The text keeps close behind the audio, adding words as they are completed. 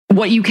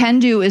What you can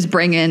do is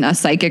bring in a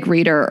psychic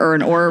reader or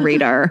an aura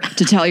reader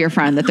to tell your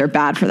friend that they're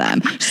bad for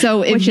them.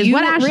 So if Which is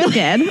what Ashley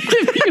did.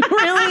 If you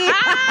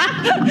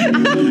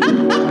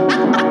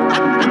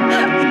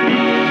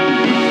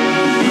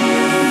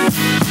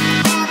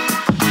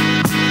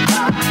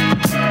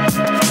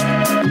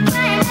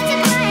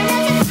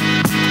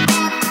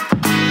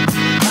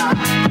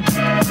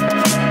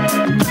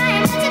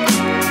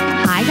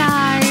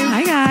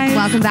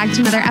Welcome back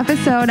to another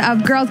episode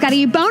of Girls Gotta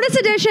Eat Bonus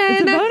Edition.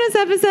 It's a bonus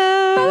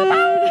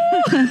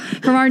episode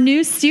from our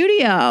new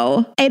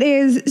studio. It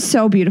is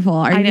so beautiful.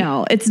 I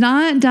know. It's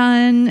not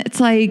done. It's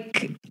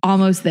like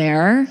almost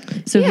there.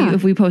 So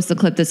if we post the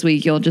clip this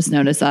week, you'll just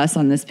notice us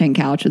on this pink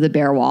couch with a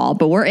bare wall.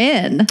 But we're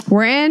in.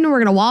 We're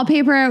going to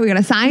wallpaper it. We got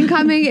a sign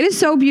coming. It is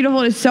so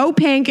beautiful. It is so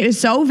pink. It is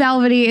so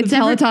velvety. It's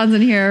Peloton's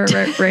in here.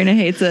 Raina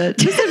hates it.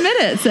 Just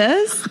admit it,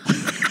 sis.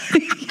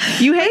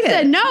 You hate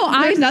it. No,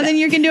 there's nothing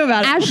you can do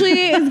about it. Ashley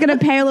is going to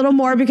pay a little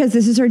more because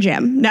this is her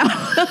gym. No.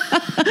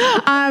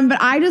 But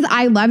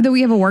I love that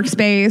we have a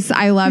workspace.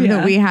 I love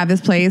that we have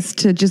this place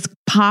to just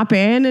pop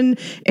in and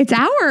it's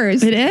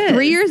ours. It is.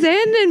 3 years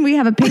in and we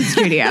have a pink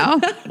studio.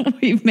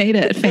 We've made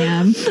it,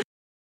 fam.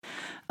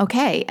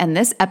 Okay, and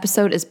this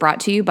episode is brought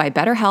to you by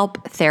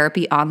BetterHelp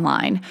Therapy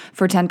Online.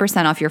 For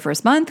 10% off your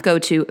first month, go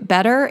to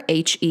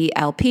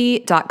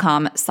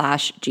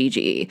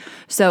betterhelp.com/GGE.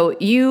 So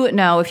you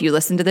know, if you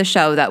listen to the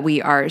show, that we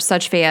are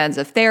such fans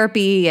of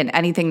therapy and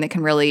anything that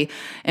can really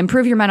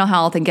improve your mental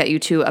health and get you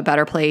to a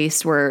better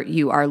place where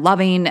you are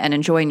loving and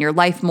enjoying your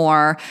life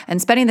more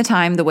and spending the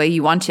time the way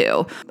you want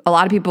to. A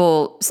lot of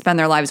people spend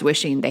their lives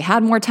wishing they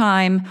had more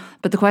time,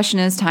 but the question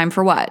is, time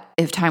for what?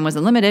 If time was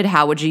unlimited,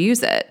 how would you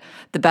use it?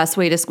 The best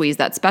way to squeeze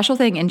that special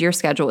thing into your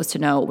schedule is to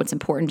know what's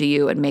important to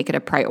you and make it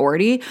a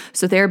priority.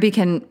 So therapy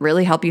can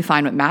really help you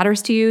find what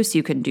matters to you so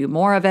you can do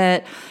more of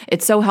it.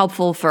 It's so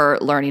helpful for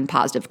learning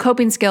positive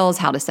coping skills,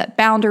 how to set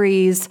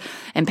boundaries,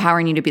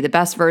 empowering you to be the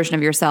best version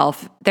of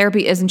yourself.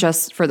 Therapy isn't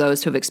just for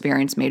those who have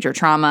experienced major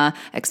trauma,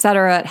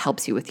 etc. It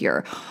helps you with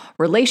your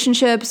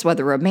relationships,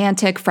 whether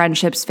romantic,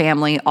 friendships,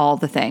 family, all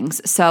the things.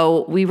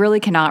 So we really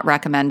cannot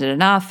recommend it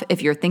enough.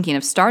 If you're thinking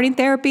of starting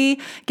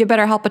therapy, give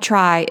BetterHelp a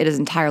try. It is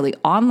entirely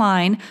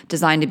online,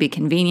 designed to be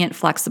convenient,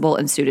 flexible,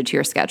 and suited to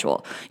your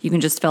schedule. You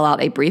can just fill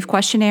out a brief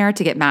questionnaire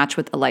to get matched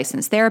with a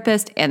licensed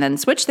therapist and then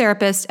switch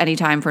therapists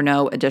anytime for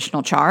no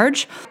additional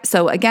charge.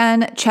 So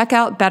again, check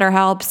out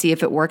BetterHelp, see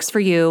if it works for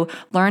you.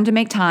 Learn to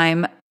make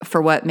time for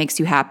what makes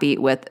you happy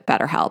with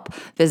BetterHelp.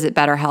 Visit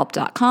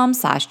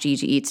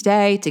betterhelp.com/GGE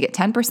today to get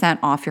 10%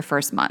 off your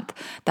first month.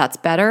 That's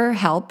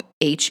BetterHelp,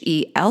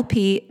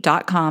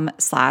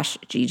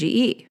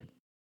 HELP.com/GGE.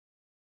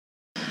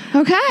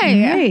 Okay.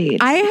 Right.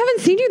 I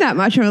haven't seen you that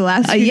much over the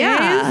last few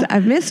days.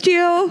 I've missed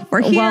you. We're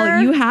here.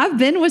 Well, you have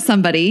been with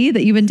somebody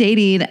that you've been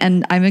dating,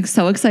 and I'm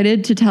so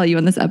excited to tell you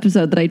in this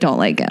episode that I don't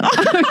like him.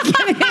 I'm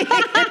kidding.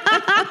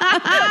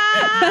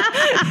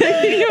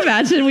 Can you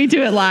imagine we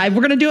do it live?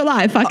 We're going to do it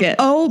live. Fuck it.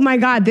 Oh my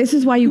God. This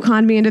is why you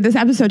conned me into this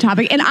episode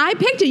topic. And I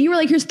picked it. You were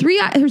like, here's three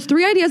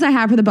ideas I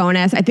have for the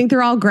bonus. I think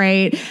they're all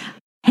great.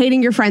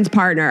 Hating your friend's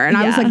partner. And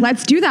I was like,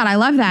 let's do that. I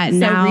love that. So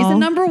now, reason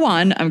number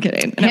one, I'm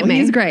kidding. Hit me.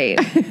 He's great.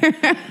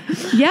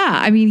 Yeah.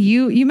 I mean,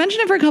 you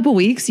mentioned it for a couple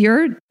weeks.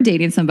 You're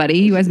dating somebody.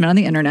 You guys met on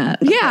the internet.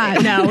 Yeah.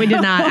 No, we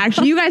did not.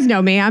 Actually, you guys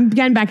know me. I'm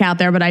getting back out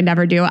there, but I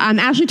never do.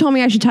 Ashley told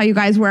me I should tell you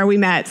guys where we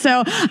met.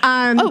 So,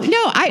 right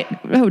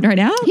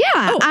now?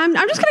 Yeah.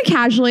 I'm just going to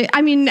casually,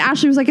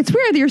 Ashley was like, it's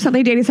weird that you're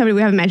suddenly dating somebody.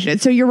 We haven't mentioned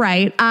it. So you're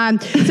right.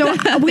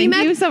 So we met.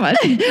 Thank you so much.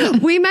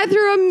 We met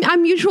through a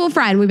mutual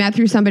friend. We met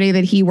through somebody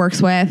that he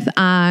works with.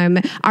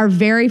 Our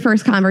very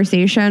first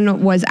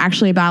conversation was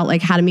actually about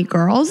like how to meet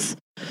girls.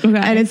 Okay.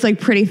 And it's like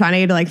pretty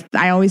funny to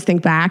I always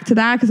think back to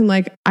that because I'm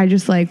like, I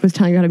just was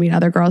telling you how to meet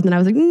other girls. And I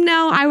was like,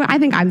 no, I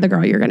think I'm the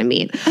girl you're going to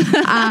meet.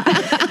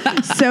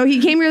 So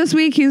he came here this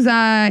week. He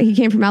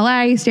came from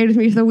LA. He stayed with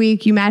me for the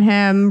week. You met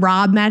him.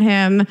 Rob met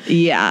him.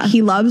 Yeah.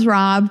 He loves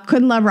Rob.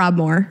 Couldn't love Rob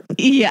more.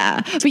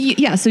 Yeah.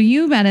 But so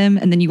you met him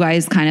and then you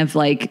guys kind of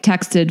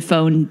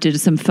texted,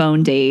 did some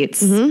phone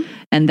dates. Mm-hmm.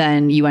 And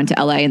then you went to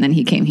LA and then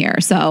he came here.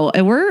 So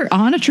we're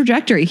on a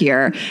trajectory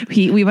here.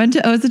 We went to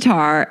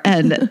Ozatar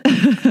and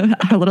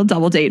our little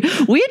double date.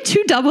 We had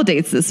 2 double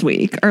dates this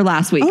week or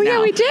last week. Oh,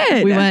 yeah, we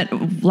did. We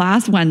went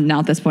last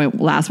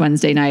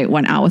Wednesday night,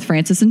 went out with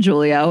Francis and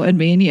Julio and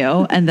me and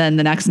you. And then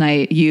the next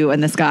night, you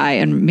and this guy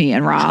and me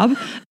and Rob.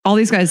 All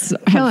these guys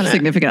have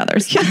significant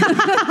others. They're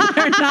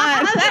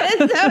not. That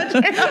is so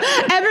true.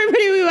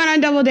 Everybody we went on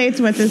double dates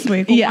with this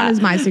week. One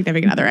is my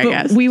significant other, I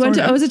guess. We went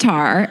to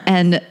Ozatar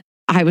and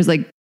I was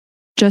like,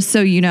 just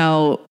so you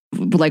know,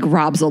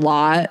 Rob's a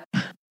lot.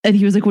 And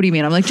he was like, what do you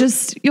mean? I'm like,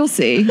 you'll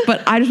see.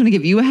 But I just want to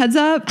give you a heads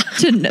up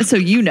so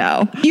you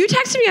know. You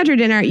texted me after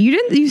dinner.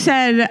 You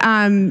said,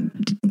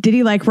 did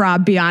he like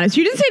Rob? Be honest.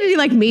 You didn't say, did he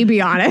like me?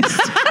 Be honest.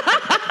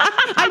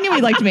 I knew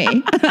he liked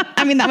me.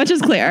 That much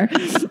is clear.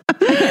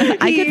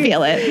 I could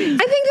feel it. I think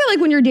that like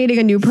when you're dating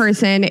a new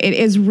person, it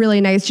is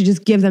really nice to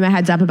just give them a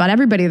heads up about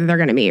everybody that they're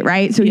going to meet,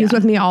 right? So he was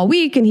with me all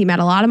week and he met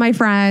a lot of my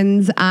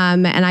friends,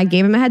 and I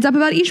gave him a heads up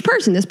about each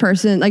person. This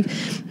person, like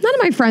none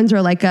of my friends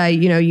are like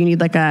you need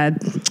like a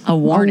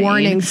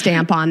warning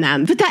stamp on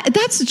them. But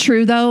that's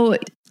true though.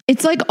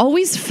 It's like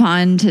always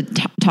fun to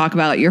talk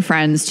about your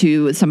friends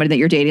to somebody that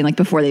you're dating, like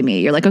before they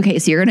meet. You're like, okay,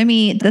 so you're going to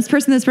meet this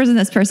person, this person,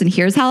 this person.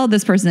 Here's how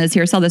this person is.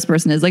 Here's how this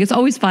person is. Like, it's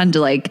always fun to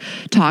like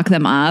talk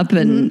them up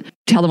and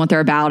tell them what they're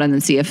about and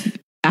then see if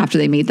after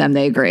they meet them,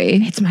 they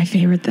agree. It's my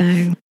favorite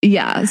thing.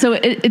 Yeah. So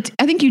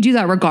I think you do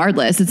that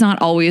regardless. It's not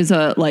always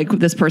a like,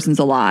 this person's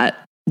a lot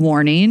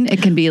warning.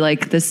 It can be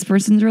like, this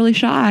person's really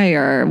shy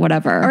or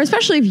whatever. Or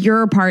especially if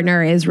your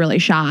partner is really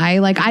shy.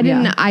 Like I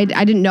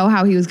didn't know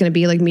how he was going to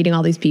be like meeting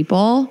all these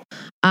people.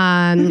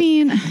 I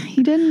mean,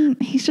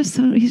 he's just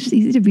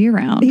easy to be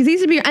around. He's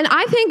easy to be, and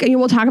I think, and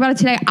we'll talk about it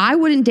today, I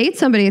wouldn't date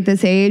somebody at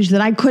this age that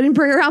I couldn't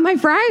bring around my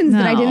friends,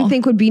 that I didn't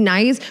think would be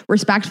nice,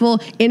 respectful,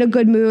 in a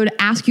good mood,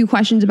 ask you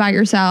questions about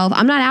yourself.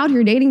 I'm not out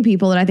here dating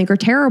people that I think are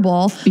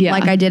terrible,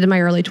 like I did in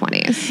my early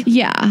 20s.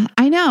 Yeah,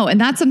 I know. And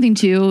that's something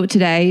too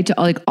today, to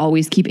like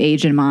always keep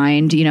age in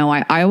mind. You know,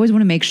 I always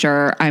want to make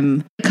sure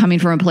I'm coming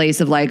from a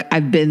place of like,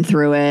 I've been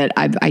through it.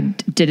 I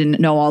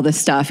didn't know all this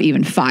stuff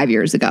even 5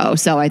 years ago.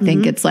 So I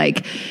think it's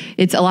like,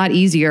 it's a lot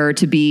easier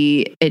to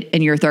be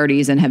in your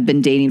 30s and have been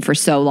dating for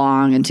so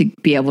long and to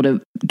be able to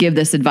give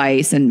this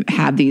advice and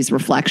have these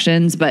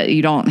reflections, but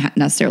you don't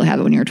necessarily have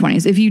it when you're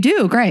 20s. If you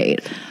do, great.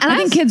 And I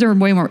think kids are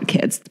way more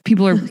kids.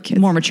 People are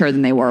more mature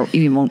than they were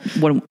even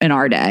in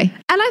our day.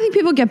 And I think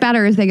people get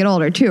better as they get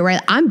older too,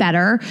 right? I'm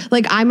better.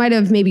 Like I might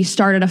have maybe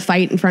started a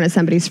fight in front of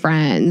somebody's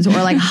friends or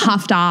like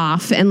huffed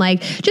off and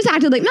like just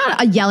acted like,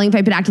 not a yelling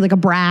fight, but acted like a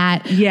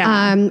brat.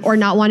 Yeah. Or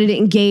not wanted to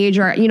engage,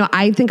 or, you know,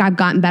 I think I've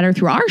gotten better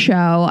through our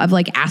show of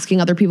like asking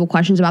other people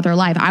questions about their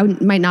life. I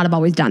might not have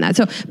always done that.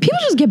 So people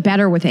just get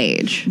better with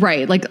age.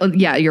 Right. Like,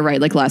 yeah, you're right.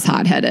 Like less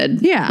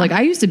hot-headed. Yeah. Like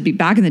I used to be,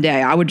 back in the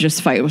day, I would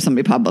just fight with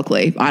somebody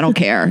publicly. I don't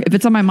care. If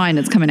it's on my mind,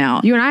 it's coming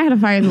out. You and I had a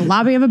fight in the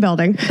lobby of a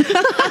building.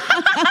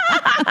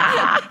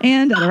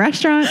 And at a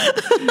restaurant.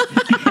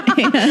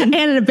 and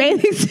in a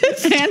bathing suit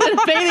store. And in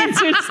a bathing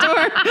suit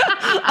store.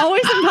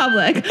 Always in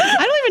public.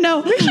 I don't even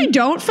know. We actually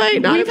don't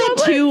fight. Not We've had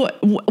two,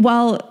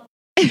 well,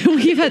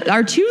 we've had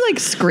our two like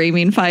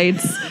screaming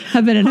fights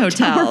have been in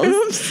hotels.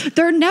 Rooms.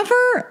 They're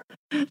never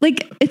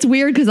like, it's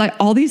weird because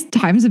all these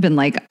times have been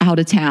like out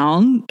of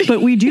town,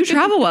 but we do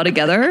travel well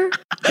together.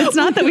 It's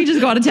not that we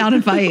just go out of town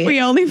and fight. We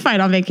only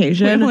fight on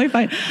vacation. We only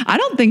fight. I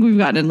don't think we've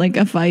gotten in like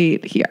a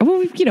fight here. Well,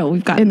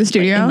 we've gotten in the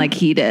studio, like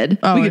heated.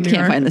 Oh, we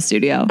can't fight in the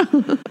studio.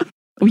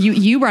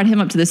 You brought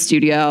him up to the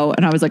studio,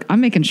 and I was like,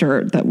 I'm making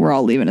sure that we're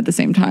all leaving at the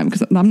same time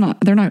because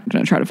they're not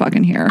going to try to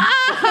fucking hear.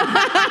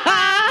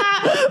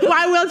 Well,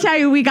 I will tell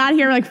you, we got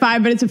here like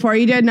 5 minutes before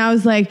you did, and I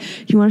was like, "Do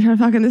you want to try to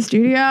fuck in the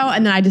studio?"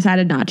 And then I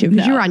decided not to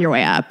because you were on your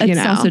way up.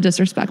 It's also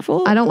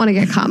disrespectful. I don't want to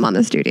get cum on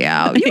the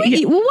studio.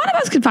 Well, one of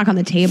us could fuck on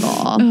the table.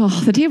 Oh,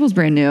 the table's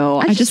brand new.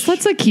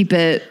 Let's like keep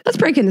it. Let's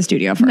break in the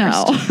studio first.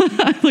 No,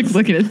 I'm like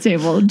looking at the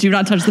table. Do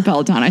not touch the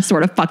Peloton. I swear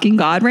to fucking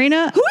God,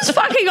 Raina. Who's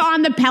fucking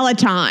on the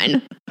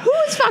Peloton? Who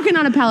is fucking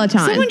on a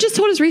Peloton? Someone just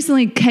told us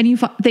recently. Can you?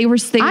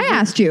 I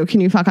asked you.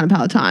 Can you fuck on a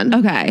Peloton?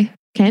 Okay.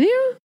 Can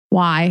you?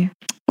 Why?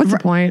 What's the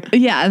point?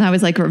 Yeah. And I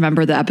was like,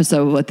 remember the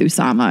episode with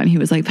Usama? And he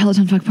was like,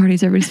 Peloton fuck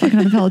parties. Everybody's fucking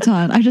on the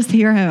Peloton. I just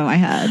hear him in my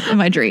head, in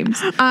my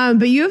dreams.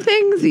 But you have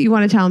things that you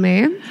want to tell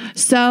me.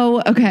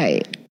 So,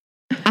 okay.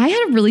 I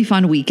had a really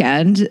fun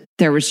weekend.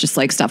 There was just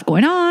like stuff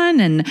going on,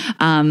 and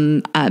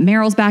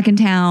Meryl's back in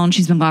town.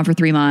 She's been gone for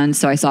 3 months.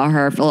 So I saw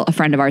her. A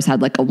friend of ours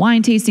had like a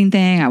wine tasting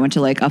thing. I went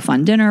to like a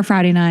fun dinner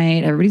Friday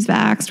night. Everybody's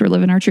vaxxed. We're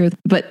living our truth.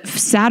 But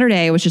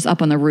Saturday I was just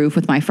up on the roof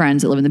with my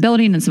friends that live in the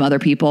building and some other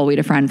people. We had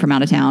a friend from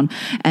out of town.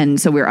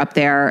 And so we were up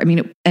there. I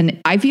mean,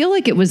 and I feel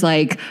like it was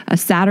like a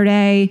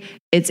Saturday.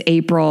 It's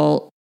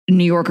April.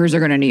 New Yorkers are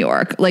going to New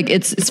York. Like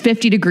it's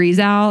 50 degrees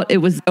out. It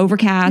was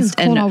overcast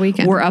and all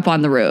weekend. We're up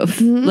on the roof.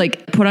 Mm-hmm.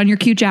 Like put on your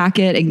cute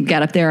jacket and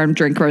get up there and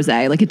drink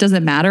rosé. Like it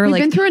doesn't matter. We've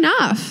like been through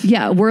enough.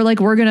 Yeah. We're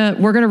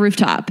gonna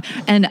rooftop.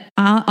 And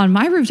on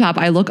my rooftop,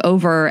 I look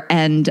over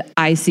and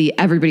I see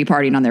everybody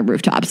partying on their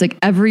rooftops. Like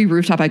every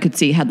rooftop I could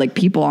see had like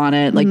people on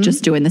it, like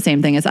just doing the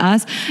same thing as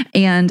us.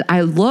 And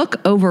I look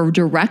over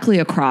directly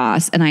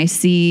across and I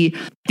see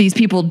these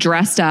people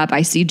dressed up.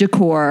 I see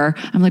decor.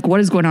 I'm like, what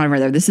is going on over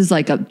there? This is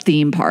like a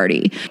theme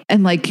party.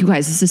 And like, you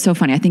guys, this is so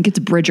funny. I think it's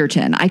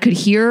Bridgerton. I could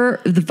hear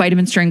the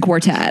Vitamin String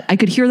Quartet. I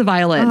could hear the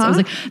violins. I was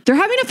like, they're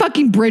having a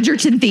fucking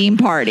Bridgerton theme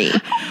party.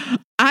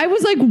 I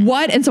was like,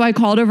 what? And so I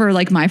called over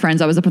like my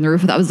friends I was up on the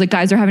roof with. I was like,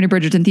 guys, they're having a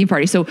Bridgerton theme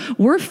party. So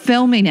we're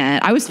filming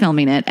it. I was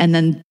filming it. And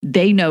then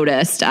they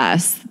noticed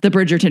us, the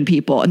Bridgerton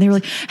people. And they were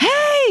like,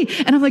 hey.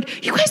 And I'm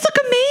like, you guys look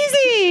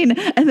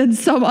amazing. And then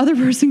some other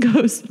person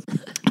goes,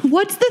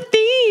 what's the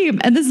theme?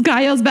 And this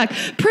guy yells back,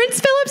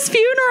 Prince Philip's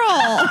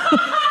funeral.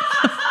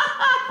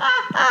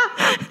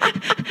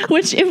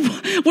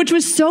 which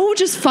was so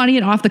just funny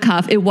and off the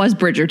cuff. It was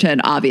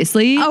Bridgerton,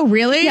 obviously. Oh,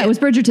 really? Yeah, it was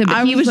Bridgerton,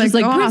 but he was just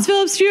like, Prince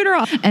Philip's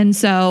funeral. And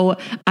so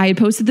I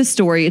posted this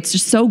story. It's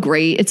just so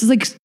great. It's just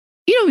like,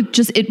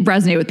 just it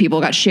resonated with people.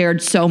 It got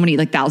shared so many,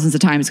 like thousands of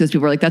times because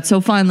people were like, that's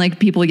so fun. Like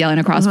people yelling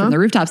across from the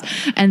rooftops.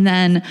 And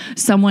then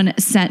someone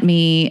sent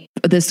me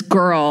this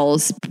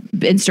girl's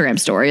Instagram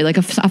story, like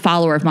a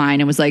follower of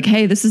mine, and was like,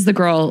 hey, this is the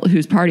girl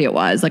whose party it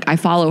was. Like I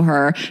follow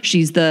her.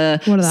 She's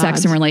the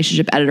sex and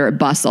relationship editor at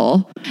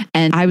Bustle.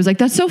 And I was like,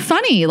 that's so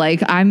funny.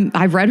 Like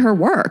I've read her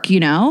work,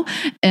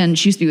 and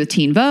she used to be with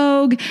Teen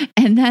Vogue.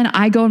 And then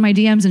I go in my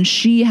DMs and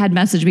she had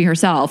messaged me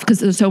herself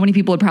because so many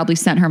people had probably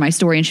sent her my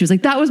story. And she was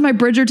like, that was my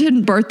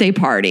Bridgerton birthday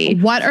party.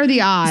 What are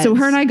the odds? So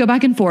her and I go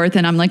back and forth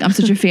and I'm like, I'm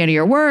such a fan of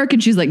your work.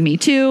 And she's like, me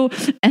too.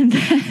 And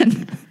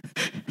then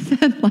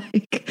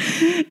like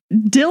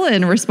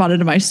Dylan responded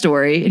to my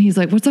story and he's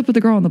like, what's up with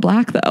the girl in the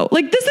black though?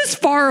 Like this is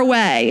far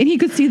away. And he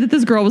could see that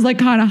this girl was like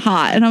kind of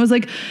hot. And I was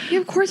like, yeah,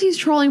 of course he's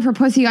trolling for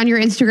pussy on your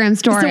Instagram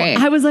story.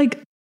 So I was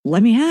like,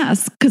 let me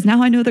ask, because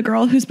now I know the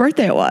girl whose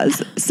birthday it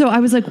was. So I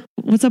was like,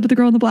 what's up with the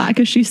girl in the black?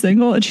 Is she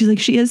single? And she's like,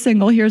 she is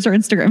single. Here's her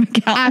Instagram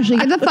account. Ashley,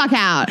 get the fuck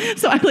out.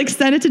 So I like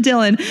sent it to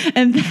Dylan.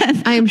 And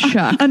then I am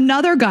shook.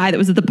 Another guy that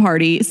was at the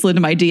party slid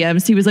into my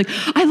DMs. He was like,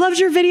 I loved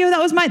your video. That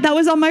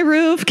was on my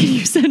roof. Can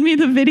you send me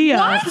the video?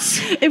 What?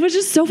 It was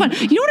just so fun.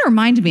 You know what it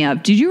reminded me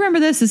of? Did you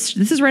remember this?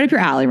 This is right up your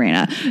alley,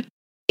 Raina.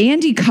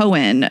 Andy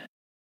Cohen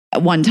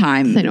one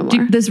time,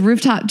 this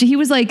rooftop, he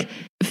was like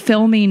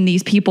filming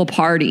these people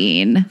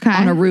partying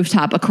on a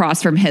rooftop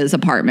across from his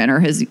apartment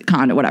or his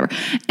condo, whatever.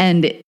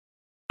 And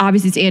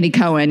obviously it's Andy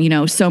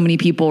Cohen, so many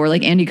people were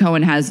like, Andy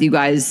Cohen has you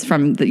guys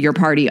from your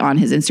party on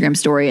his Instagram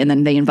story. And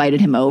then they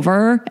invited him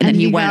over and then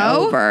he went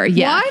over.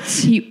 Yeah.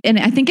 What? And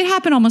I think it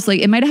happened almost like,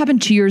 it might've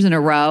happened 2 years in a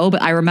row,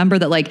 but I remember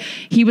that like,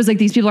 he was like,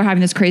 these people are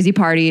having this crazy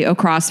party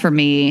across from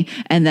me.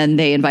 And then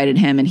they invited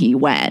him and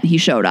he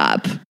showed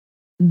up.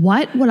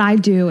 What would I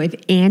do if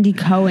Andy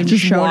Cohen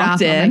just showed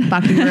up on my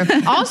fucking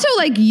roof? Also,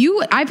 like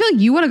I feel like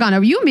you would have gone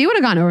over. You and me would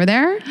have gone over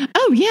there.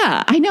 Oh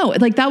yeah, I know.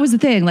 Like that was the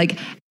thing. Like,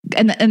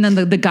 and then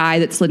the guy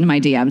that slid into my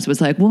DMs was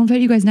like, we'll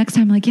invite you guys next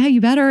time. I'm like, yeah, you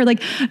better.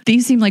 Like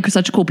these seem like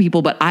such cool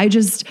people, but I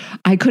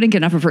couldn't get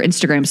enough of her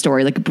Instagram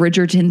story, like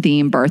Bridgerton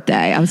theme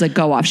birthday. I was like,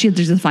 go off. She had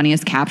just the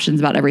funniest captions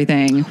about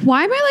everything.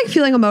 Why am I like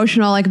feeling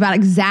emotional, like about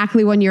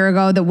exactly 1 year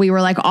ago that we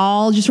were like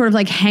all just sort of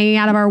like hanging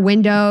out of our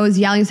windows,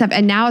 yelling stuff.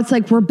 And now it's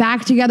like, we're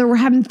back together. We're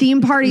having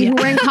theme parties. Yeah.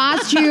 We're wearing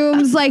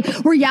costumes. Like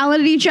we're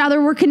yelling at each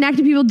other. We're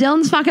connecting people.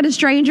 Dylan's fucking a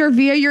stranger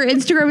via your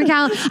Instagram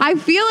account. I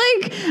feel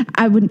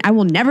like I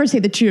will never say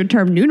the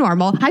term new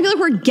normal. I feel like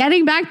we're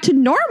getting back to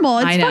normal.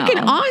 It's fucking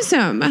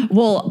awesome.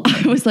 Well,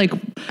 I was like,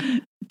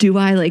 do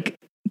I like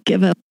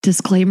give a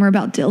disclaimer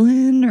about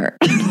Dylan or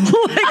like,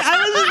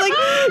 I was just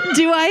like,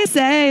 do I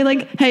say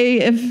like, hey,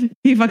 if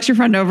he fucks your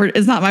friend over,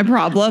 it's not my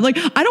problem. Like,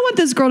 I don't want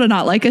this girl to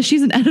not like us.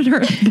 She's an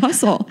editor at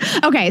Bustle.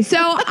 Okay. So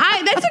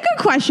that's a good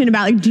question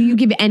about like, do you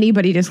give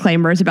anybody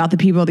disclaimers about the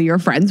people that you're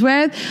friends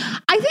with?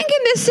 I think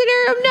in this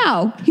scenario,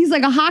 no. He's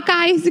like a hot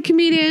guy. He's a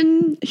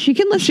comedian. She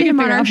can listen to him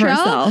on our show.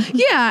 Herself.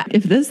 Yeah.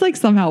 If this like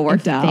somehow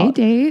worked out.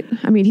 They date.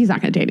 I mean, he's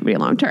not going to date anybody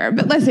long term,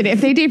 but listen,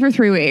 if they date for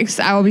 3 weeks,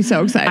 I will be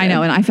so excited. I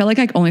know. And I feel like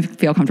I only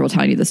feel comfortable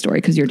telling you the story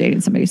because you're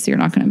dating somebody, so you're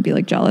not going to be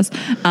like jealous.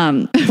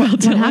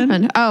 What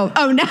happened?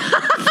 Oh no.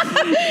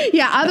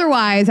 Yeah.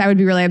 Otherwise, I would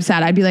be really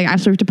upset. I'd be like,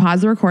 actually, we have to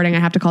pause the recording. I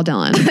have to call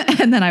Dylan.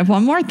 And then I have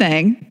one more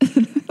thing.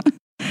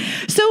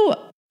 So I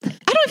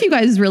don't know if you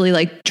guys really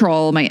like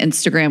troll my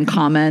Instagram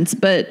comments,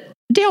 but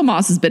Dale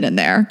Moss has been in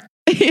there.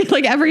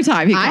 Like every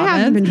time he comments. I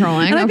haven't been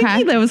trolling. And I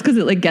think that was because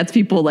it like gets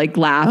people like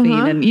laughing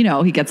and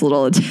he gets a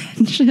little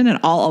attention and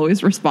I'll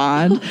always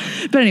respond.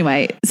 But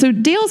anyway, so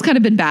Dale's kind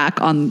of been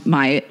back on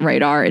my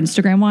radar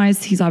Instagram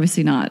wise. He's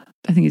obviously not.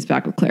 I think he's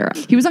back with Clara.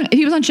 He was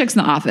on Chicks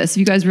in the Office. If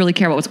you guys really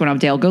care about what's going on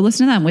with Dale, go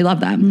listen to them. We love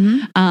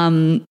them.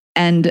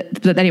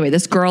 But anyway,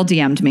 this girl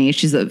DM'd me.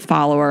 She's a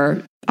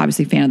follower,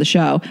 obviously fan of the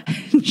show.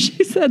 And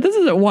she said, this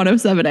is at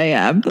 1:07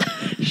 a.m.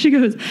 She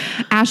goes,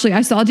 Ashley,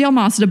 I saw Dale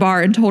Moss at a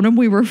bar and told him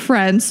we were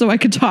friends so I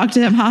could talk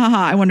to him. Ha ha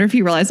ha. I wonder if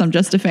he realized I'm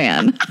just a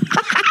fan.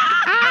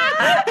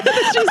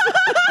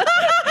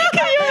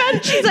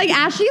 She's like,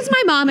 Ashley's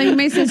my mom and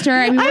my sister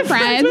and we're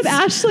friends with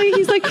Ashley.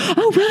 He's like,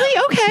 oh,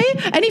 really?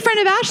 Okay. Any friend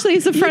of Ashley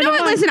is a friend of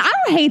mine. Listen, I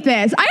don't hate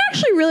this. I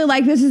actually really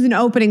like this as an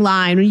opening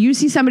line. When you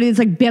see somebody that's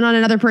like been on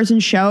another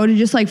person's show to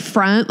just like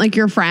front like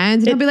your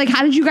friends and they'll be like,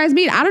 how did you guys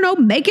meet? I don't know.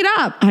 Make it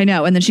up. I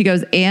know. And then she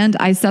goes, and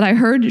I said, I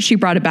heard she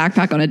brought a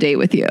backpack on a date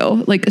with you.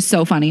 Like,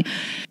 so funny.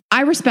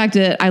 I respect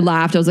it. I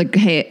laughed. I was like,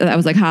 hey,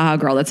 haha,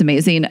 girl, that's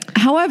amazing.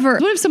 However,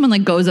 what if someone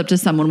like goes up to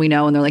someone we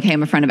know and they're like, hey,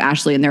 I'm a friend of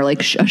Ashley, and they're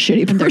like a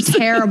shitty person. They're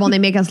terrible and they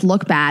make us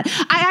look bad.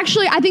 I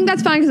think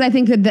that's fine because I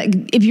think that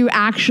if you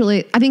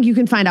actually, I think you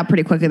can find out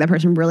pretty quickly that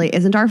person really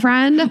isn't our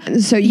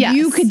friend. So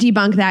you could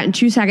debunk that in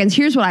 2 seconds.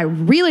 Here's what I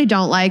really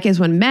don't like is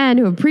when men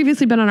who have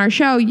previously been on our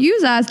show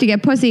use us to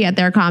get pussy at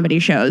their comedy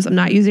shows. I'm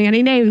not using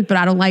any names, but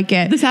I don't like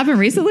it. This happened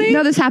recently?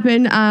 No, this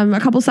happened a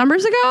couple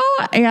summers ago.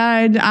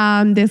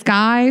 And this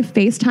guy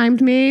FaceTimed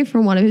FaceTimed me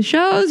from one of his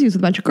shows. He was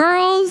with a bunch of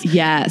girls.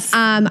 Yes.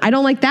 I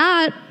don't like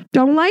that.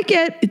 Don't like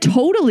it.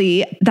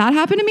 Totally. That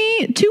happened to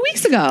me 2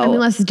 weeks ago. I mean,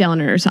 unless it's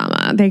Dylan or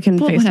Osama. They can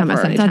FaceTime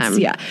us anytime.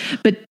 Yeah.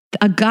 But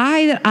a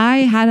guy that I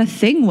had a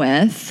thing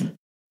with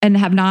and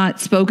have not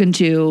spoken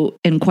to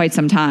in quite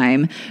some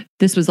time,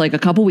 this was like a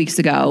couple weeks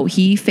ago,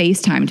 he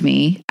FaceTimed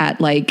me at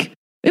like,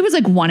 it was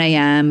like 1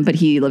 a.m., but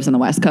he lives on the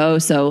West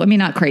Coast. So, I mean,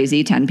 not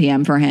crazy, 10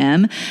 p.m. for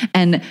him.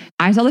 And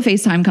I saw the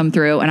FaceTime come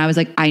through and I was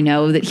like, I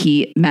know that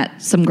he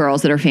met some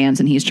girls that are fans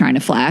and he's trying to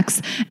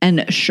flex.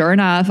 And sure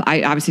enough,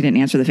 I obviously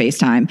didn't answer the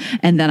FaceTime.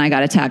 And then I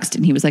got a text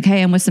and he was like,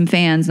 hey, I'm with some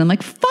fans. And I'm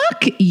like,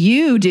 fuck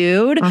you,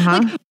 dude.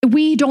 Like,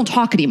 we don't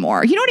talk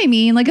anymore. You know what I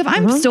mean? Like if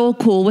I'm still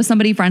cool with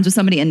somebody, friends with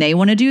somebody, and they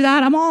want to do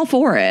that, I'm all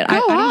for it.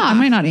 I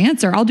might not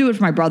answer. I'll do it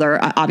for my brother,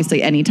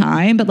 obviously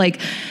anytime. But like,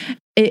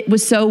 it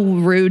was so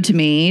rude to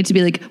me to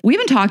be like, we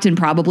haven't talked in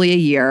probably a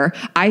year.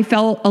 I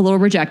felt a little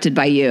rejected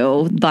by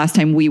you last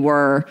time we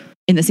were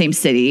in the same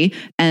city.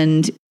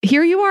 And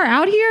here you are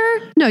out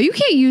here. No, you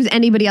can't use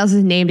anybody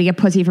else's name to get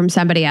pussy from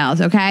somebody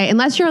else, okay?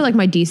 Unless you're like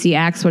my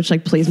DCX, which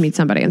like, please meet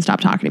somebody and stop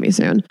talking to me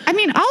soon. I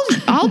mean,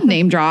 I'll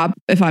name drop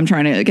if I'm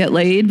trying to get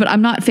laid, but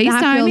I'm not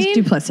FaceTiming. That feels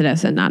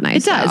duplicitous and not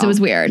nice. It does. It was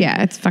weird.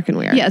 Yeah, it's fucking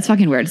weird. Yeah, it's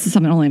fucking weird. It's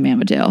something only a man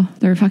would do.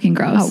 They're fucking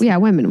gross. Oh yeah,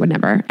 women would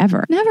never,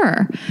 ever.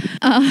 Never.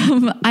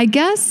 I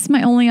guess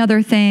my only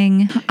other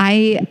thing,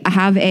 I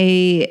have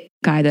a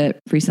guy that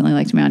recently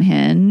liked me on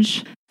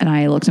Hinge and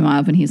I looked him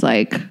up and he's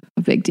like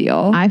a big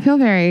deal. I feel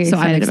very so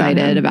I'm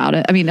excited about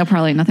it. I mean,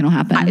 probably nothing will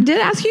happen. I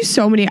did ask you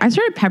so many. I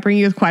started peppering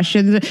you with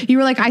questions. You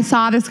were like, I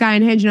saw this guy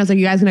on Hinge and I was like,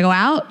 you guys gonna go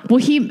out? Well,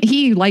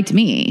 he liked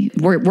me.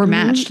 We're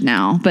matched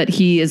now, but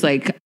he is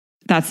like,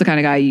 that's the kind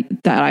of guy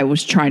that I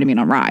was trying to meet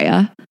on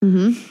Raya.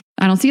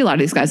 I don't see a lot of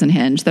these guys on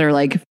Hinge that are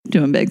like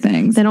doing big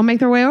things. They don't make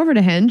their way over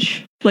to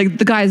Hinge. Like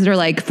the guys that are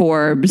like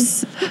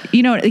Forbes,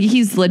 you know,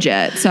 he's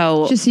legit.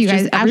 So just so you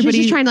guys,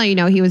 everybody's just trying to let you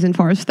know he was in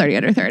Forbes 30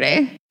 under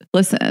 30.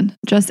 Listen,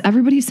 just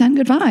everybody send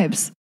good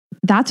vibes.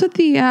 That's what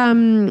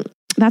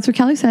that's what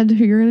Kelly said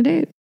who you're going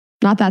to date.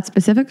 Not that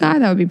specific guy.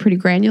 That would be pretty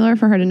granular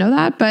for her to know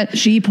that, but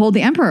she pulled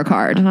the Emperor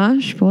card.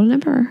 She pulled an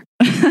Emperor.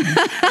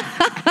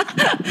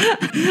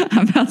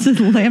 I'm about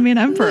to land me an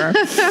Emperor.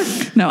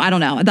 No, I don't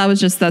know.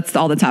 That's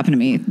all that's happened to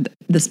me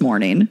this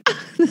morning.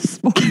 Guys,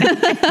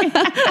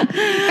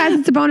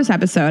 it's a bonus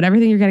episode.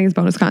 Everything you're getting is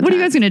bonus content. What are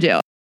you guys going to do?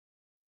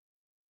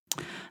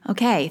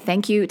 Okay,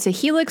 thank you to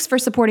Helix for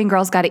supporting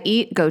Girls Gotta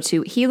Eat. Go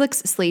to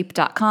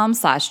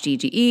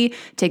helixsleep.com/GGE,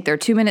 take their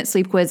 2-minute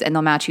sleep quiz, and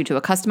they'll match you to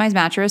a customized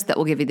mattress that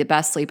will give you the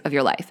best sleep of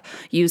your life.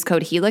 Use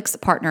code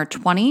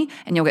HelixPartner20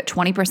 and you'll get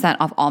 20%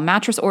 off all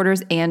mattress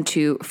orders and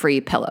 2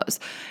 free pillows.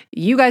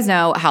 You guys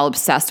know how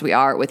obsessed we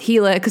are with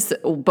Helix.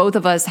 Both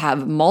of us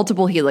have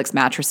multiple Helix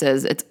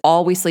mattresses. It's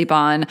all we sleep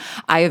on.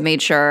 I have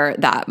made sure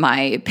that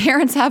my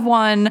parents have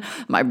one,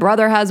 my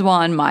brother has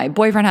one, my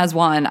boyfriend has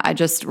one. I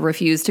just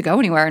refuse to go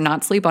anywhere and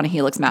not sleep on a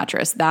Helix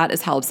mattress. That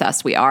is how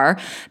obsessed we are.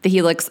 The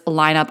Helix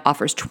lineup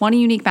offers 20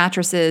 unique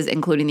mattresses,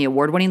 including the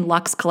award-winning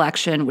Luxe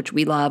Collection, which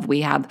we love.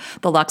 We have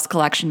the Luxe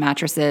Collection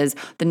mattresses,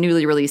 the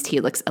newly released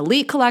Helix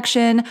Elite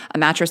Collection, a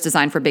mattress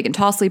designed for big and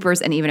tall sleepers,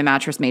 and even a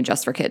mattress made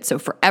just for kids. So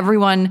for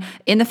everyone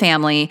in the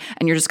family,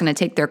 and you're just going to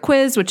take their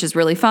quiz, which is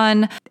really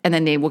fun, and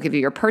then they will give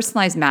you your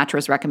personalized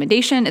mattress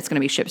recommendation. It's going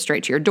to be shipped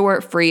straight to your door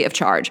free of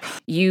charge.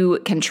 You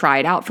can try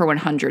it out for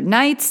 100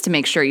 nights to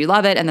make sure you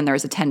love it, and then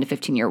there's a 10 to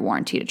 15-year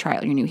warranty to try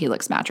out your new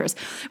Helix mattress.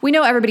 We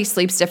know everybody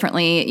sleeps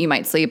differently. You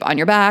might sleep on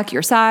your back,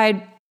 your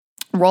side,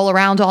 roll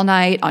around all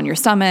night on your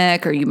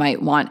stomach, or you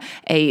might want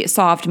a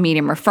soft,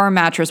 medium, or firm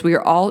mattress. We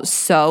are all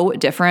so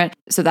different.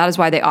 So that is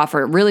why they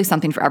offer really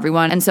something for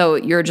everyone. And so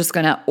you're just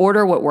going to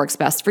order what works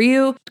best for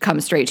you, come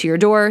straight to your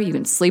door. You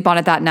can sleep on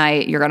it that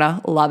night. You're going to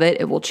love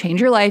it. It will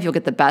change your life. You'll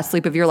get the best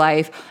sleep of your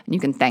life, and you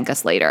can thank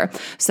us later.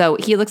 So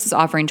Helix is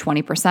offering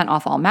 20%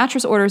 off all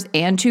mattress orders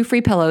and 2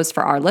 free pillows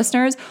for our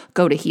listeners.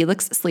 Go to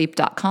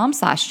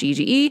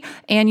helixsleep.com/GGE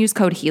and use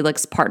code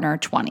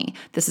HelixPartner20.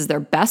 This is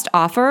their best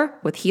offer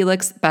with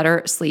Helix.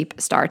 Better sleep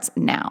starts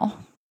now.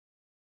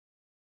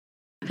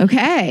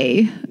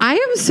 Okay. I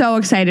am so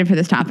excited for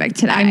this topic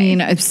today. I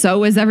mean,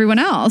 so is everyone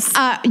else.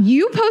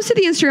 You posted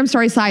the Instagram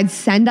story slide.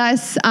 Send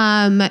us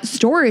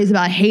stories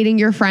about hating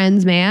your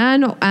friends,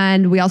 man.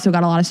 And we also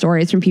got a lot of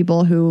stories from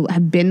people who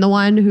have been the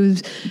one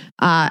who's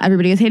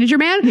everybody has hated your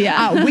man.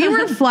 Yeah. We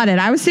were flooded.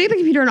 I was sitting at the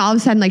computer and all of a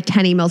sudden like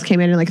 10 emails came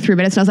in like 3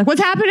 minutes. And I was like,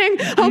 what's happening?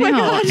 Oh my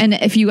God. And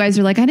if you guys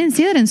are like, I didn't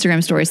see that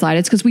Instagram story slide,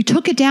 it's because we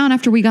took it down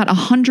after we got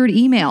 100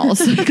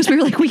 emails because we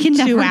were like, we can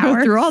never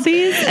go through all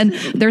these. And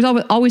there's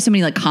always so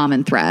many like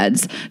common threads.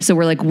 So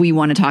we're like, we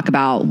want to talk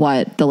about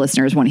what the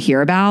listeners want to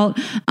hear about.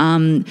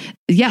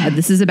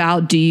 This is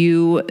about, do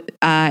you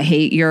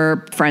hate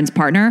your friend's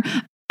partner?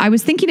 I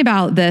was thinking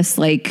about this,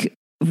 like,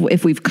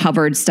 if we've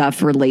covered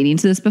stuff relating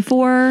to this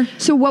before.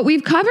 So what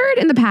we've covered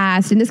in the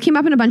past, and this came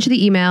up in a bunch of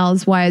the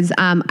emails, was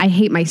I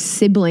hate my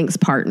sibling's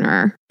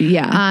partner.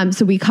 Yeah.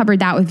 So we covered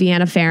that with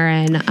Vienna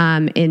Farron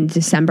in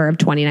December of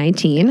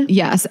 2019.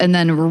 Yes. And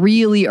then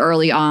really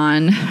early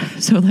on,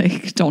 so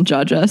like, don't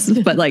judge us,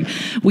 but like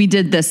we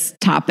did this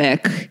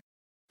topic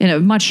in a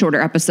much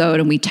shorter episode,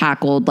 and we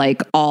tackled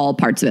like all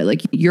parts of it,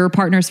 like your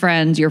partner's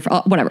friends, your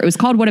whatever. It was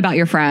called What About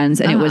Your Friends?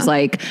 And it was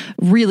like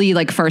really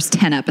like first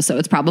 10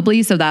 episodes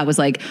probably. So that was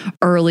like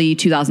early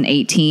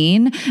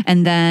 2018.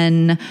 And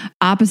then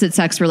opposite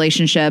sex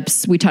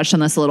relationships, we touched on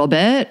this a little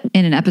bit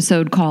in an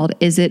episode called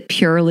Is It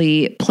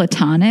Purely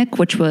Platonic,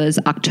 which was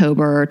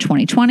October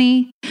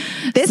 2020.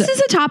 This is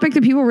a topic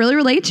that people really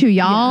relate to.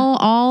 Y'all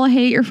all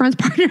hate your friends'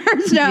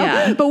 partners.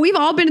 No, but we've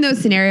all been in those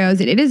scenarios,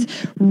 and it is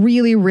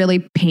really,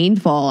 really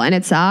painful, and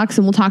it sucks.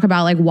 And we'll talk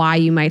about like why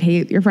you might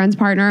hate your friend's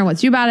partner and what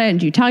to do about it, and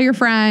do you tell your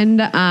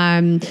friend,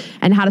 and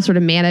how to sort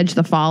of manage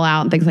the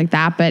fallout and things like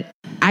that. But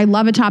I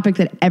love a topic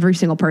that every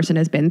single person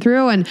has been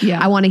through, and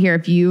I want to hear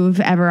if you've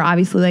ever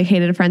obviously like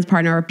hated a friend's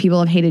partner, or people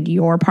have hated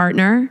your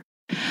partner.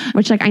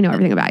 Which like I know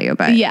everything about you,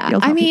 but yeah,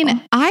 I mean,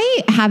 people.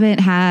 I haven't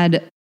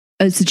had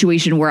a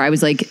situation where I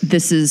was like,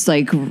 this is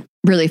like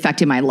really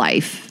affecting my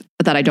life,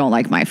 that I don't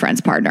like my friend's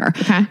partner.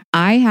 Okay.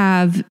 I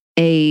have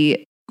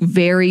a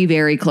very,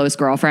 very close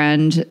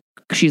girlfriend.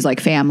 She's like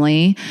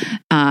family.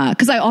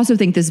 Cause I also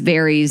think this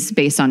varies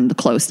based on the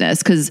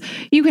closeness. Cause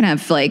you can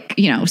have like,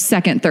 you know,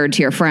 second, third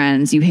tier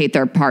friends. You hate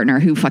their partner.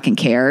 Who fucking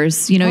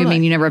cares? You know what I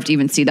mean? You never have to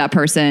even see that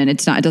person.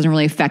 It doesn't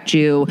really affect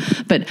you,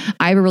 but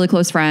I have a really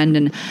close friend,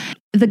 and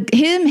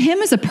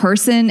him as a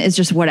person is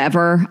just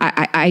whatever.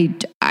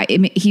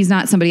 He's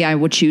not somebody I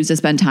would choose to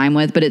spend time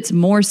with, but it's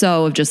more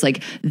so of just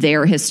like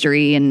their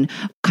history and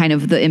kind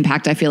of the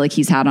impact I feel like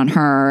he's had on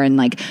her, and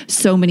like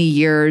so many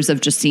years of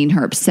just seeing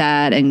her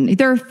upset. And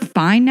they're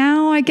fine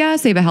now, I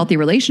guess. They have a healthy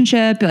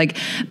relationship. Like,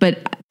 but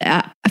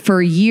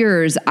for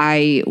years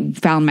I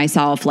found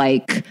myself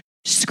like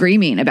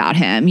screaming about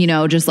him, you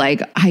know, just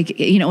like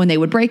when they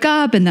would break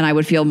up, and then I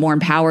would feel more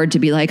empowered to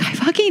be like, I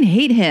fucking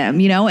hate him,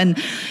 you know.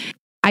 And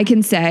I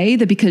can say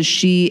that because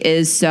she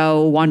is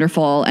so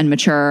wonderful and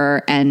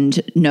mature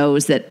and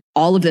knows that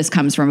all of this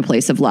comes from a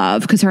place of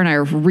love, because her and I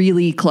are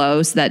really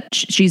close, that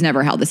she's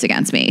never held this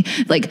against me.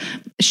 Like,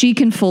 she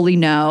can fully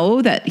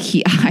know that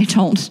I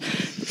don't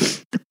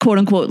quote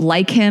unquote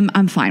like him.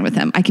 I'm fine with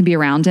him. I can be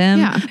around him.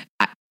 Yeah.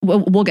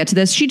 We'll get to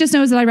this. She just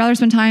knows that I'd rather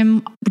spend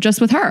time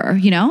just with her,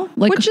 you know,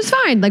 like, which is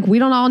fine. Like, we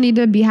don't all need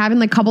to be having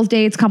like couples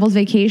dates, couples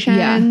vacations.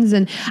 Yeah.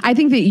 And I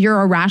think that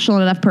you're a rational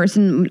enough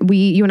person.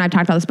 You and I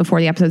talked about this before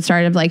the episode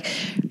started, of like,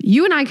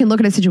 you and I can look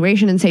at a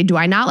situation and say, do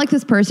I not like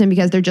this person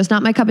because they're just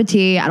not my cup of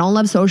tea? I don't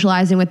love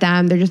socializing with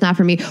them. They're just not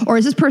for me. Or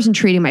is this person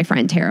treating my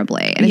friend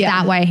terribly? And is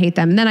that why I hate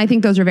them? And then I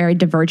think those are very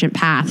divergent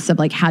paths of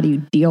like, how do you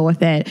deal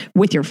with it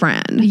with your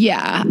friend?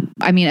 Yeah.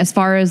 I mean, as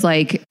far as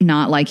like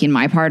not liking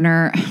my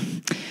partner,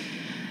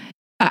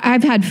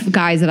 I've had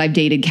guys that I've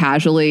dated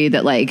casually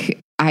that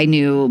like I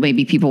knew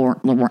maybe people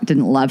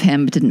didn't love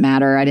him, but didn't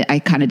matter. I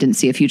kind of didn't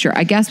see a future.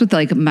 I guess with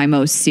like my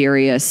most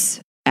serious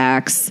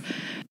ex,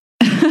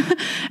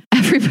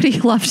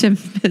 everybody loved him,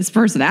 his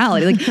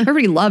personality. Like,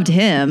 everybody loved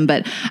him,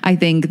 but I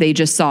think we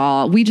just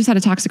had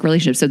a toxic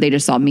relationship. So they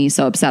just saw me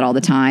so upset all the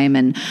time.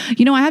 And,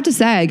 you know, I have to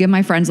say, I give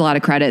my friends a lot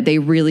of credit. They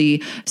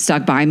really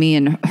stuck by me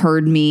and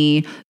heard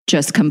me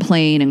just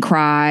complain and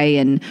cry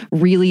and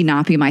really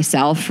not be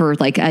myself for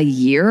like a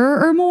year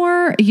or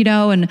more, you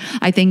know? And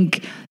I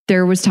think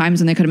there was times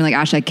when they could have been like,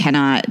 Ash, I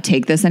cannot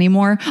take this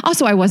anymore.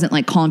 Also, I wasn't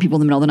like calling people in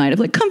the middle of the night of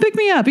like, come pick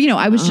me up. You know,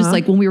 I was just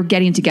like, when we were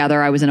getting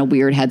together, I was in a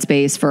weird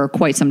headspace for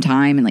quite some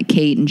time. And like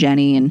Kate and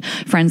Jenny and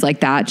friends like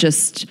that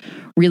just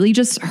really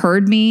just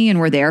heard me and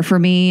were there for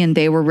me. And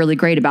they were really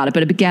great about it.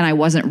 But again, I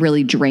wasn't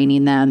really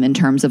draining them in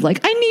terms of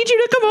like, I need you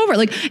to come over.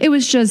 Like, it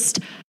was just,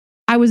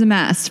 I was a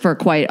mess for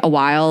quite a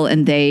while,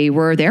 and they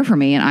were there for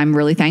me, and I'm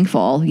really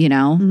thankful, you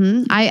know?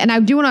 Mm-hmm. I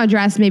do want to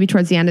address maybe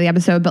towards the end of the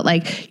episode, but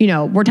like, you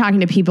know, we're talking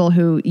to people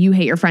who you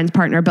hate your friend's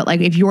partner, but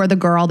like, if you're the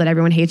girl that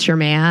everyone hates your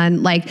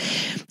man, like,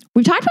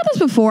 we've talked about this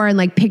before, and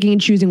like picking and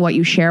choosing what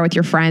you share with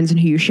your friends and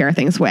who you share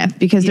things with,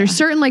 because there's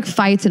certain like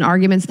fights and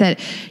arguments that,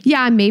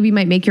 maybe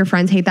might make your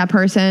friends hate that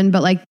person,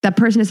 but like that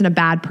person isn't a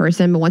bad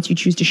person. But once you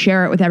choose to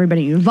share it with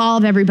everybody, you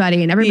involve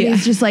everybody, and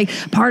everybody's just like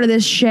part of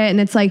this shit.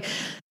 And it's like,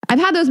 I've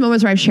had those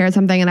moments where I've shared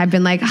something and I've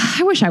been like,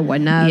 I wish I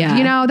wouldn't have. Yeah.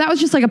 You know, that was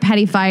just like a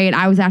petty fight.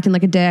 I was acting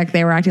like a dick.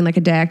 They were acting like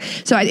a dick.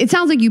 So it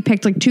sounds like you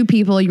picked like two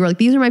people. You were like,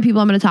 these are my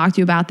people I'm going to talk to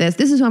you about this.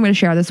 This is who I'm going to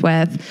share this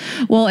with.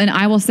 Well, and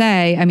I will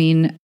say, I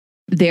mean,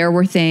 there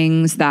were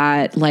things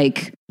that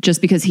like, just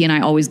because he and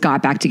I always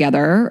got back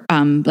together,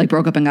 like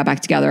broke up and got back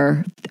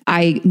together,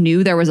 I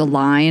knew there was a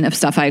line of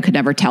stuff I could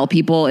never tell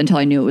people until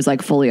I knew it was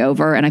like fully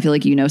over. And I feel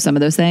like you know some of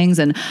those things.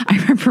 And I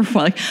remember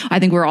like, I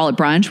think we were all at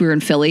brunch, we were in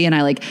Philly, and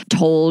I like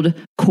told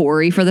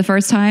Corey for the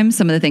first time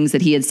some of the things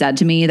that he had said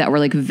to me that were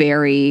like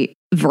very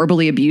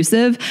verbally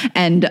abusive.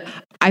 And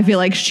I feel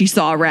like she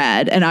saw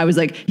red, and I was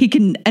like, he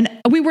can, and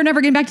we were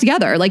never getting back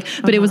together. Like,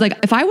 but it was like,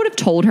 if I would have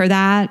told her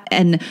that,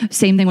 and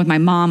same thing with my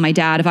mom, my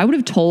dad, if I would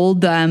have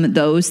told them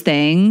those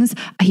things,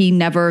 he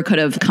never could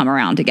have come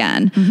around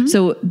again.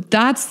 So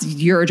that's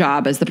your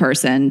job as the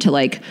person to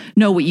like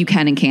know what you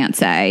can and can't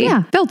say.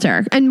 Yeah.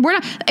 Filter. And we're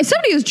not, if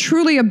somebody is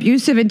truly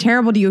abusive and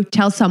terrible to you,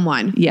 tell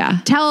someone. Yeah.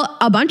 Tell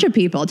a bunch of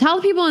people.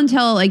 Tell people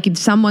until like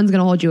someone's going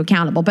to hold you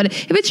accountable. But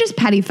if it's just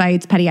petty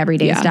fights, petty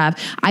everyday stuff,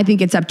 I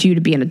think it's up to you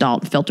to be an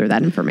adult, filter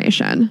that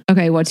information.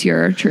 Okay. What's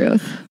your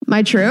truth?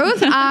 My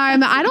truth?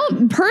 I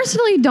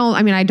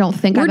don't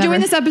think we're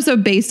doing this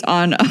episode based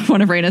on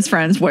one of Raina's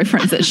friends'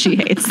 boyfriends that she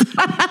hates.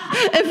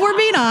 If we're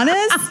being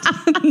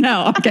honest,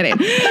 no, I'm kidding.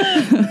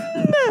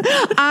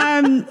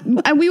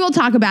 And we will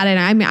talk about it.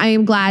 I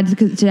am glad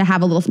to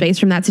have a little space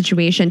from that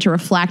situation to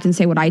reflect and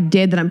say what I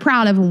did that I'm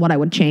proud of and what I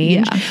would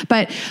change. Yeah.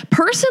 But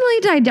personally,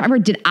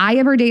 did I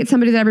ever date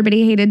somebody that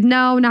everybody hated?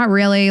 No, not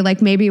really.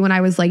 Like maybe when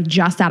I was like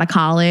just out of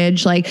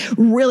college, like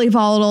really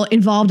volatile,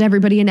 involved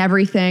everybody in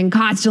everything,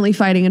 constantly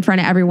fighting in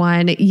front of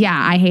everyone. Yeah,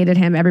 I hated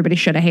him. Everybody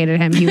should have hated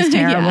him. He was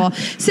terrible.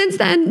 Since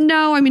then,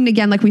 no. I mean,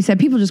 again, like we said,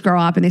 people just grow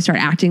up and they start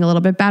acting a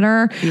little bit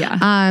better. Yeah.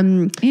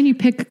 And you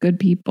pick good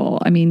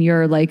people. I mean,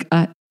 you're like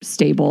a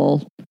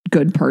stable,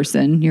 good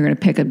person. You're going to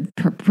pick a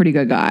pretty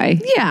good guy.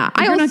 Yeah.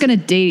 You're not going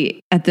to date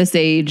at this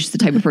age, the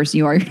type of person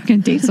you are. You're not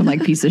going to date some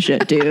like piece of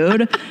shit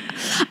dude.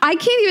 I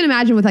can't even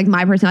imagine with like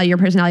my personality, your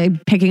personality,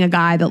 picking a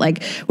guy that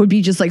like would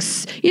be just like,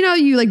 you know,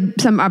 you like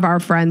some of our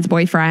friends,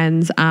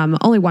 boyfriends,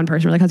 only one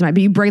person really comes to mind,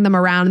 but you bring them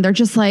around and they're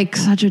just like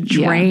such a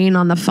drain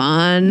on the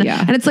fun.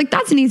 Yeah. And it's like,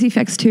 that's an easy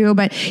fix too.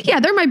 But yeah,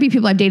 there might be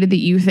people I've dated that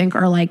you think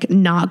are like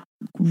not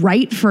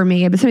right for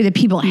me, but somebody that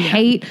people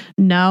hate.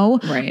 No.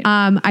 Right.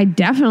 I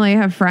definitely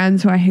have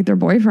friends who I hate their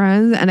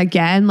boyfriends. And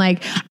again,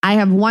 like I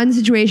have one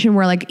situation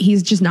where like,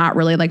 he's just not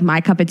really like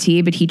my cup of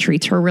tea, but he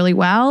treats her really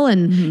well.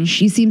 And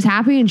she seems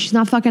happy and she's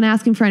not fucking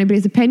asking for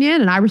anybody's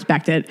opinion. And I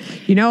respect it.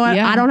 You know what?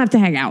 Yeah. I don't have to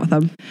hang out with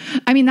them.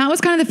 I mean, that was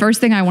kind of the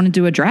first thing I wanted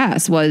to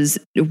address was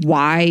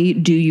why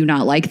do you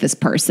not like this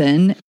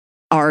person?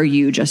 Are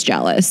you just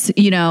jealous?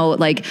 You know,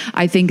 like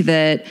I think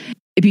that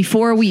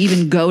before we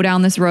even go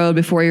down this road,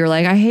 before you're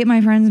like, I hate my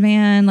friends,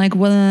 man. Like,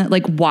 well,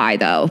 like why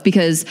though?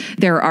 Because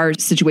there are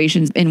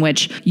situations in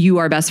which you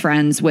are best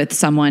friends with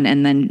someone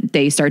and then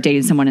they start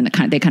dating someone and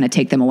they kind of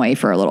take them away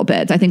for a little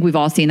bit. I think we've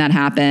all seen that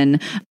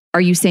happen.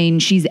 Are you saying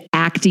she's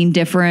acting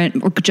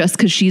different or just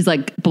because she's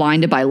like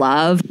blinded by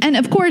love? And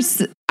of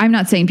course, I'm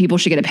not saying people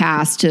should get a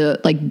pass to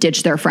like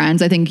ditch their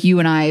friends. I think you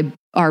and I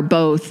are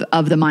both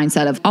of the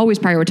mindset of always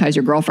prioritize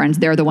your girlfriends.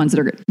 They're the ones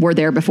that were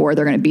there before.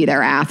 They're going to be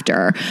there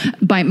after.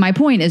 But my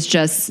point is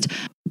just,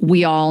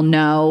 we all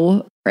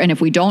know, and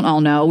if we don't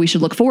all know, we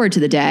should look forward to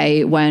the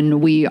day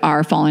when we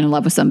are falling in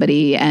love with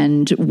somebody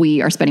and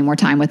we are spending more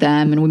time with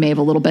them and we may have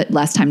a little bit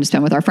less time to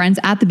spend with our friends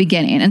at the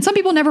beginning. And some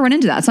people never run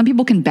into that. Some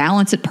people can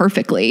balance it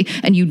perfectly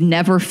and you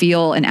never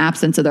feel an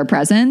absence of their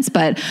presence.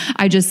 But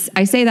I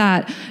say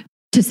that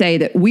to say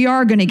that we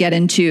are going to get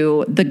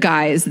into the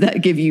guys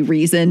that give you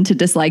reason to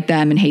dislike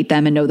them and hate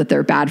them and know that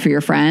they're bad for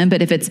your friend.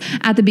 But if it's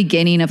at the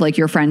beginning of like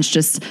your friend's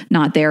just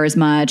not there as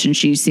much and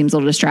she seems a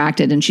little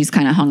distracted and she's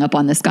kind of hung up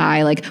on this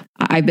guy, like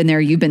I've been there,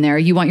 you've been there,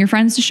 you want your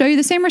friends to show you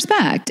the same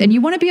respect. And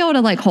you want to be able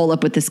to like hole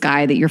up with this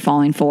guy that you're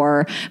falling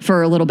for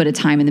a little bit of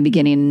time in the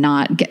beginning and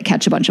not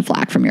catch a bunch of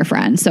flack from your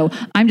friends. So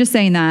I'm just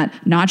saying that,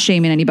 not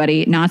shaming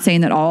anybody, not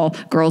saying that all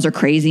girls are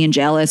crazy and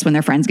jealous when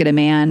their friends get a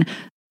man.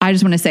 I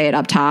just want to say it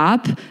up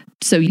top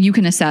so you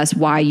can assess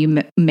why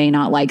you may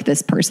not like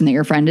this person that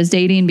your friend is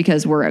dating,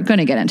 because we're going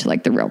to get into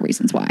like the real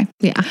reasons why.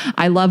 Yeah.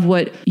 I love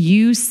what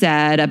you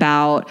said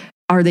about,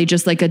 are they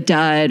just like a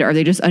dud? Are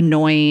they just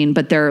annoying,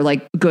 but they're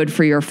like good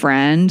for your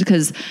friend?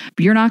 Because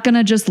you're not going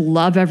to just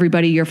love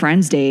everybody your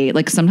friends date.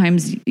 Like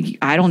sometimes,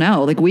 I don't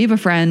know, like we have a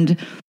friend,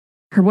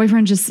 her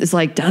boyfriend just is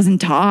like, doesn't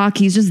talk.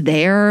 He's just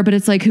there, but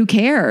it's like, who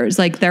cares?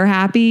 Like they're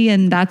happy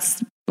and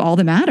that's all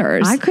that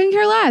matters. I couldn't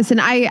care less. And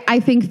I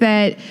think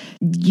that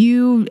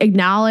you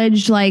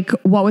acknowledged like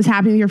what was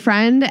happening with your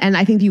friend. And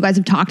I think you guys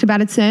have talked about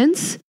it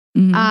since.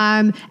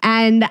 Mm-hmm.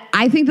 And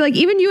I think like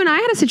even you and I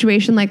had a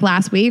situation like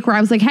last week where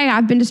I was like, hey,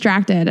 I've been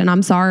distracted and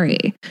I'm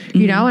sorry,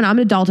 you know, and I'm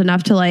an adult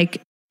enough to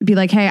like be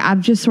like, hey, I've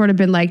just sort of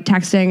been like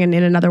texting and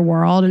in another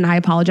world and I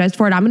apologized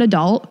for it. I'm an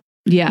adult,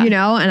 you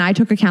know, and I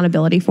took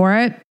accountability for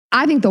it.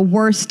 I think the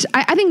worst,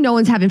 I think no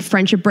one's having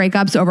friendship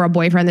breakups over a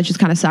boyfriend that just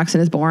kind of sucks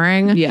and is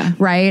boring. Yeah.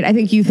 Right. I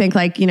think you think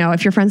like, you know,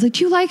 if your friend's like,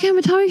 do you like him?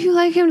 And tell me if you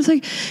like him. It's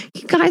like,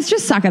 you guys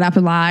just suck it up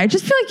and lie.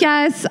 Just feel like,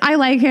 yes, I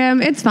like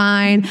him. It's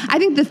fine. I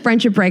think the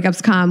friendship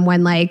breakups come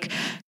when like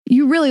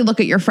you really look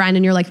at your friend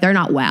and you're like, they're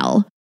not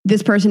well.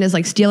 This person is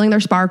like stealing their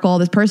sparkle.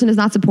 This person is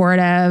not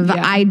supportive.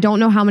 Yeah. I don't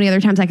know how many other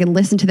times I can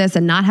listen to this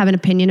and not have an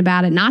opinion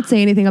about it, not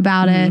say anything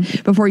about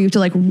it before you have to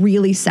like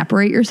really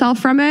separate yourself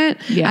from it.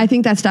 Yeah. I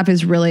think that stuff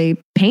is really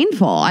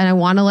painful. And I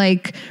want to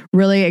like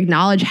really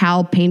acknowledge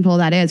how painful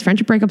that is.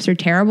 Friendship breakups are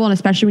terrible. And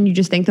especially when you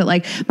just think that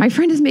like my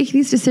friend is making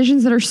these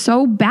decisions that are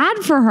so bad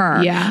for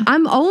her. Yeah. I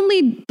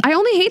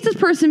only hate this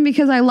person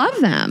because I love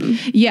them.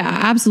 Yeah,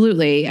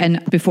 absolutely.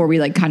 And before we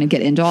like kind of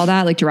get into all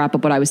that, like to wrap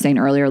up what I was saying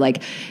earlier,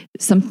 like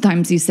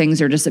sometimes these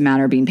things are just a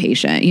matter of being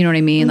patient. You know what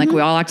I mean? Like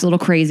we all act a little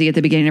crazy at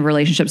the beginning of a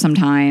relationship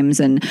sometimes.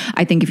 And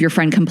I think if your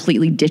friend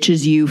completely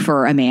ditches you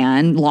for a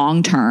man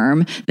long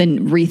term,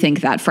 then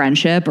rethink that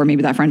friendship, or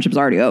maybe that friendship's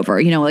already over.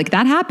 You know, like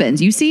that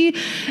happens. You see,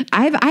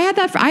 I had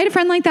a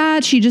friend like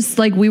that. She just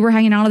like, we were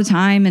hanging out all the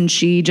time and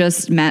she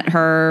just met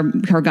her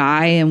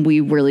guy and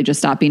we really just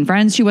stopped being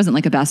friends. She wasn't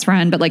like a best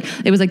friend, but like,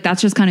 it was like,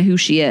 that's just kind of who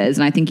she is.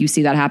 And I think you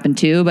see that happen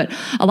too. But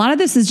a lot of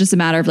this is just a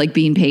matter of like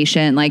being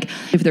patient. Like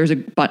if there's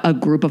a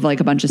group of like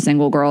a bunch of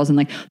single girls and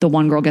like the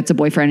one girl gets a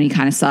boyfriend and he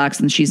kind of sucks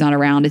and she's not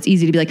around, it's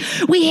easy to be like,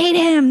 we hate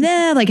him.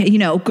 Like, you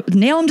know,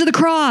 nail him to the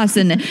cross.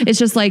 And it's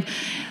just like,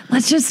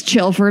 let's just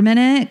chill for a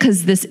minute,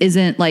 because this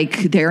isn't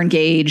like they're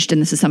engaged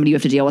and this is somebody you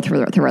have to deal with for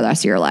the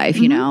rest of your life,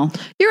 you know?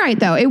 You're right,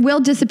 though. It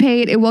will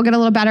dissipate. It will get a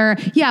little better.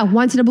 Yeah,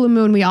 once in a blue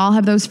moon, we all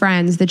have those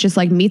friends that just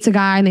like meets a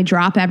guy and they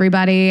drop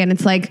everybody. And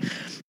it's like,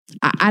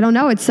 I don't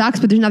know, it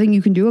sucks, but there's nothing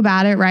you can do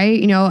about it, right?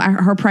 You know,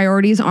 her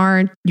priorities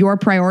aren't your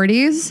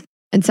priorities.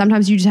 And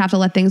sometimes you just have to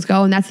let things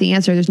go. And that's the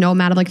answer. There's no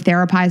amount of like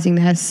therapizing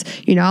this.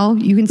 You know,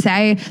 you can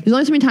say, there's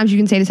only so many times you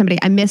can say to somebody,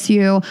 I miss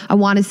you. I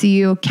want to see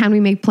you. Can we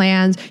make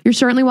plans? You're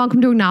certainly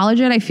welcome to acknowledge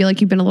it. I feel like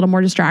you've been a little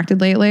more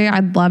distracted lately.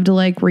 I'd love to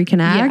like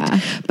reconnect.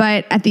 Yeah.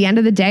 But at the end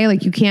of the day,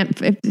 like you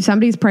can't, if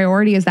somebody's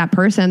priority is that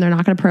person, they're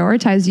not going to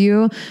prioritize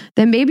you,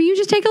 then maybe you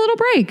just take a little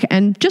break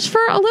and just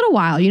for a little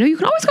while, you know, you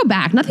can always go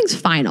back. Nothing's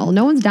final.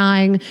 No one's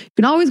dying. You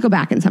can always go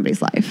back in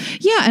somebody's life.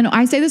 Yeah. And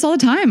I say this all the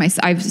time. I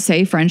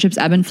say friendships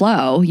ebb and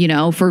flow, you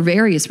know, for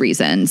various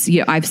reasons. You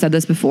know, I've said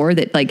this before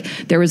that like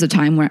there was a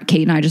time where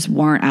Kate and I just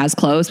weren't as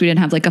close. We didn't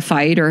have like a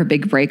fight or a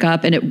big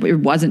breakup, and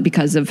it wasn't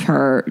because of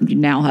her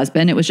now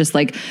husband. It was just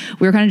like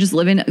we were kind of just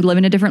living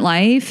a different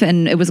life,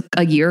 and it was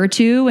a year or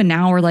two, and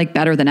now we're like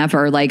better than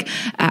ever. Like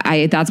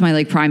that's my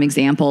like prime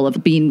example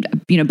of being,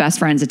 you know, best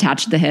friends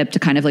attached to the hip to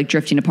kind of like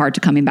drifting apart to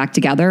coming back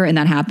together, and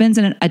that happens,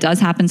 and it does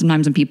happen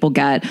sometimes when people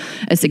get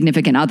a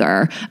significant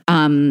other.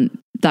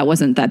 That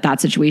wasn't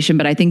that situation,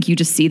 but I think you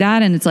just see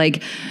that, and it's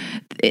like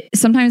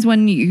sometimes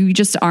when you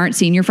just aren't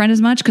seeing your friend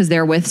as much because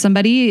they're with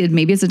somebody,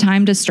 maybe it's a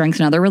time to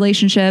strengthen other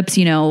relationships,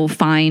 you know,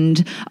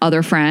 find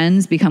other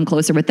friends, become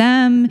closer with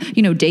them,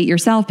 you know, date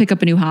yourself, pick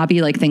up a new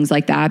hobby, like things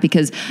like that.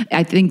 Because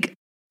I think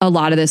a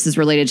lot of this is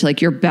related to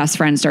like your best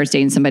friend starts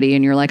dating somebody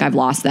and you're like, I've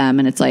lost them.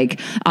 And it's like,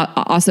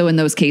 also in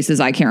those cases,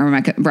 I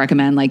can't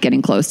recommend like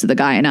getting close to the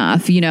guy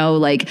enough, you know,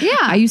 like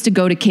I used to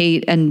go to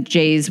Kate and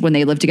Jay's when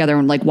they lived together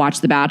and like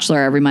watch The Bachelor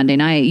every Monday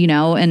night, you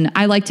know, and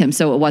I liked him.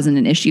 So it wasn't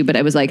an issue, but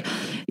it was like,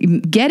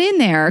 get in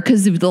there.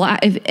 Cause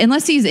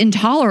unless he's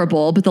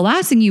intolerable, but the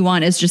last thing you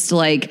want is just to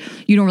like,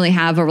 you don't really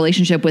have a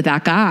relationship with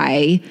that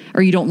guy,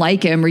 or you don't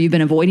like him, or you've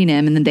been avoiding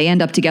him, and then they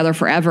end up together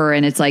forever.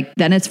 And it's like,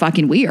 then it's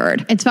fucking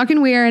weird. It's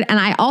fucking weird. And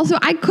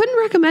I couldn't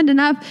recommend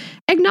enough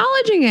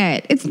acknowledging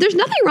it. There's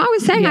nothing wrong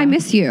with saying I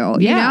miss you.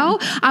 You know,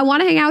 I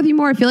want to hang out with you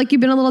more. I feel like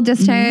you've been a little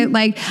distant.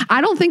 Like,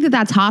 I don't think that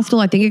that's hostile.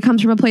 I think it comes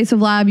from a place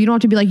of love. You don't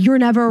have to be like, you're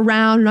never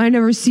around and I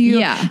never see you.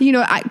 Yeah. You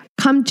know, I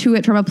come to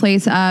it from a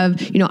place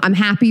of, you know, I'm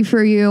happy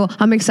for you.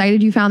 I'm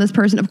excited you found this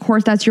person. Of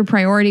course, that's your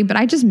priority, but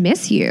I just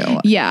miss you.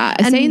 Yeah.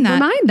 And saying that,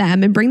 remind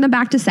them and bring them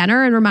back to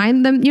center and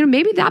remind them, you know,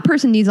 maybe that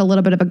person needs a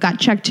little bit of a gut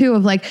check too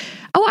of like,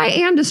 oh, I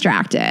am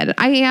distracted.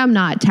 I am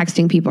not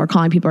texting people or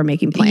calling people or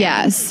making plans.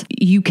 Yes.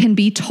 You can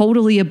be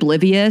totally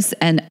oblivious,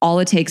 and all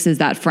it takes is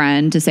that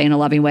friend to say in a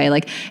loving way,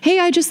 like, hey,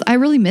 I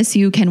really miss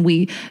you. Can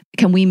we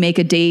make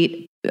a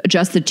date,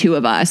 just the two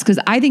of us? Because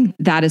I think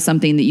that is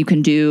something that you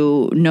can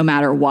do no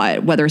matter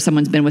what, whether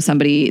someone's been with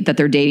somebody that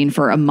they're dating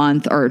for a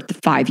month or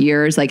 5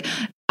 years. Like,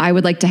 I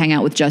would like to hang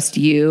out with just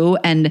you.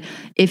 And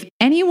if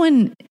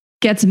anyone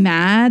gets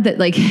mad that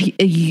like,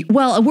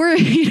 well, we're,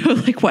 you know,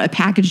 like what, a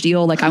package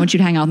deal. Like, I want you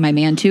to hang out with my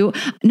man too.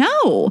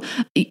 No,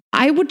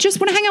 I would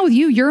just want to hang out with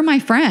you. You're my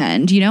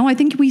friend. You know, I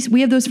think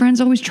we have those friends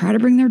always try to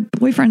bring their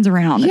boyfriends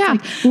around. Yeah.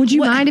 Like, would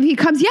you mind if he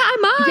comes? Yeah, I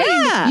mind.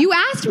 Yeah. You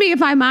asked me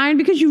if I mind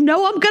because you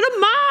know I'm going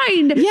to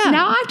mind. Yeah.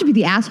 Now I have to be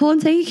the asshole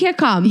and say he can't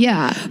come.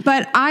 Yeah.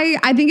 But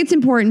I think it's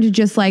important to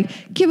just like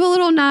give a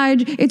little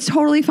nudge. It's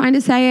totally fine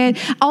to say it.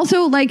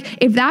 Also,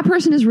 like, if that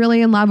person is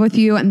really in love with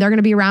you and they're going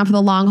to be around for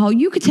the long haul,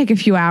 you could take a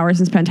few hours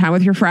and spend time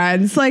with your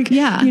friends. Like,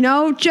 you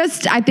know,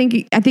 just, I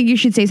think you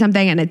should say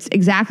something. And it's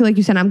exactly like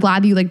you said. I'm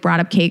glad that you like brought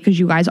up Kate, because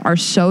you guys are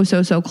so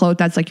close.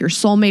 That's like your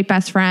soulmate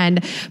best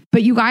friend,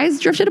 but you guys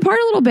drifted apart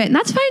a little bit, and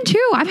that's fine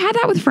too. I've had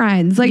that with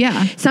friends. Like,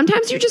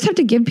 sometimes you just have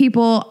to give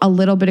people a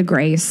little bit of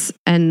grace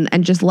and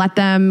just let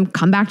them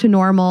come back to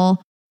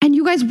normal. and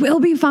you guys will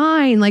be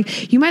fine.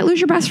 Like, you might lose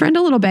your best friend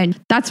a little bit.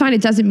 That's fine.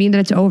 It doesn't mean that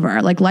it's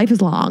over. Like, life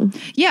is long.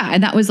 Yeah.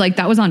 And that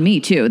was on me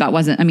too. That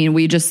wasn't, I mean,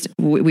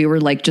 we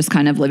were like just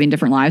kind of living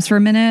different lives for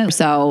a minute.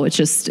 So it's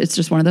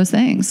just one of those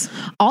things.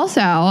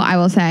 Also, I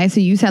will say, so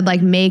you said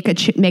like make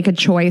a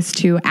choice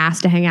to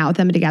ask to hang out with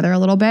them together a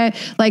little bit.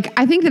 Like,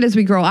 I think that as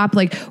we grow up,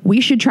 like,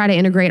 we should try to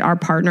integrate our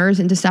partners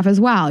into stuff as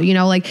well. You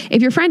know, like,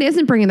 if your friend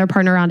isn't bringing their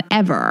partner around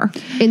ever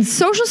in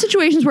social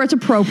situations where it's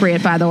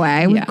appropriate, by the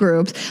way, with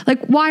groups,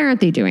 like, why aren't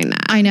they doing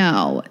that? I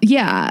know.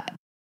 Yeah.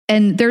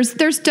 And there's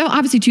still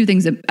obviously two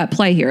things at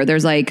play here.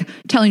 There's like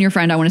telling your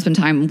friend, I want to spend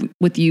time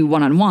with you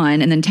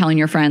one-on-one, and then telling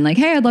your friend like,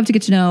 hey, I'd love to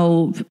get to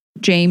know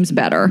James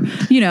better,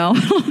 you know,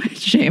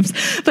 James.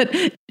 But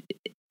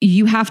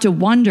you have to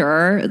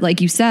wonder, like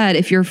you said,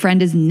 if your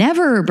friend is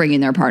never bringing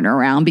their partner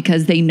around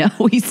because they know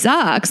he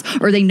sucks,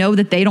 or they know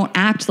that they don't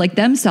act like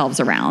themselves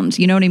around.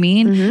 You know what I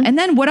mean? Mm-hmm. And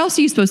then what else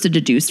are you supposed to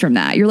deduce from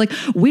that? You're like,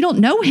 we don't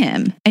know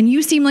him, and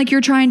you seem like you're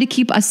trying to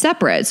keep us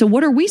separate. So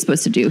what are we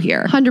supposed to do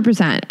here?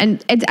 100%.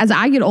 And as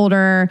I get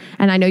older,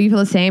 and I know you feel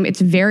the same, it's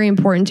very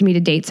important to me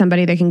to date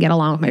somebody that can get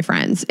along with my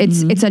friends.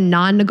 It's a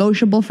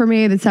non-negotiable for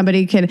me that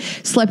somebody can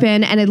slip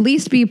in and at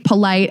least be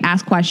polite,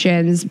 ask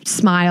questions,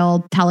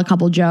 smile, tell a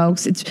couple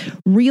jokes. It's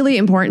really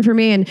important for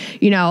me. And,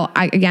 you know,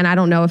 I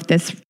don't know if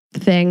this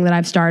thing that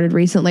I've started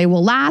recently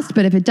will last,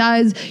 but if it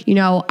does, you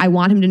know, I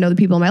want him to know the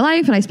people in my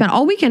life. And I spent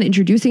all weekend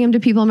introducing him to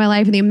people in my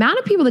life, and the amount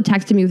of people that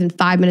texted me within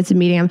 5 minutes of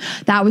meeting him,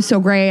 that was so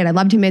great. I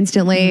loved him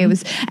instantly. Mm-hmm. It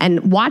was,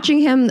 and watching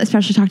him,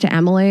 especially talk to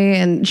Emily,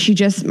 and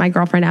my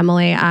girlfriend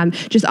Emily,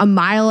 just a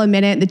mile a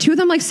minute. The two of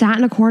them like sat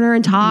in a corner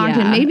and talked,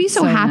 and made me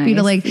so happy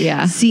to like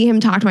see him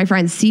talk to my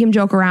friends, see him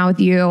joke around with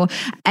you.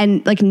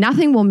 And like,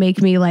 nothing will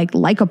make me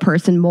like a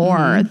person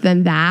more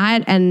than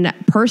that. And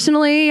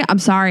personally, I'm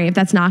sorry if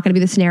that's not going to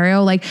be the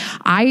scenario. Like,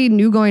 I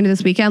knew going to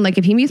this weekend, like,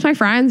 if he meets my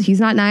friends,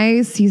 he's not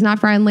nice, he's not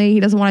friendly, he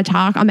doesn't want to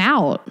talk, I'm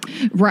out.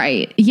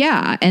 Right.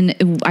 Yeah.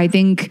 And I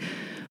think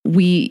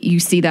you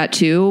see that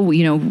too.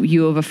 You know, we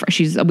have a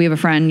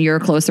friend, you're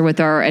closer with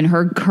her, and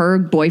her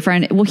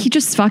boyfriend, well, he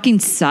just fucking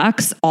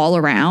sucks all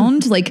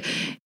around. Like,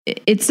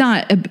 it's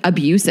not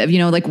abusive, you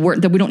know, like we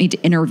don't need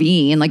to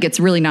intervene. Like, it's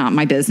really not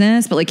my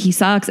business, but like, he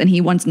sucks and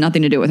he wants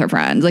nothing to do with her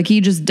friends. Like,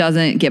 he just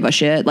doesn't give a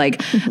shit.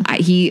 Like,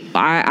 I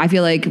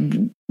feel like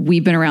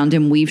we've been around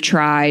him. We've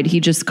tried.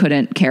 He just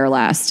couldn't care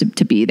less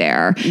to be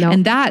there. Nope.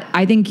 And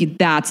I think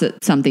that's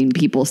something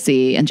people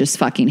see and just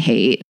fucking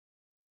hate.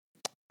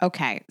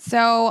 Okay.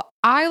 So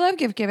I love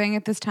gift giving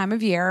at this time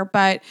of year,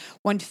 but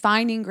when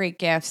finding great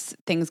gifts,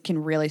 things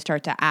can really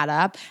start to add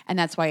up. And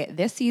that's why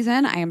this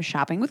season I am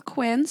shopping with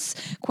Quince.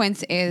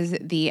 Quince is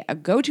the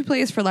go-to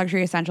place for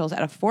luxury essentials at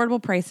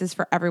affordable prices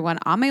for everyone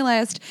on my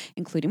list,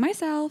 including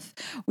myself.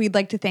 We'd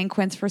like to thank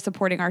Quince for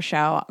supporting our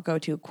show. Go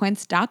to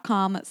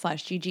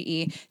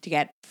quince.com/GGE to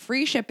get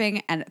free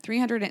shipping and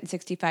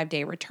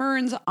 365-day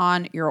returns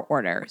on your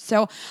order.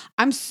 So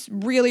I'm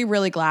really,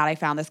 really glad I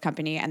found this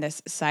company and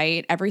this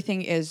site.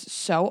 Everything is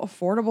so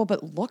affordable,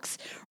 but looks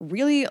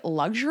really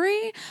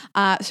luxury.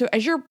 So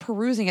as you're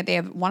perusing it, they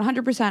have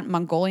 100%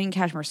 Mongolian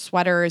cashmere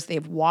sweaters. They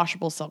have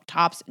washable silk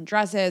tops and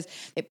dresses.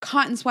 They have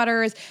cotton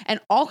sweaters and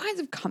all kinds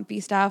of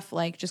comfy stuff,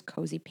 like just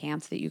cozy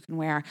pants that you can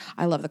wear.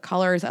 I love the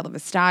colors. I love the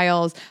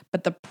styles,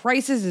 but the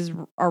prices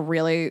are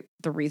really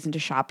the reason to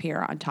shop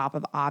here, on top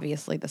of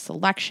obviously the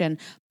selection.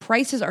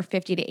 Prices are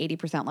 50 to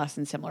 80% less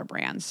than similar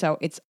brands. So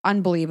it's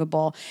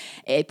unbelievable.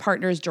 It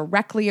partners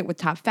directly with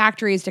top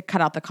factories to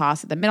cut out the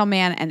cost of the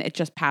middleman, and it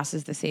just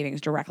passes the savings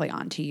directly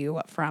on to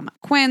you from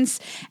Quince.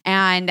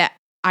 And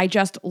I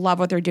just love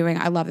what they're doing.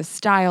 I love the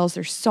styles.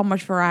 There's so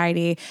much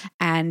variety,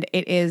 and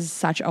it is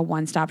such a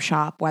one-stop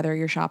shop, whether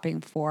you're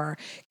shopping for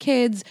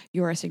kids,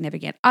 you're a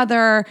significant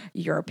other,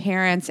 your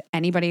parents,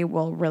 anybody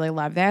will really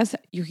love this.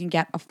 You can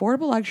get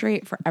affordable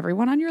luxury for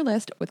everyone on your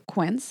list with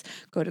Quince.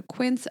 Go to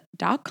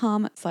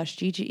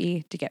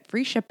quince.com/GGE to get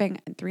free shipping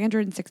and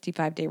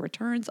 365-day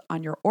returns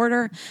on your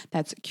order.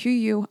 That's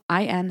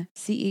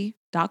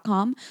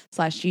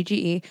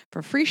QUINCE.com/GGE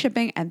for free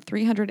shipping and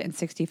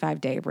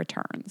 365-day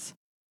returns.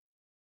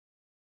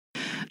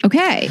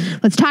 Okay.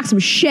 Let's talk some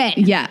shit.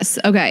 Yes.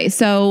 Okay.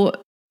 So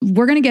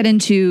we're going to get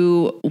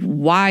into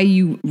why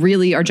you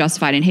really are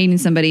justified in hating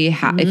somebody,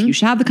 if you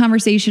should have the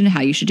conversation,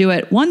 how you should do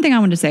it. One thing I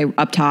want to say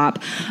up top,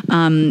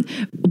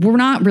 we're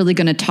not really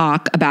going to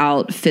talk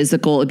about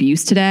physical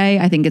abuse today.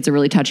 I think it's a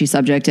really touchy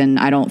subject, and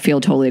I don't feel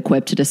totally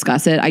equipped to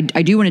discuss it.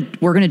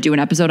 We're going to do an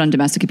episode on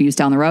domestic abuse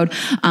down the road.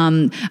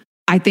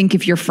 I think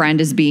if your friend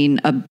is being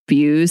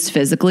abused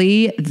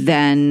physically,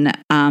 then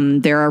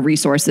there are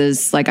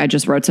resources, like I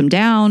just wrote some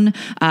down.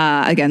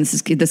 Again,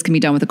 this can be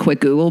done with a quick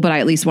Google, but I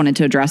at least wanted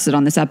to address it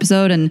on this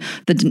episode. And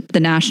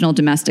the National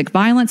Domestic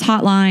Violence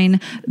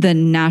Hotline, the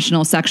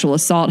National Sexual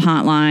Assault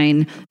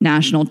Hotline,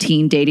 National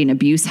Teen Dating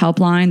Abuse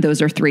Helpline.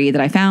 Those are three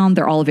that I found.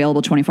 They're all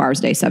available 24 hours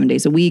a day, 7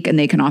 days a week, and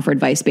they can offer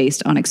advice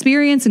based on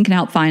experience and can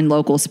help find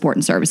local support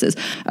and services.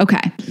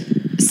 Okay.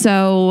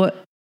 So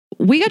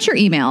we got your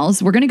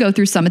emails. We're going to go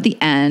through some at the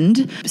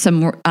end,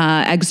 some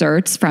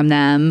excerpts from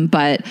them,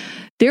 but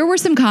There were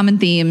some common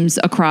themes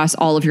across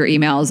all of your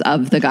emails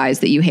of the guys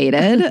that you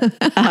hated,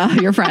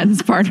 your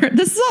friend's partner.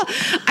 This is all,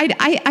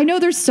 I know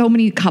there's so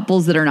many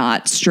couples that are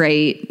not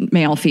straight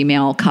male,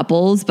 female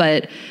couples,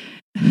 but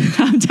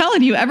I'm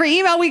telling you, every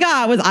email we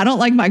got was, I don't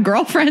like my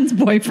girlfriend's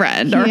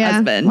boyfriend or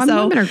husband. Well,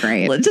 so women are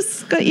great.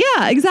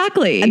 Yeah,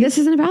 exactly. And this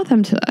isn't about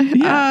them today.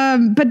 Yeah.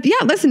 But yeah,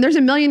 listen, there's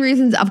a million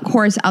reasons, of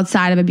course,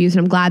 outside of abuse.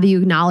 And I'm glad that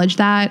you acknowledged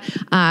that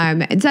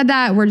and said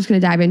that. We're just going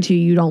to dive into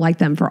you don't like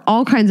them for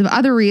all kinds of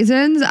other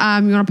reasons. You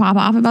want to pop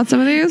off about some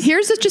of these?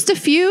 Here's just a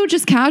few,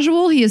 just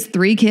casual. He has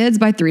 3 kids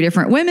by 3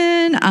 different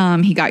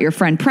women. He got your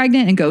friend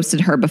pregnant and ghosted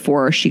her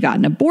before she got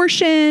an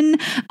abortion.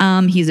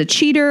 He's a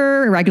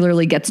cheater,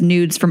 regularly gets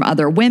nudes from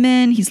other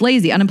women. He's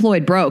lazy,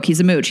 unemployed, broke. He's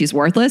a mooch. He's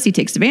worthless. He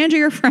takes advantage of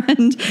your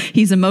friend.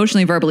 He's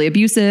emotionally, verbally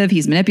abusive.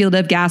 He's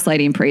manipulative,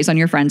 gaslighting, preys on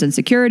your friend's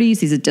insecurities.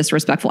 He's a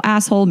disrespectful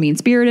asshole,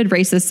 mean-spirited,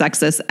 racist,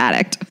 sexist,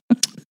 addict.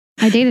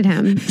 I dated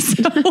him.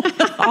 So,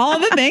 all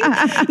the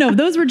things. No,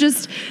 those were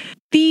just,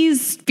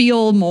 these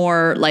feel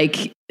more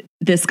like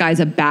this guy's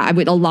a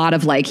lot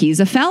of like, he's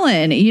a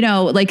felon,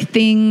 like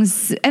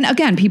things. And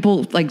again,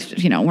 people like,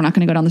 we're not going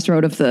to go down this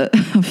road of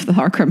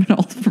our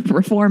criminal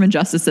reform and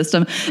justice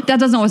system. That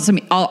doesn't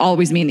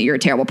always mean that you're a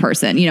terrible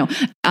person. He's a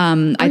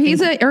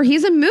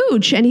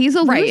mooch and he's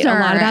a loser. A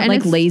lot of that,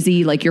 like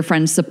lazy, like your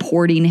friend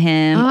supporting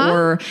him,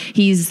 or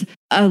he's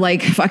a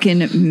like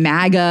fucking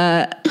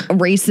MAGA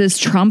racist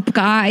Trump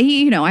guy.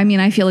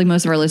 I feel like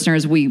most of our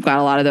listeners, we've got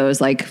a lot of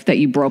those, like that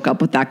you broke up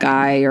with that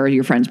guy or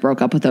your friends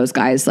broke up with those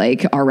guys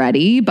like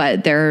already,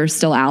 but they're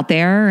still out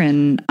there.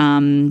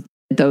 And,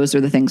 those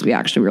are the things we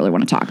actually really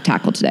want to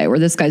tackle today, where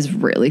this guy's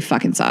really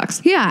fucking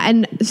sucks. Yeah.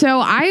 And so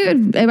I,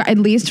 at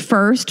least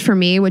first for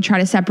me, would try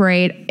to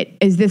separate,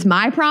 is this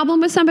my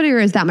problem with somebody or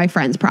is that my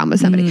friend's problem with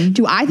somebody? Mm-hmm.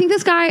 Do I think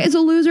this guy is a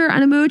loser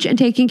and a mooch and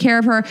taking care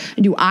of her?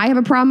 And do I have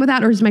a problem with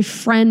that? Or does my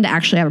friend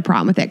actually have a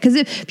problem with it? Because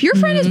if your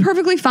friend is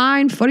perfectly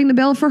fine footing the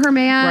bill for her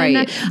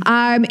man,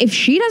 if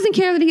she doesn't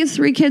care that he has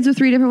 3 kids with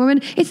 3 different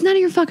women, it's none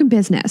of your fucking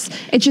business.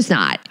 It's just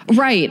not.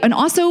 Right. And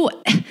also,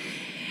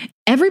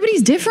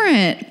 everybody's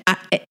different.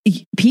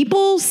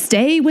 People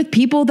stay with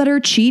people that are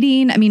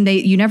cheating. I mean,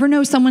 you never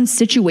know someone's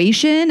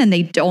situation and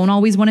they don't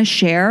always want to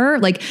share.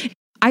 Like,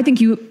 I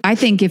think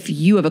if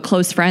you have a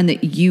close friend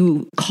that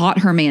you caught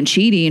her man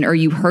cheating or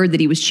you heard that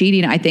he was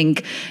cheating, I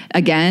think,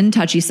 again,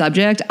 touchy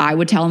subject, I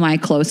would tell my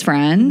close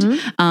friend.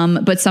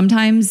 Mm-hmm. But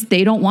sometimes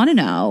they don't want to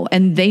know,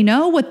 and they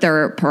know what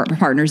their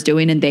partner's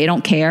doing and they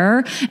don't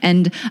care.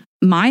 And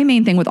my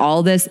main thing with all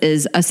of this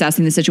is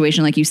assessing the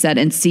situation, like you said,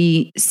 and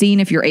seeing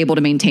if you're able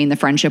to maintain the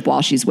friendship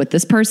while she's with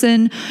this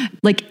person.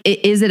 Like,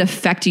 is it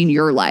affecting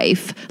your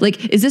life?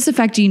 Like, is this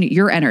affecting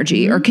your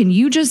energy? Mm-hmm. Or can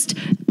you just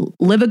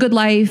live a good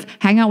life,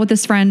 hang out with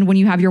this friend when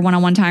you have your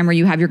one-on-one time or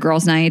you have your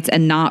girls' nights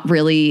and not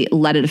really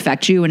let it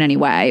affect you in any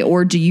way?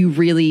 Or do you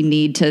really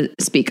need to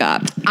speak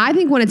up? I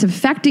think when it's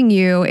affecting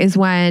you is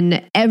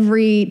when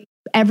every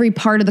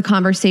part of the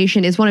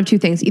conversation is one of 2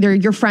 things. Either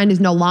your friend is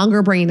no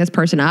longer bringing this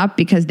person up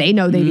because they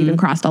know they've even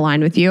crossed the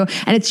line with you,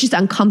 and it's just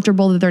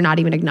uncomfortable that they're not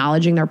even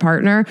acknowledging their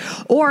partner.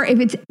 Or if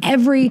it's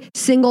every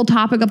single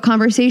topic of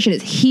conversation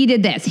is, he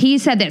did this, he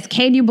said this,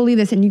 can you believe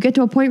this? And you get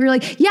to a point where you're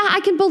like, yeah, I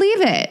can believe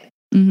it.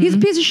 Mm-hmm. He's a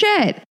piece of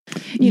shit,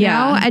 you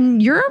know,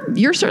 and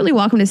you're certainly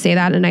welcome to say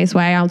that in a nice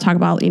way. I'll talk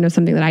about,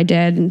 something that I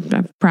did and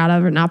I'm proud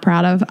of or not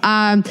proud of.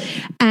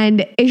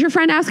 And is your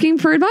friend asking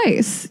for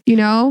advice,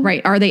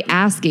 Right. Are they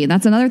asking?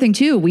 That's another thing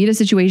too. We had a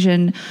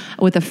situation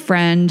with a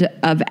friend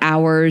of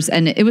ours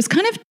and it was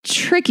kind of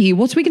tricky.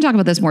 Well, so we can talk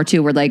about this more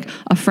too, where like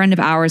a friend of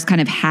ours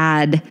kind of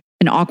had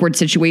an awkward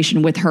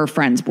situation with her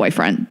friend's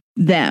boyfriend,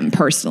 them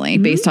personally,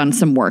 based on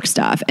some work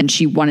stuff. And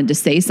she wanted to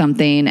say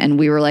something. And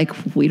we were like,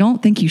 we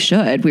don't think you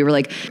should. We were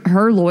like,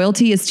 her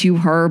loyalty is to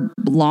her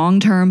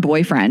long-term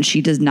boyfriend.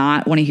 She does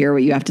not want to hear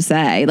what you have to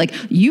say. Like,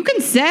 you can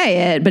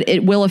say it, but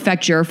it will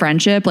affect your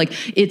friendship. Like,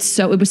 it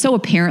was so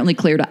apparently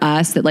clear to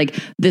us that like,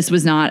 this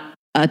was not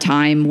a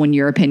time when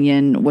your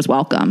opinion was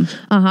welcome.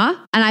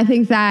 And I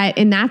think that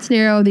in that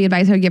scenario, the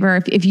advice I would give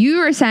her, if you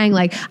are saying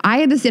like, I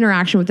had this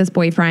interaction with this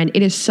boyfriend,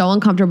 it is so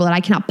uncomfortable that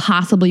I cannot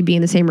possibly be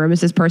in the same room as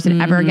this person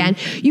ever again.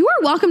 You are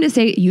welcome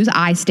to use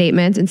I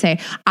statements and say,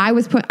 I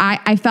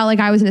felt like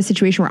I was in a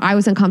situation where I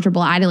was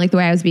uncomfortable. I didn't like the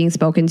way I was being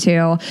spoken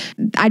to.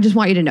 I just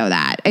want you to know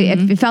that.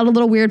 It felt a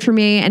little weird for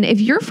me. And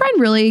if your friend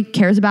really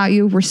cares about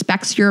you,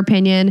 respects your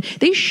opinion,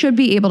 they should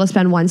be able to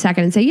spend 1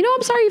 second and say,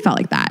 I'm sorry you felt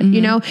like that.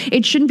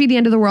 It shouldn't be the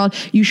end of the world.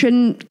 You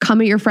shouldn't come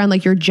at your friend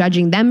like you're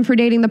judging them for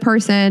dating the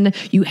person.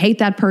 You hate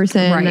that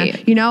person. Right.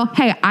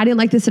 Hey, I didn't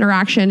like this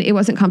interaction. It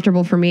wasn't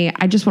comfortable for me.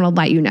 I just want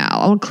to let you know.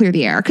 I want to clear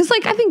the air. Because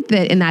I think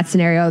that in that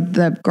scenario,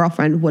 the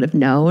girlfriend would have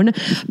known.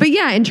 But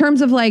yeah, in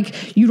terms of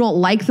like, you don't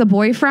like the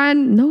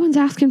boyfriend, no one's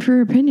asking for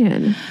your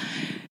opinion.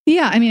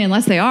 Yeah, I mean,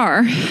 unless they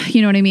are,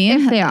 you know what I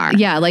mean? If they are.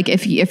 Yeah, like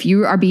if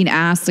you are being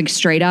asked like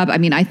straight up, I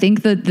mean, I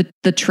think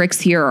the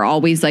tricks here are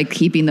always like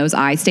keeping those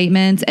I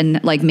statements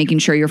and like making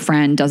sure your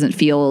friend doesn't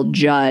feel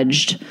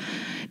judged,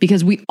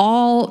 because we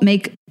all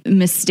make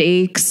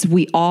mistakes.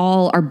 We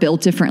all are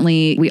built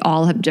differently. We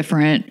all have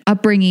different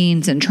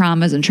upbringings and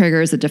traumas and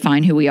triggers that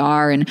define who we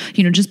are. And,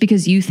 just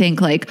because you think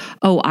like,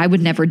 oh, I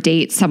would never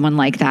date someone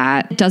like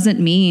that, doesn't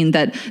mean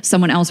that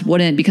someone else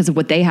wouldn't because of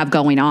what they have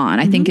going on.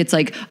 I think it's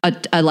like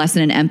a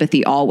lesson in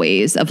empathy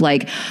always of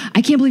like,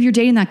 I can't believe you're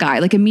dating that guy.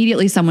 Like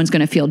immediately someone's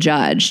going to feel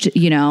judged,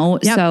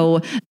 Yep.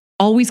 So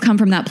always come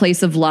from that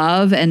place of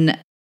love. And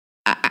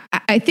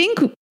I think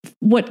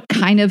what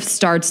kind of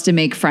starts to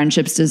make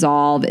friendships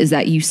dissolve is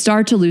that you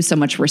start to lose so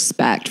much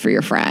respect for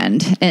your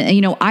friend.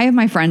 And, I have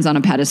my friends on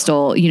a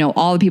pedestal,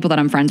 all the people that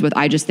I'm friends with,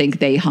 I just think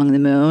they hung the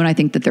moon. I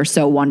think that they're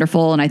so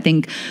wonderful. And I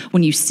think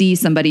when you see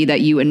somebody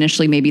that you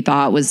initially maybe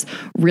thought was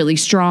really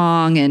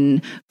strong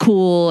and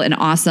cool and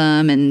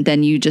awesome, and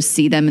then you just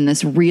see them in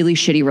this really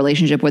shitty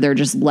relationship where they're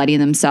just letting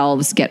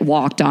themselves get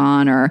walked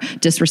on or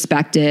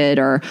disrespected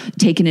or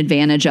taken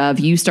advantage of,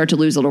 you start to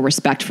lose a little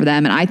respect for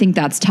them. And I think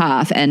that's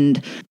tough.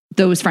 And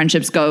those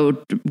friendships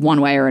go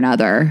one way or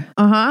another.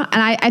 And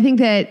I think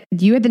that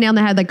you hit the nail on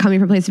the head, like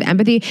coming from a place of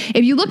empathy.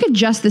 If you look at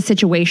just the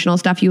situational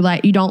stuff you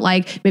don't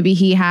like, maybe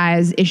he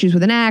has issues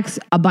with an ex,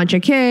 a bunch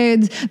of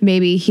kids,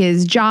 maybe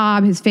his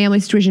job, his family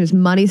situation, his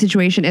money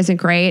situation isn't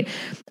great.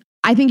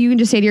 I think you can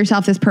just say to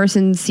yourself, this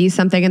person sees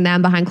something in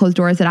them behind closed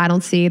doors that I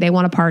don't see. They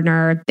want a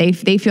partner. They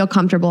feel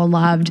comfortable and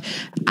loved.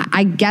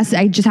 I guess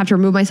I just have to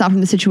remove myself from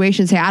the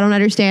situation and say, I don't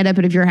understand it,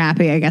 but if you're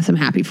happy, I guess I'm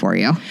happy for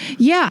you.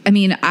 Yeah. I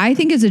mean, I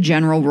think as a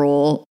general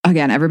rule,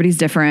 again, everybody's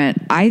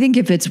different. I think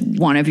if it's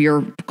one of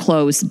your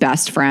close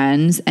best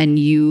friends and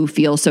you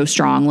feel so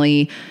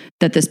strongly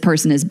that this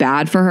person is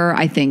bad for her,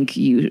 I think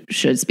you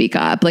should speak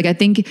up. Like, I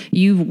think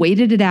you've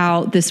waited it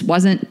out. This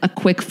wasn't a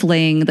quick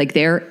fling. Like,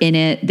 they're in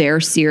it. They're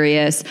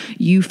serious.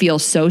 You feel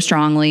so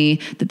strongly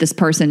that this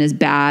person is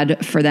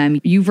bad for them.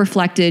 You've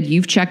reflected.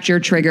 You've checked your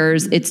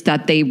triggers. It's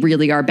that they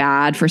really are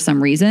bad for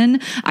some reason.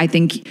 I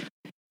think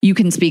you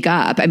can speak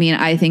up. I mean,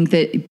 I think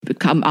that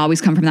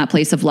always come from that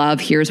place of love.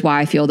 Here's why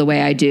I feel the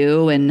way I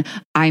do. And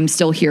I'm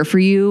still here for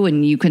you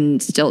and you can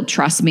still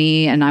trust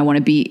me. And I want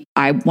to be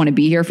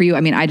here for you.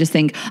 I mean, I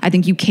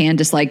think you can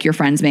dislike your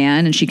friend's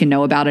man and she can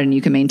know about it and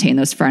you can maintain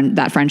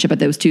that friendship, but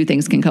those two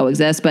things can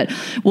coexist. But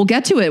we'll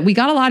get to it. We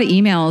got a lot of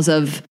emails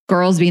of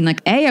girls being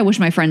like, A, I wish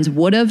my friends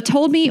would have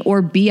told me,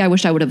 or B, I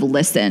wish I would have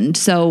listened.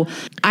 So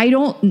I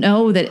don't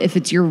know that if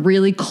it's your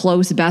really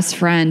close best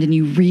friend and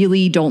you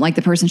really don't like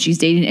the person she's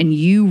dating and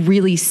you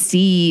really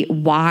see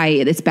why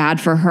it's bad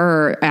for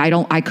her,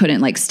 I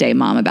couldn't like stay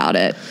mom about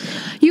it.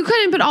 You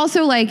couldn't, but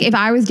also like if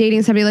I was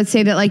dating somebody, let's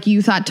say that like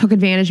you thought took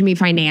advantage of me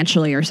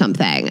financially or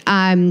something.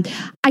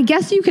 I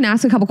guess you can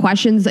ask a couple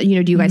questions that, do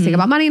you guys think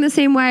about money in the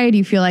same way? Do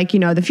you feel like,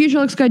 the future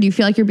looks good? Do you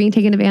feel like you're being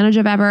taken advantage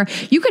of ever?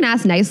 You can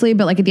ask nicely,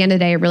 but like at the end of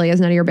the day, it really is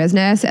none of your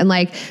business. And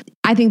like,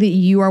 I think that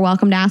you are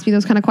welcome to ask me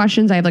those kind of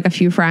questions. I have like a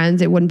few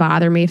friends. It wouldn't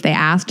bother me if they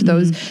asked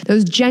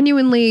those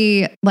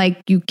genuinely,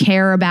 like, you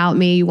care about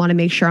me. You want to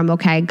make sure I'm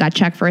okay. Gut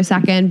check for a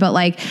second. But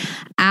like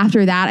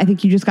after that, I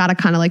think you just got to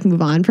kind of like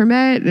move on from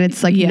it. And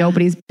it's like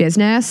nobody's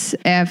business.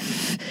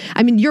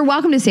 You're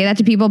welcome to say that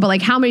to people, but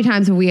like how many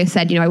times have we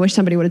said, I wish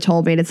somebody would have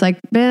told me, and it's like,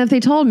 if they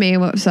told me,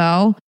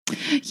 so.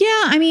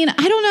 Yeah. I mean,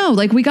 I don't know.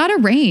 Like we got a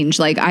range.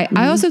 Like I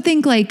also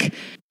think like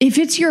if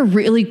it's your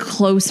really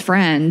close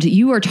friend,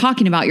 you are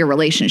talking about your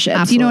relationships.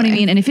 Absolutely. You know what I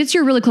mean? And if it's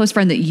your really close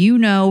friend that you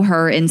know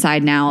her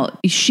inside and out,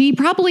 she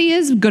probably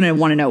is going to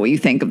want to know what you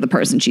think of the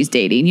person she's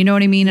dating. You know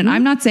what I mean? And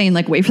I'm not saying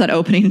like wait for that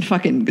opening and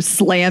fucking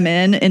slam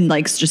in and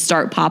like just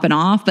start popping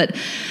off. But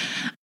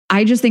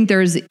I just think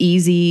there's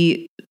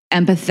easy,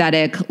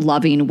 empathetic,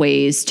 loving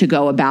ways to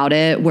go about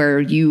it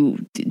where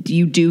you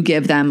do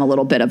give them a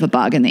little bit of a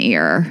bug in the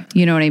ear.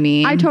 You know what I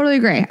mean? I totally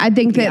agree. I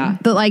think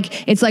that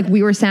like, it's like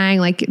we were saying,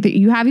 like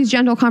you have these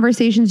gentle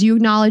conversations, you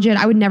acknowledge it.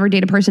 I would never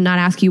date a person, not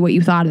ask you what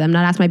you thought of them,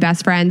 not ask my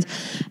best friends.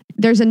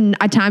 There's a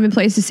time and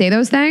place to say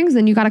those things,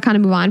 and you got to kind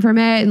of move on from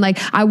it. And like,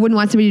 I wouldn't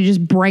want somebody to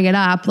just bring it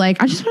up.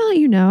 Like, I just want to let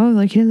you know,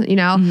 like,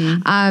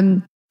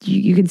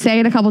 you can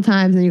say it a couple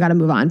times and you got to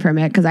move on from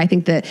it. Cause I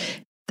think that,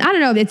 I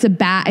don't know, it's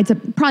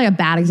probably a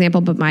bad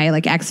example, but my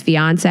like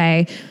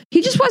ex-fiance,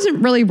 he just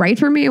wasn't really right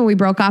for me. When we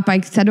broke up, I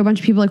said to a bunch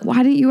of people like, why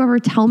didn't you ever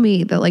tell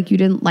me that like you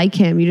didn't like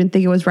him? You didn't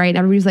think it was right. And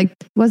everybody's like,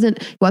 wasn't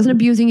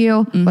abusing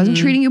you, wasn't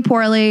treating you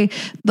poorly.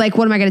 Like,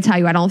 what am I going to tell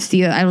you? I don't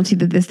see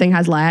that this thing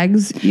has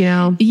legs,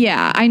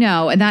 Yeah, I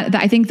know. And that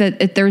I think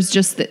that there's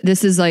just,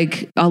 this is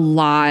like a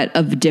lot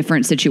of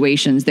different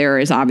situations. There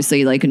is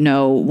obviously like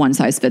no one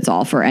size fits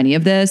all for any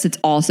of this. It's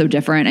also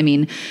different. I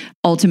mean,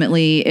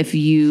 ultimately, if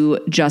you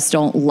just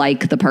don't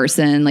like the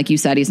person, like you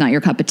said, he's not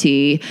your cup of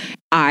tea,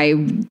 I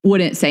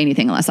wouldn't say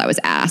anything unless I was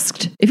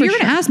asked. If you're going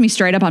to ask me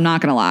straight up, I'm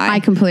not going to lie. I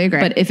completely agree.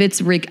 But if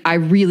it's I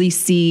really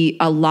see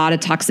a lot of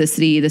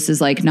toxicity, this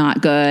is like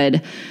not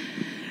good.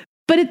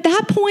 But at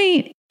that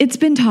point, it's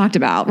been talked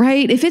about,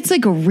 right? If it's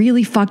like a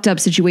really fucked up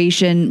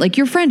situation, like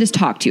your friend has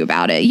talked to you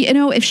about it.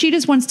 If she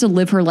just wants to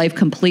live her life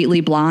completely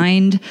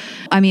blind,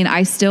 I mean,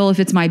 if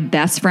it's my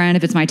best friend,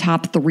 if it's my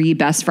top 3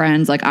 best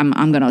friends, like I'm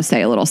going to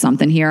say a little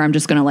something here. I'm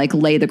just going to like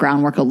lay the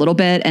groundwork a little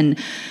bit. And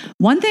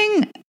one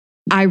thing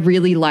I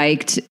really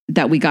liked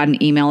that we got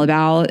an email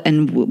about,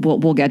 and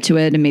we'll get to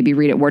it and maybe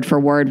read it word for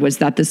word, was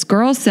that this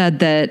girl said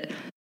that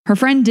her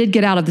friend did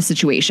get out of the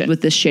situation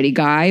with this shitty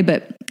guy,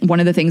 but one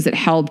of the things that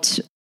helped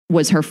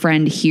was her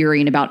friend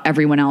hearing about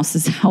everyone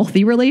else's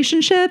healthy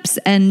relationships,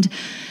 and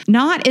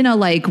not in a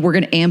like, we're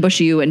going to ambush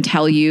you and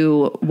tell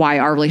you why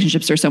our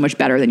relationships are so much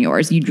better than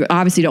yours. You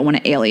obviously don't want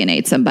to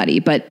alienate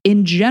somebody, but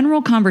in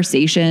general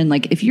conversation,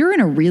 like if you're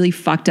in a really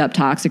fucked up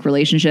toxic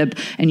relationship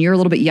and you're a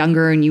little bit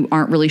younger and you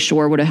aren't really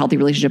sure what a healthy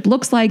relationship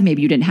looks like,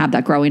 maybe you didn't have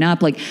that growing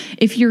up. Like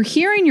if you're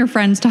hearing your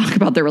friends talk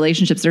about their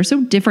relationships, they're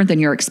so different than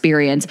your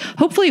experience.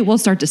 Hopefully it will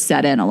start to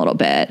set in a little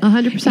bit.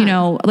 100%. You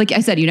know, like I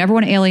said, you never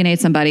want to alienate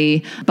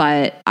somebody,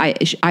 but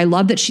I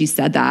love that she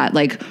said that.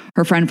 Like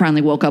her friend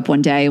finally woke up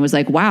one day and was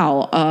like,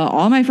 wow,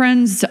 all my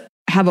friends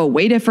have a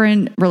way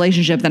different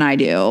relationship than I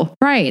do.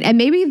 Right. And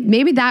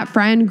maybe that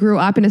friend grew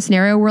up in a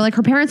scenario where like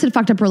her parents had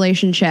fucked up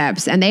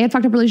relationships and they had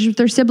fucked up relationships with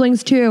their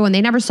siblings too. And they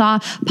never saw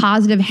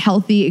positive,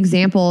 healthy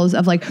examples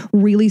of like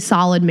really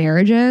solid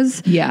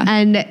marriages. Yeah.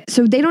 And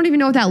so they don't even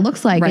know what that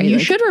looks like. Right. And you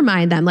should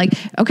remind them like,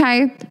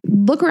 okay,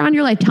 look around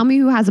your life. Tell me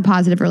who has a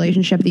positive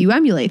relationship that you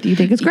emulate, that you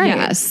think is great.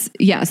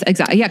 Yes,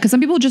 exactly. Yeah. Cause some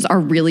people just are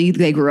really,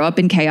 they grew up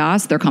in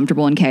chaos. They're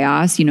comfortable in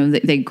chaos. You know,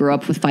 they grew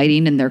up with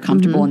fighting and they're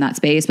comfortable in that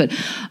space, but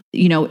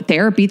you know,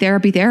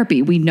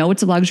 therapy. We know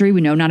it's a luxury.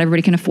 We know not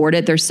everybody can afford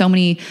it. There's so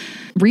many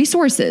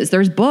resources.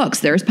 There's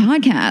books, there's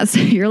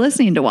podcasts. You're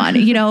listening to one,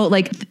 you know,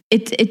 like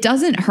it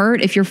doesn't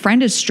hurt if your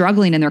friend is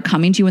struggling and they're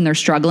coming to you and they're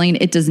struggling.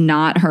 It does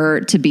not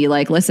hurt to be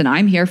like, listen,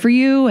 I'm here for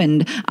you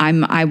and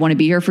I want to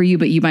be here for you,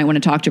 but you might want to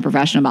talk to a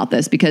professional about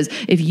this, because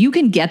if you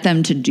can get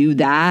them to do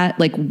that,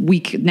 like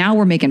now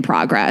we're making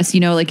progress, you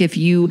know, like if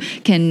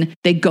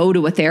they go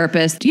to a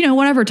therapist, you know,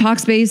 whatever,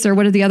 Talkspace or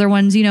what are the other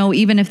ones, you know,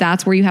 even if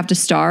that's where you have to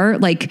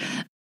start, like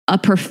a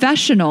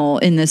professional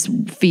in this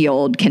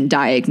field can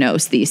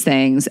diagnose these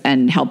things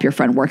and help your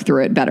friend work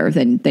through it better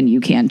than you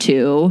can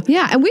too.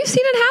 Yeah. And we've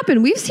seen it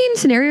happen. We've seen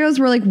scenarios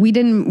where like we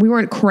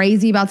weren't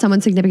crazy about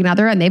someone's significant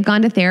other and they've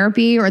gone to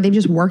therapy or they've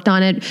just worked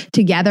on it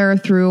together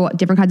through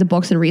different kinds of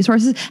books and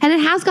resources. And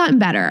it has gotten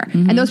better.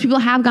 And those people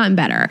have gotten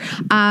better.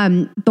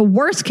 The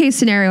worst case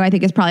scenario, I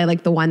think, is probably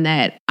like the one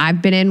that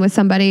I've been in with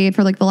somebody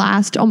for like the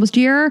last almost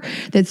year.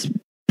 That's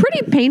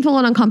pretty painful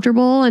and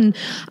uncomfortable. And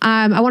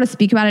I want to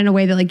speak about it in a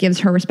way that like gives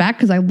her respect,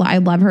 because I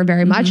love her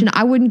very much. And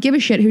I wouldn't give a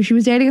shit who she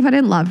was dating if I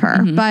didn't love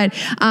her. But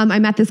I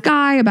met this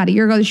guy about a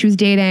year ago that she was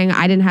dating.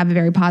 I didn't have a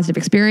very positive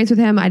experience with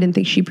him. I didn't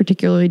think she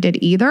particularly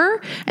did either.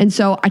 And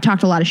so I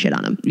talked a lot of shit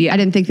on him. Yeah. I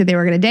didn't think that they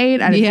were going to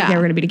date. I didn't think they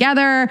were going to be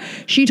together.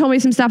 She told me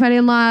some stuff I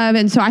didn't love.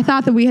 And so I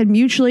thought that we had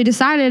mutually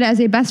decided as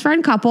a best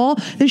friend couple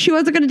that she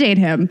wasn't going to date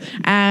him.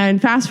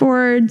 And fast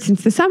forward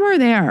since the summer,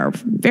 they are a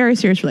very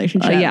serious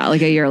relationship. Yeah,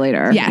 like a year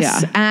later. Yes.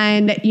 Yeah.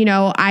 And, you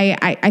know,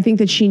 I think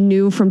that she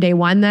knew from day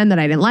one then that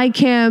I didn't like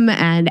him,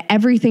 and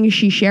everything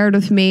she shared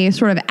with me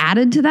sort of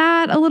added to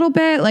that a little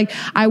bit. Like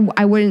I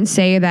wouldn't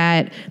say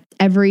that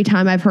every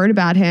time I've heard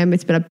about him,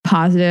 it's been a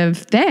positive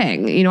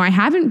thing. You know, I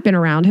haven't been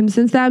around him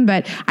since then,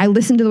 but I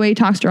listen to the way he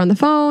talks to her on the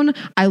phone.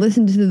 I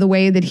listen to the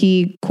way that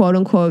he quote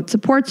unquote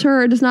supports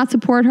her or does not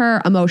support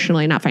her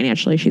emotionally, not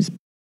financially. She's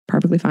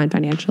perfectly fine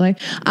financially.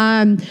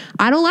 I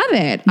don't love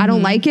it. I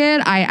don't like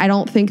it. I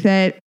don't think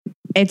that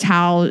it's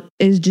how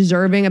is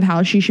deserving of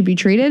how she should be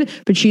treated,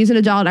 but she's an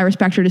adult. I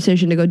respect her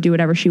decision to go do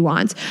whatever she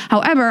wants.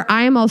 However,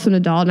 I am also an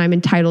adult and I'm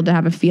entitled to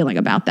have a feeling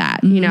about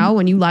that. You know,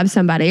 when you love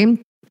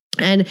somebody.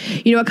 And,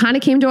 you know, it kind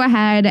of came to a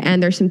head,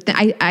 and there's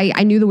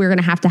I knew that we were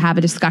going to have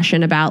a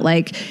discussion about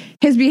like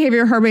his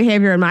behavior, her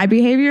behavior, and my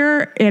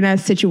behavior in a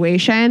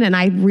situation. And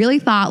I really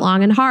thought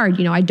long and hard.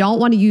 You know, I don't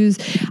want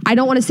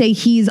to say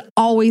he's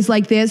always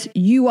like this,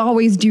 you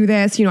always do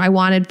this. You know, I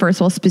wanted, first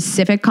of all,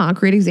 specific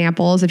concrete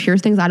examples of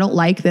here's things I don't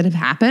like that have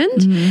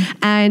happened.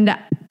 And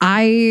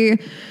I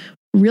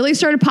really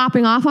started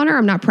popping off on her.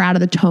 I'm not proud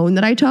of the tone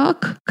that I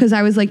took, because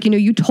I was like, you know,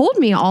 you told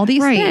me all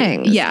these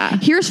things. Yeah.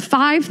 Here's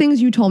 5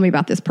 things you told me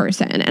about this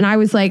person. And I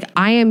was like,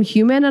 I am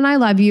human and I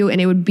love you.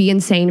 And it would be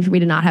insane for me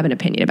to not have an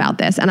opinion about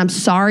this. And I'm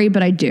sorry,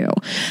 but I do.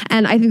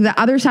 And I think the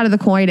other side of the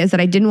coin is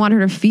that I didn't want her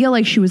to feel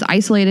like she was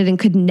isolated and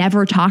could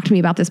never talk to me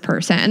about this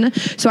person.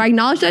 So I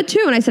acknowledged that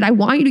too. And I said, I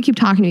want you to keep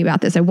talking to me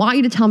about this. I want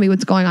you to tell me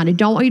what's going on. I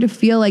don't want you to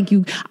feel like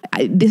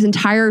this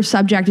entire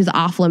subject is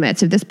off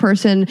limits. If this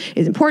person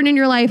is important in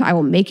your life, I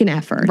will make an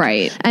effort.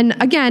 Right. And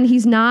again,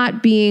 he's not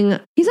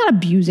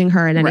abusing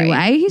her in any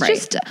way. He's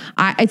just,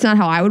 it's not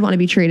how I would want to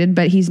be treated,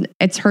 but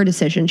it's her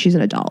decision. She's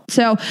an adult.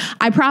 So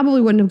I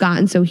probably wouldn't have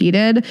gotten so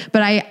heated,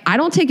 but I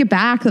don't take it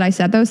back that I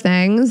said those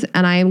things.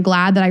 And I am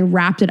glad that I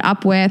wrapped it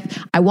up with,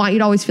 I want you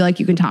to always feel like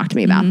you can talk to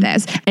me about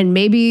this. And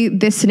maybe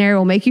this scenario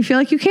will make you feel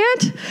like you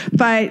can't,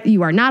 but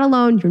you are not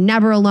alone. You're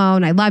never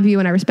alone. I love you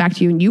and I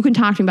respect you. And you can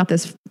talk to me about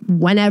this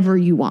whenever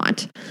you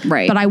want.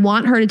 Right. But I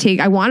wanted her to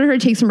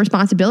take some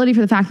responsibility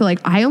for the fact that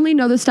like, I only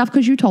know this stuff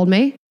because you told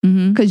me.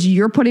 because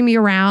you're putting me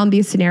around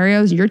these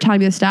scenarios, you're telling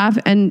me this stuff,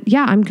 and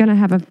yeah, I'm going to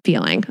have a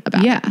feeling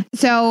about it.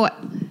 So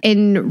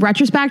in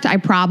retrospect, I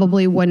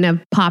probably wouldn't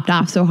have popped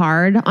off so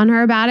hard on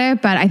her about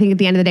it, but I think at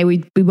the end of the day, we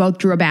both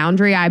drew a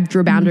boundary. I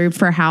drew a boundary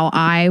for how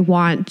I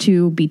want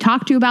to be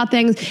talked to about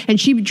things, and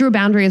she drew a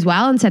boundary as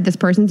well and said, this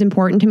person's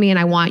important to me and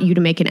I want you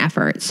to make an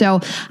effort.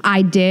 So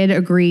I did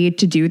agree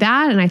to do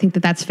that, and I think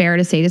that that's fair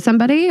to say to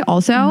somebody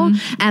also.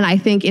 And I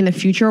think in the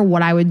future,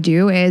 what I would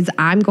do is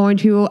I'm going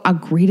to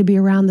agree to be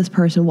around this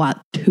person,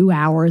 2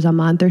 hours a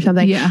month or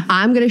something. Yeah.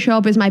 I'm going to show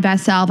up as my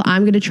best self.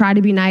 I'm going to try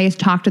to be nice,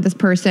 talk to this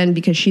person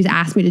because she's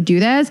asked me to do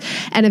this.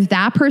 And if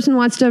that person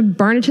wants to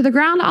burn it to the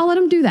ground, I'll let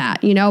them do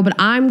that, but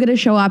I'm going to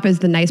show up as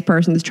the nice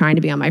person that's trying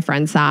to be on my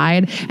friend's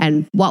side,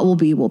 and what will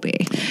be, will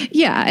be.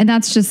 Yeah. And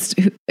that's just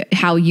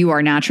how you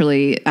are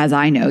naturally, as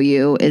I know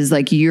you, is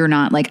like, you're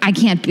not like, I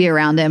can't be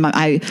around him.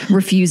 I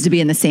refuse to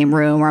be in the same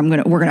room, or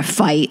we're going to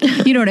fight.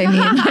 You know what I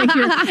mean?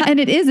 Like and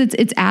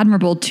it's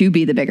admirable to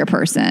be the bigger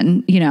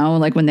person,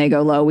 like when they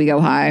go low, we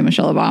go high,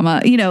 Michelle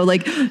Obama,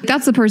 like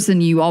that's the person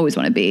you always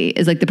want to be,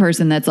 is like the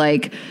person that's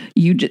like,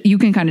 you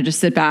can kind of just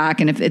sit back.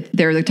 And if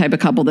they're the type of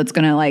couple that's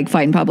going to like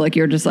fight in public,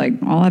 you're just like,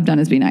 all I've done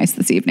is be nice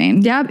this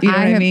evening. Yep. You know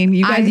what I mean?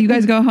 You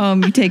guys go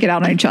home, you take it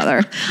out on each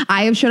other.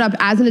 I have showed up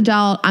as an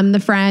adult. I'm the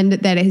friend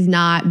that has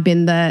not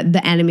been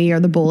the enemy or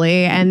the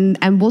bully, and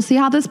we'll see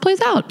how this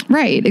plays out.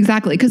 Right.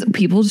 Exactly. Because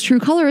people's true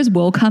colors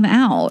will come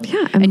out.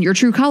 Yeah. And your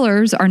true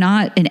colors are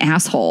not an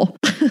asshole.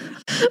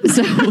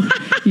 So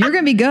you're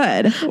going to be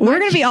good. We're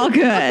going to be all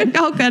good.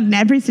 All good in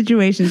every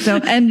situation. So,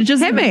 and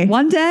just hit me.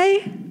 One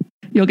day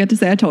you'll get to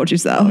say, I told you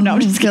so. No, I'm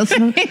just kidding.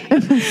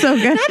 So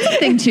good. That's the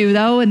thing too,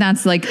 though. And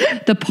that's like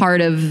the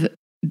part of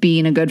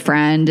being a good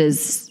friend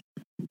is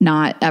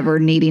not ever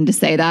needing to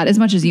say that. As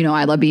much as,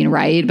 I love being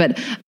right. But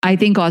I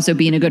think also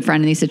being a good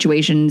friend in these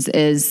situations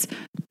is,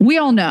 we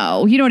all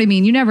know, you know what I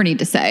mean? You never need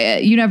to say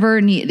it. You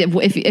never need,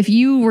 if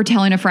you were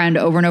telling a friend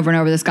over and over and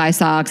over, this guy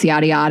sucks,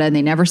 yada, yada, and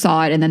they never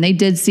saw it, and then they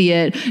did see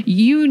it,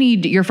 you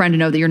need your friend to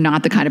know that you're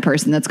not the kind of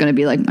person that's going to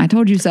be like, I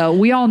told you so.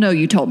 We all know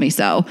you told me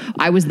so.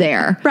 I was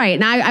there. Right.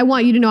 And I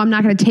want you to know I'm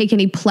not going to take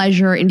any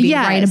pleasure in being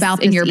right about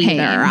this in your pain.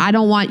 I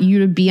don't want you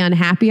to be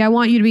unhappy. I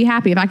want you to be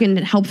happy. If I can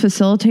help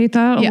facilitate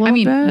that a little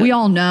bit. We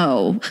all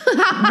know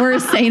we're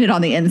saying it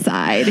on the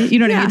inside. You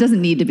know what I mean? It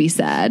doesn't need to be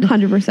said.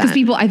 100%. Because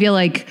people, I feel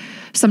like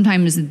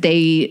sometimes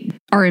they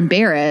are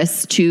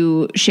embarrassed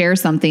to share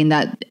something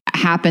that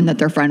happened that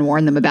their friend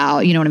warned them about.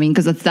 You know what I mean?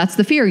 Because that's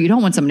the fear. You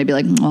don't want somebody to be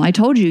like, well, I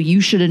told you, you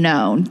should have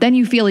known. Then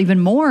you feel even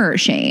more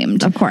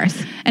ashamed. Of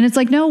course. And it's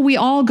like, no, we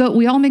all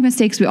make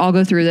mistakes. We all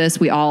go through this.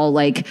 We all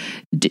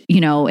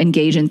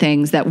engage in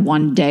things that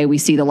one day we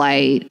see the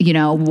light.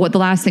 What the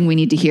last thing we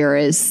need to hear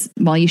is,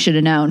 well, you should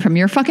have known, from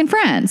your fucking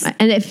friends.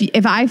 And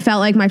if I felt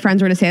like my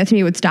friends were to say that to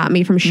me, it would stop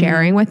me from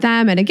sharing with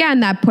them. And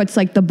again, that puts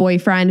like the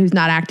boyfriend who's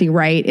not acting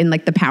right in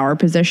like the power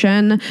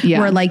position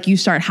where like you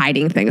start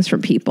hiding things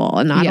from people.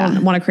 And I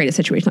don't want to create a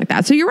situation like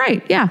that. So you're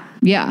right. Yeah.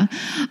 Yeah.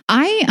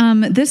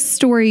 This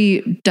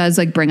story does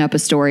like bring up a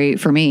story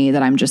for me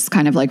that I'm just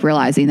kind of like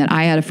realizing that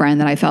I had a friend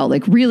that I felt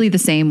like really the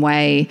same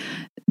way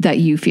that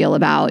you feel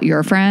about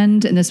your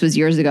friend. And this was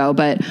years ago,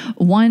 but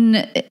one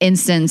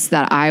instance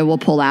that I will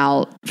pull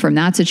out from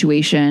that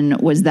situation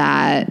was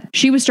that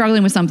she was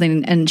struggling with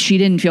something and she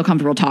didn't feel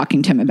comfortable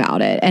talking to him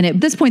about it. And at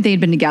this point, they had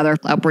been together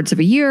upwards of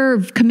a year,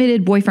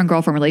 committed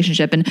boyfriend-girlfriend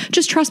relationship. And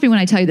just trust me when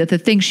I tell you that the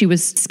thing she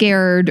was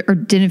scared or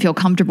didn't feel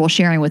comfortable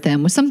sharing with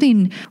him was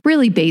something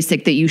really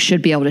basic that you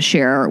should be able to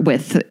share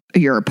with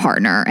your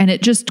partner. And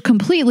it just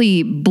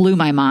completely blew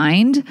my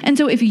mind. And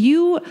so if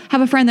you have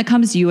a friend that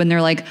comes to you and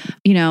they're like,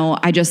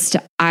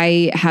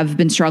 I have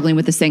been struggling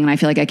with this thing and I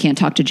feel like I can't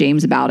talk to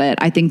James about it,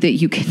 I think that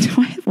you can.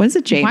 What is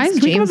it, James? Why is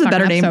James a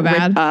better name? So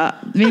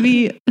bad?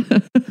 Maybe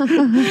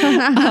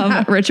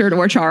Richard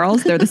or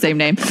Charles. They're the same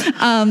name.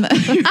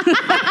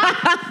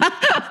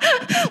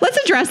 Let's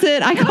address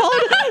it. I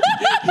called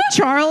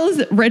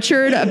Charles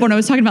Richard when I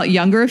was talking about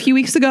Younger a few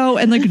weeks ago,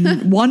 and like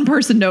one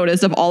person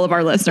noticed of all of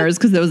our listeners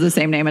because it was the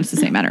same name. It's the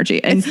same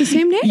energy. And it's the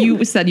same name.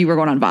 You said you were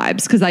going on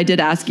vibes because I did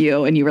ask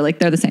you and you were like,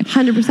 they're the same.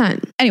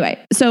 100%.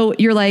 Anyway, so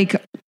you're like,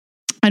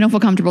 I don't feel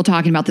comfortable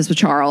talking about this with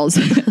Charles.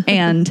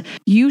 And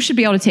you should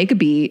be able to take a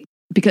beat,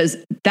 because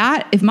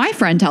that, if my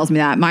friend tells me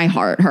that, my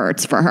heart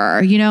hurts for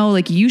her.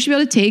 Like you should be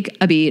able to take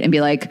a beat and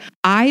be like,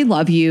 I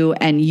love you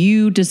and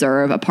you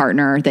deserve a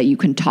partner that you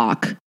can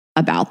talk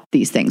about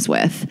these things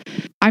with.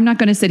 I'm not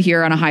going to sit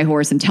here on a high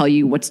horse and tell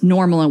you what's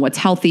normal and what's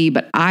healthy,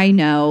 but I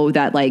know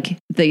that like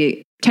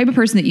the type of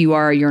person that you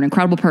are, you're an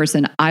incredible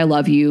person. I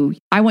love you.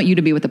 I want you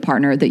to be with a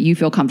partner that you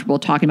feel comfortable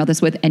talking about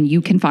this with, and you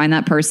can find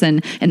that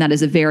person. And that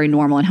is a very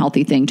normal and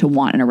healthy thing to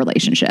want in a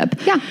relationship.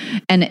 Yeah.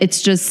 And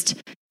it's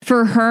just,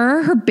 for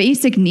her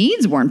basic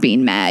needs weren't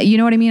being met. You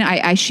know what I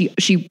mean?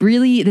 She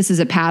really, this is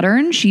a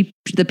pattern.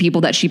 The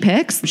people that she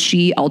picks,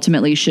 she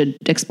ultimately should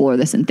explore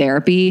this in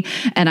therapy.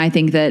 And I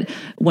think that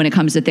when it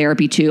comes to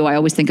therapy too, I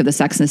always think of the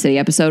Sex and the City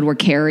episode where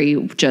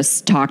Carrie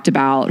just talked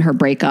about her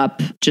breakup,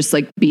 just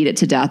like beat it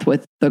to death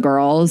with the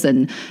girls.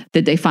 And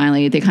that they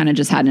kind of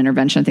just had an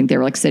intervention. I think they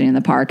were like sitting in the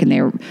park and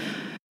they were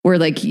where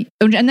like,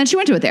 and then she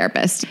went to a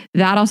therapist.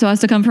 That also has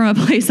to come from a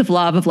place of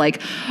love of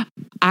like,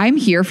 I'm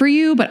here for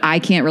you, but I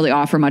can't really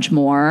offer much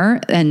more.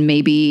 And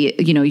maybe,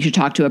 you should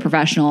talk to a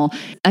professional.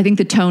 I think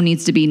the tone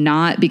needs to be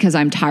not because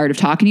I'm tired of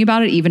talking to you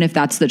about it, even if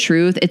that's the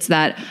truth. It's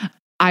that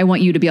I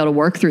want you to be able to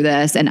work through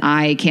this and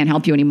I can't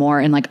help you anymore.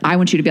 And like, I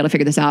want you to be able to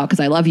figure this out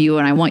because I love you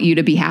and I want you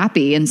to be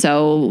happy. And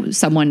so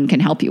someone can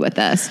help you with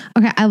this.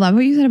 Okay. I love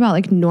what you said about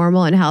like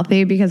normal and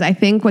healthy, because I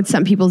think what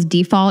some people's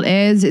default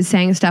is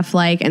saying stuff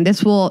like, and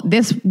this will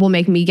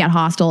make me get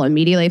hostile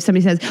immediately. If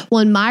somebody says, well,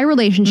 in my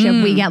relationship,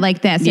 we get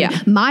like this. Yeah.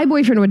 And my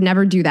boyfriend would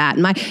never do that.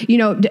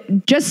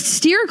 And just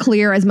steer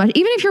clear as much,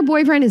 even if your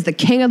boyfriend is the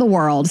king of the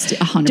world,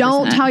 100%.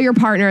 Don't tell your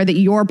partner that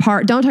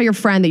don't tell your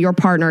friend that your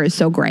partner is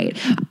so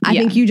great. I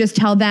think you just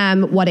tell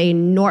them what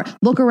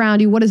look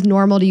around you, what is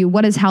normal to you,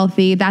 what is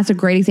healthy. That's a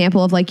great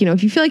example of like,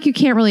 if you feel like you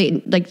can't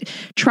really like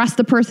trust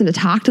the person to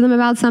talk to them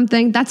about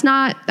something, that's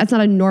not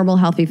a normal,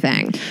 healthy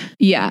thing.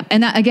 Yeah.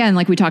 And that, again,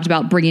 like we talked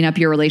about bringing up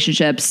your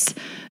relationships,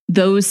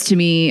 those to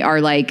me are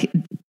like,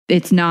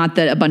 it's not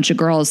that a bunch of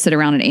girls sit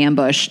around and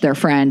ambush their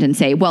friend and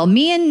say, well,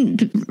 me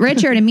and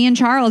Richard and me and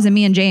Charles and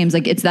me and James,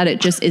 like it's that it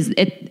just is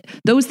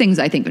those things.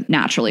 I think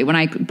naturally when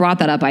I brought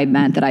that up, I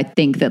meant that I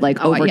think that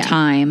like over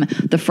time,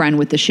 the friend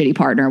with the shitty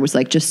partner was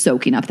like just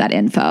soaking up that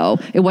info.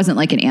 It wasn't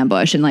like an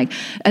ambush. And like,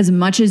 as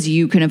much as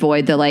you can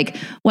avoid the like,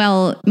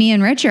 well, me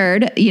and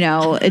Richard,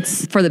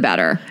 it's for the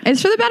better.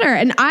 It's for the better.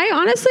 And I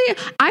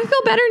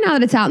feel better now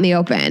that it's out in the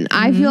open.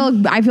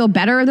 Mm-hmm. I feel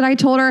better that I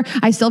told her.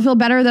 I still feel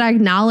better that I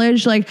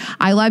acknowledged like,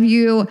 I love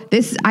you.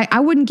 I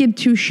wouldn't give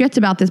two shits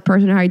about this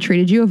person or how he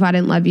treated you if I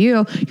didn't love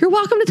you. You're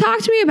welcome to talk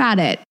to me about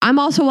it. I'm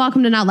also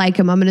welcome to not like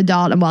him. I'm an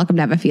adult. I'm welcome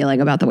to have a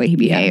feeling about the way he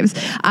behaves.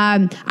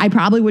 Yeah. I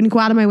probably wouldn't go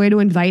out of my way to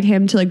invite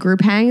him to like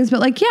group hangs, but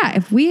like, yeah,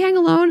 if we hang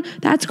alone,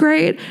 that's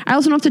great. I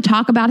also don't have to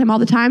talk about him all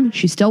the time.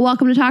 She's still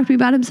welcome to talk to me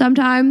about him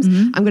sometimes.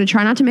 Mm-hmm. I'm going to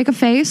try not to make a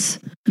face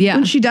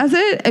when she does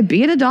it and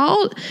be an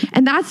adult.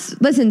 And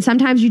listen,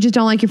 sometimes you just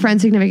don't like your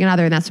friend's significant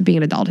other, and that's what being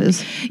an adult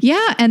is.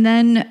 Yeah. And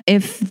then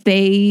if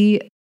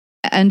they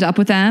end up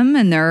with them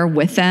and they're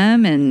with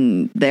them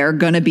and they're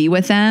going to be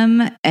with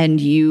them and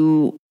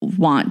you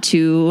want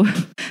to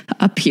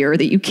appear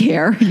that you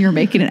care and you're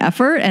making an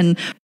effort and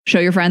show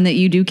your friend that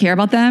you do care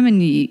about them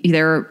and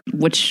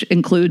which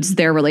includes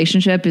their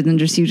relationship, and then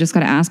you just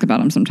got to ask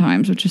about them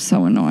sometimes, which is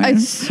so annoying.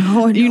 It's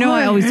so annoying.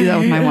 I always do that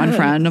with my one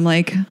friend. I'm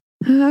like,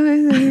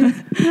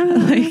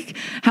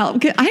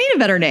 help. I need a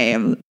better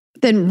name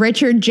than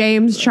Richard,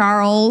 James,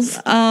 Charles.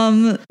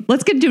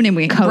 Let's do a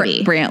name.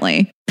 Cody.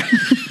 Brantley.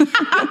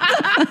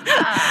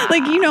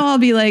 Like, I'll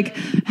be like,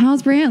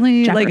 how's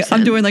Brantley? Jefferson. Like,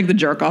 I'm doing like the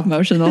jerk off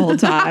motion the whole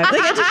time. But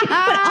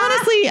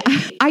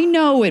honestly, I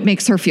know it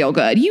makes her feel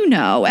good.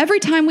 Every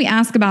time we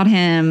ask about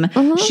him,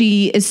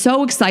 she is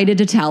so excited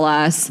to tell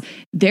us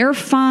they're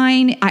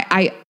fine.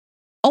 I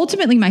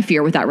ultimately, my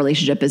fear with that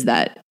relationship is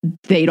that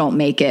they don't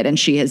make it, and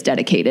she has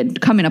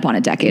dedicated coming up on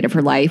a decade of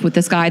her life with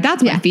this guy.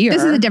 That's my fear.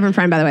 This is a different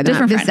friend, by the way. This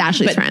is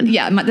Ashley's friend.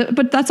 Yeah,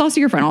 but that's also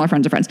your friend. All our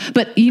friends are friends.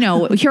 But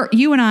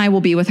you and I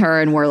will be with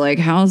her, and we're like,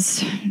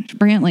 "How's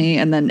Brantley?"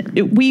 And then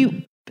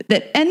we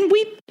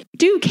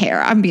do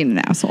care. I'm being an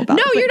asshole about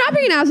it. No, you're not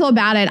being an asshole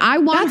about it. I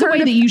want that's her a way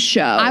that you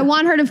show. I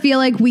want her to feel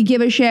like we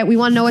give a shit. We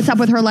want to know what's up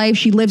with her life.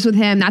 She lives with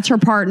him. That's her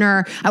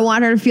partner. I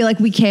want her to feel like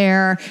we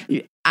care.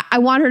 I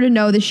want her to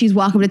know that she's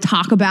welcome to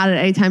talk about it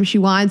anytime she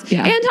wants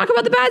and talk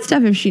about the bad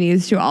stuff if she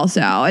needs to also.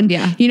 And,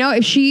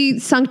 if she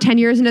sunk 10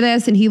 years into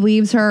this and he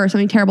leaves her or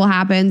something terrible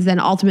happens, then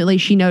ultimately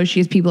she knows she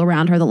has people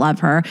around her that love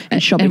her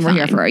and she'll be fine. We're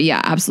here for her. Yeah,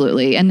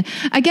 absolutely. And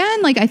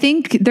again, like, I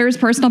think there's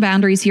personal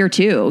boundaries here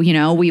too.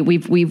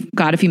 We've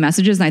got a few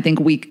messages and I think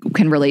we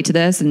can relate to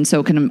this. And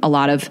so can a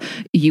lot of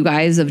you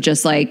guys of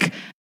just like,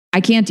 I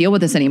can't deal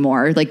with this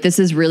anymore. Like, this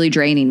is really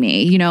draining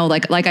me.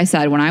 Like I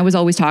said, when I was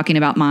always talking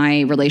about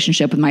my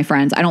relationship with my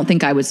friends, I don't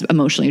think I was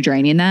emotionally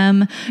draining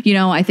them.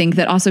 I think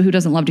that also who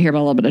doesn't love to hear about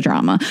a little bit of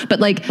drama,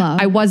 but like,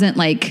 I wasn't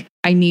like,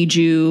 I need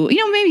you,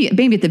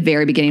 maybe at the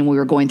very beginning when we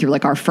were going through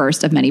like our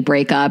first of many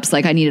breakups,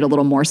 like I needed a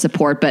little more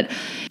support, but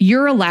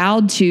you're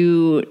allowed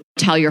to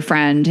tell your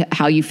friend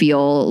how you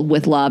feel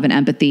with love and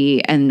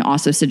empathy, and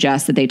also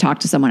suggest that they talk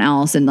to someone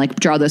else and like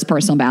draw those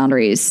personal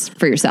boundaries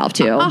for yourself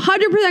too. 100%.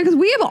 Because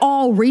we have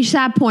all reached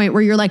that point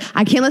where you're like,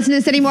 I can't listen to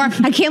this anymore.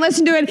 I can't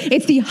listen to it.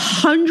 It's the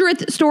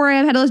 100th story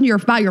I've had to listen to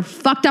about your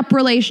fucked up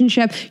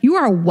relationship. You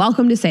are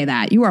welcome to say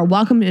that. You are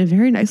welcome in a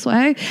very nice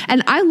way.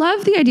 And I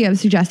love the idea of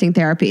suggesting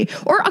therapy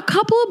or a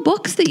couple of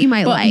books that you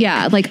might like.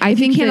 Yeah. Like I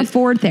think you can't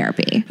afford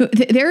therapy.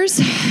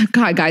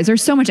 God, guys,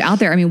 there's so much out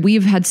there. I mean,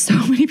 we've had so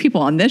many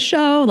people on this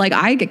show. Like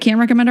I can't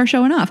recommend our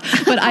show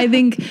enough, but I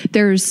think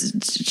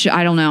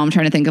I don't know. I'm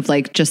trying to think of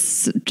like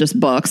just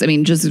books. I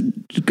mean, just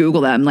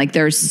Google them. Like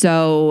there's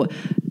so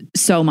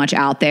much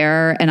out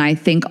there. And I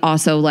think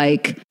also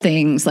like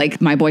things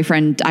like my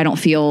boyfriend, I don't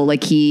feel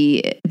like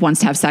he wants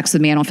to have sex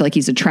with me. I don't feel like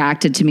he's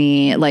attracted to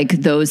me. Like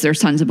there's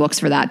tons of books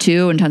for that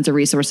too. And tons of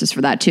resources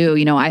for that too.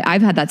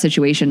 I've had that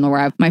situation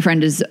where my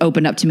friend has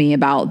opened up to me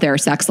about their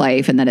sex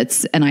life and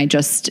I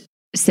just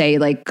say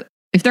like,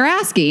 if they're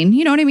asking,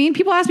 you know what I mean?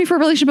 People ask me for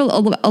relationship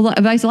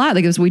advice a lot.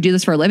 Like, we do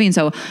this for a living.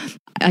 So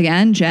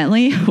again,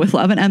 gently with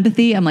love and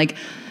empathy, I'm like,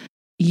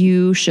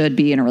 you should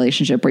be in a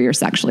relationship where you're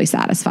sexually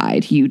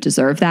satisfied. You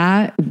deserve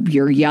that.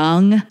 You're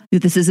young.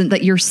 This isn't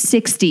that you're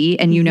 60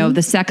 and you know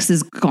the sex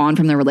is gone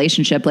from the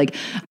relationship. Like,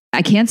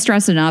 I can't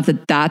stress enough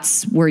that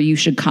that's where you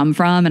should come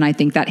from. And I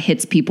think that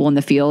hits people in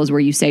the feels where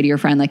you say to your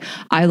friend, like,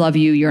 I love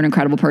you. You're an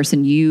incredible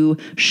person. You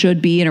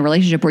should be in a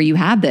relationship where you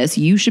have this.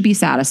 You should be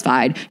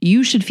satisfied.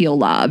 You should feel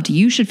loved.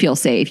 You should feel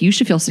safe. You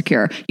should feel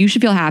secure. You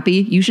should feel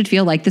happy. You should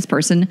feel like this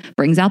person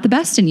brings out the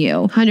best in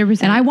you.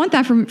 100%. And I want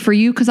that for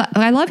you because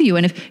I love you.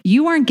 And if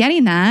you aren't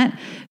getting that,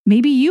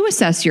 maybe you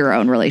assess your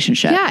own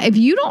relationship. Yeah. If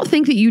you don't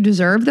think that you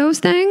deserve those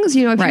things,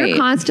 you know, if you're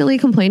constantly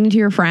complaining to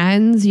your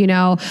friends, you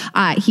know,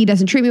 he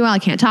doesn't treat me well, I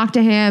can't talk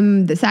to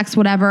him, the sex,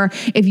 whatever.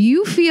 If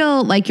you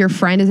feel like your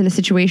friend is in a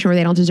situation where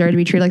they don't deserve to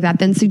be treated like that,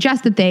 then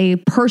suggest that they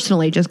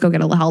personally just go get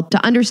a little help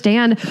to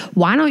understand,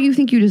 why don't you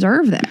think you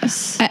deserve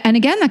this? And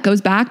again, that goes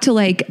back to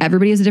like,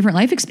 everybody has a different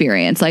life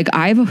experience. Like,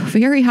 I have a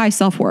very high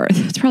self-worth.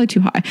 It's probably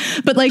too high,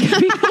 but like,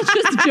 people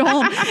just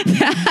don't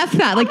have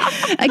that. Like,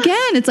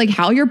 again, it's like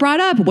how you're brought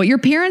up, what your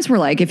parents were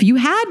like. If you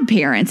had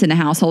parents in a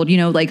household, you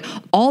know, like,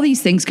 all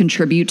these things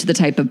contribute to the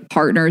type of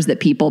partners that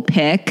people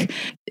pick.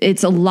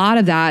 It's a lot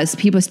of that is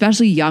people,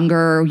 especially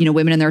younger, you know,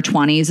 women in their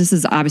 20s. This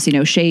is obviously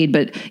no shade,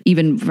 but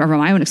even from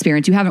my own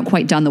experience, you haven't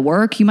quite done the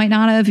work. You might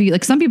not have.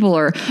 Like, some people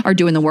are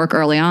doing the work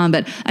early on,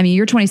 but I mean,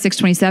 you're 26,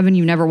 27,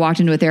 you've never walked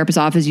into a therapist's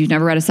office, you've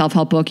never read a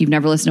self-help book, you've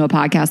never listened to a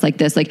podcast like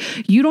this. Like,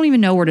 you don't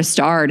even know where to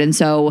start. And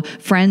so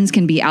friends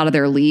can be out of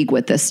their league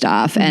with this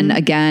stuff. And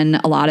again,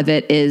 a lot of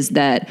it is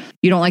that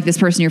you don't like this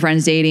person your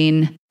friend's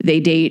dating. They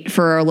date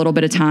for a little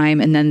bit of time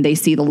and then they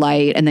see the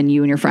light and then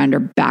you and your friend are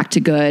back to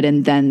good.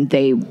 And then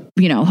they,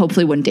 you know,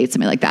 hopefully wouldn't date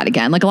somebody like that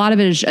again. Like, a lot of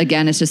it is,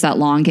 again, it's just that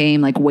long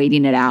game, like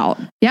waiting it out.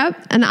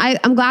 Yep. And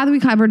I'm glad that we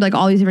covered like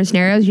all these different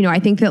scenarios. You know, I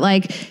think that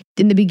like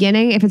in the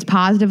beginning, if it's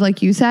positive,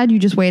 like you said, you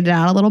just wait it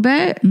out a little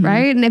bit,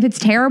 right? And if it's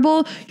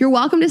terrible, you're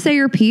welcome to say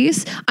your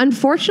piece.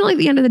 Unfortunately, at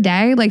the end of the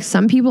day, like,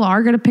 some people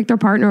are going to pick their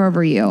partner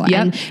over you. Yep.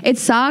 And it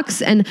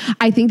sucks. And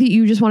I think that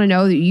you just want to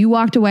know that you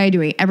walked away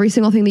doing every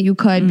single thing that you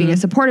could, being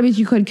as supportive as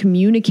you could,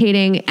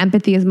 communicating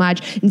empathy as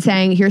much, and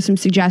saying, here's some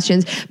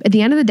suggestions. At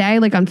the end of the day,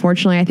 like,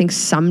 unfortunately, I think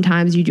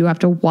sometimes you do have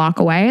to walk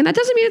away. And that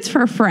doesn't mean it's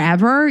for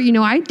forever. You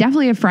know, I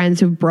definitely have friends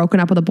who've broken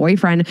up with a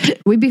boyfriend.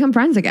 We've become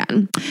friends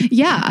again.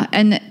 Yeah.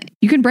 And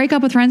you can break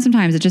up with friends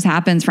sometimes. It just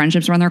happens.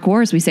 Friendships run their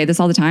course. We say this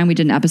all the time. We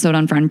did an episode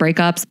on friend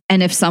breakups.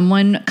 And if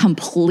someone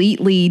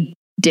completely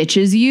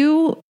ditches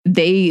you,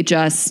 they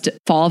just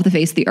fall off the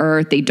face of the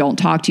earth. They don't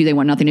talk to you. They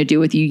want nothing to do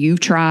with you. You've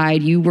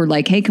tried. You were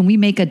like, hey, can we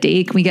make a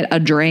date? Can we get a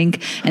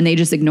drink? And they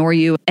just ignore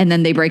you. And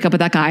then they break up with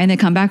that guy and they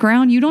come back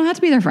around. You don't have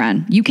to be their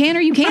friend. You can or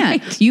you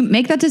can't. Right. You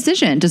make that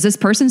decision. Does this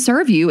person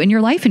serve you in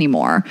your life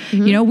anymore?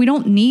 You know, we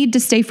don't need to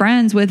stay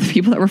friends with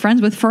people that we're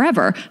friends with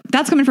forever.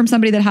 That's coming from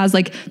somebody that has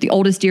like the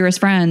oldest, dearest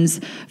friends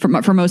for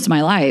most of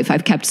my life.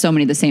 I've kept so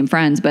many of the same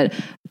friends, but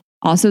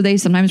also, they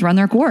sometimes run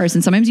their course,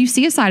 and sometimes you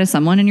see a side of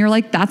someone and you're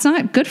like, that's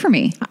not good for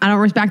me. I don't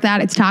respect that.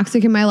 It's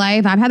toxic in my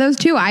life. I've had those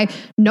too.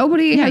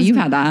 Nobody has you've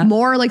had that.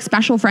 More like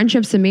special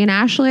friendships than me and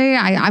Ashley.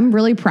 I'm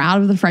really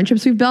proud of the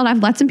friendships we've built.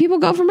 I've let some people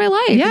go from my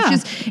life. Yeah.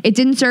 It's just, it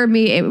didn't serve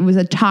me. It was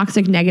a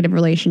toxic, negative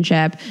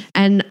relationship,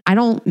 and I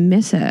don't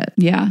miss it.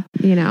 Yeah.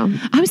 You know,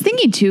 I was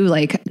thinking too,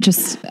 like,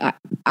 just,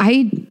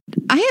 I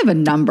have a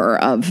number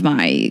of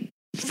my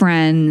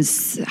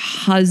friends,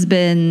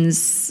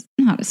 husbands,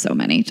 not so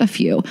many, a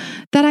few,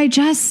 that I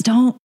just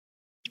don't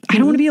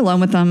want to be alone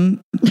with them.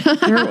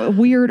 They're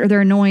weird, or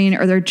they're annoying,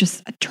 or they're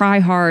just try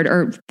hard,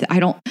 or I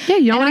don't. Yeah,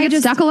 you don't want to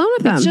get stuck alone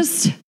with them. It's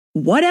just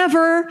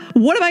whatever.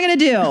 What am I going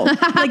to do?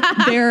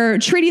 Like, they're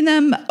treating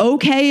them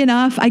okay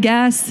enough, I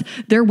guess.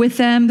 They're with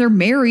them. They're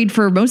married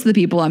for most of the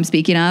people I'm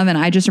speaking of. And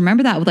I just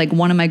remember that with like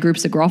one of my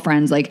groups of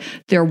girlfriends, like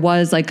there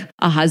was like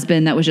a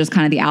husband that was just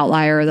kind of the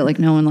outlier that like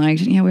no one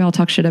liked. Yeah, we all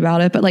talk shit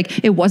about it, but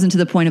like it wasn't to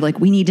the point of like,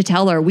 we need to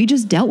tell her. We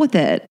just dealt with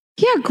it.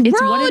 Yeah,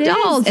 we're all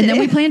adults. And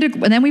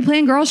then we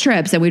plan girls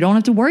trips and we don't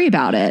have to worry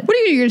about it. What are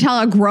you going to tell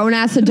a grown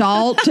ass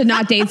adult to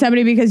not date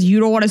somebody because you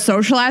don't want to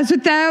socialize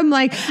with them?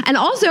 Like, and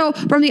also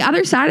from the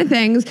other side of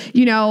things,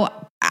 you know,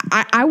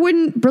 I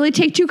wouldn't really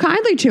take too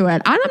kindly to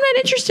it. I'm not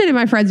interested in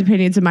my friend's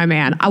opinions of my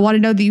man. I want to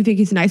know that you think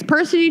he's a nice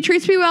person, he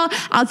treats me well.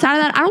 Outside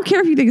of that, I don't care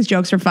if you think his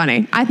jokes are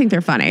funny. I think they're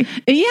funny.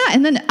 Yeah.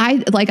 And then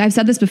I've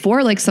said this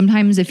before, like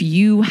sometimes if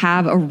you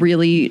have a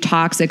really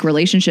toxic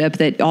relationship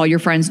that all your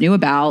friends knew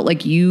about,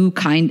 like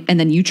and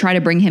then you try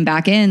to bring him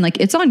back in, like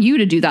it's on you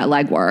to do that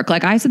legwork.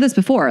 Like I said this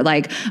before,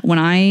 like when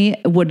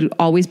I would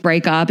always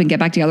break up and get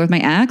back together with my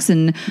ex,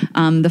 and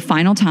the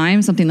final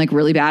time something like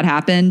really bad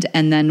happened,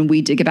 and then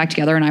we did get back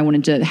together and I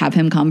wanted to have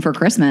him come for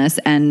Christmas.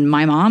 And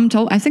my mom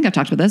I think I've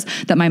talked about this,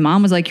 that my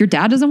mom was like, your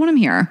dad doesn't want him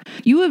here.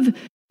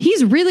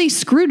 He's really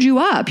screwed you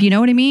up. You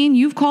know what I mean?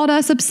 You've called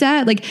us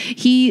upset. Like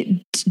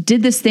he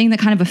did this thing that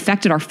kind of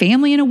affected our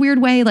family in a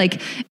weird way.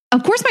 Like,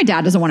 of course my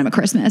dad doesn't want him at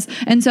Christmas.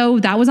 And so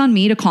that was on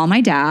me to call my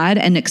dad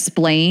and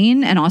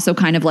explain, and also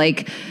kind of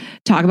like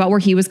talk about where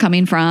he was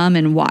coming from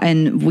and why,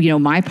 and you know,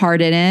 my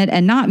part in it,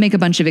 and not make a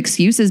bunch of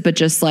excuses, but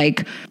just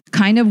like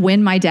kind of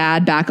win my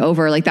dad back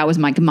over. Like that was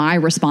my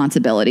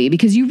responsibility,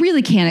 because you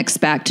really can't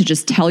expect to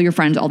just tell your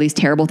friends all these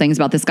terrible things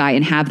about this guy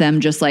and have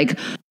them just like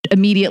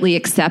immediately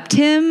accept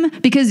him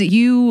because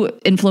you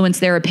influence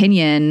their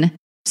opinion.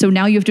 So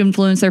now you have to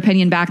influence their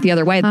opinion back the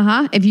other way.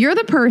 If you're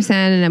the person,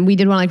 and we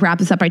did want to like wrap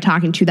this up by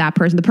talking to that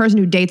person, the person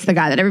who dates the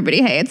guy that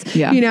everybody hates,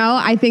 you know,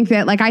 I think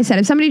that, like I said,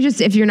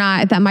 if you're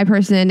not, if that my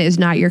person is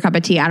not your cup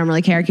of tea, I don't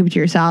really care. Keep it to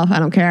yourself. I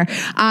don't care.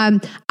 I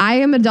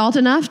am adult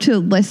enough to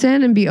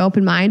listen and be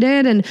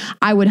open-minded. And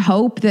I would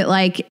hope that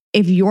like,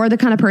 if you're the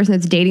kind of person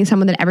that's dating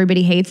someone that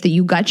everybody hates, that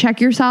you gut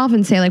check yourself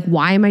and say like,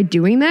 why am I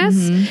doing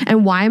this?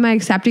 And why am I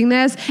accepting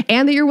this?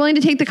 And that you're willing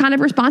to take the kind of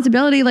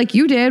responsibility like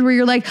you did, where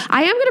you're like,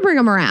 I am going to bring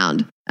him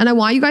around and I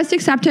want you guys to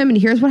accept him. And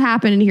here's what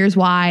happened. And here's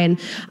why. And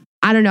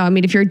I don't know. I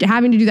mean, if you're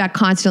having to do that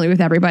constantly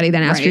with everybody,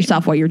 then ask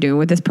yourself what you're doing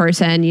with this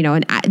person, you know,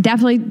 and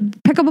definitely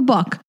pick up a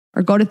book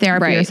or go to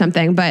therapy or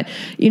something. But,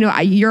 you know,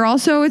 you're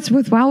also, it's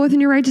well within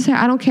your right to say,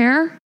 I don't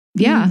care.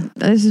 Yeah.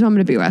 This is who I'm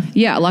going to be with.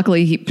 Yeah.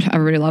 Luckily,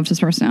 everybody loved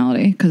his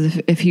personality, because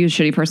if he was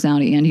shitty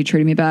personality and he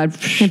treated me bad,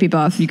 can't be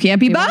both. You can't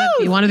be both.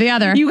 Be one or the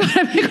other. You got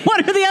to pick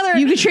one or the other.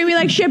 You can treat me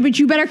like shit, but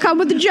you better come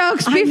with the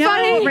jokes. Be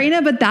funny.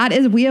 Raina,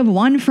 but we have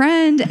one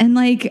friend, and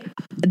like,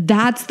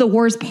 that's the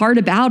worst part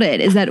about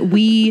it, is that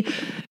we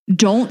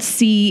don't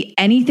see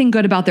anything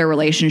good about their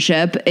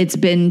relationship. It's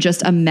been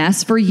just a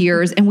mess for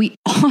years. And we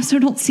also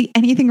don't see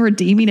anything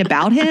redeeming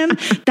about him.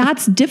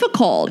 That's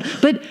difficult.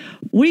 But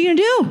what are you going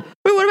to do?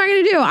 Wait, what am I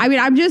going to do? I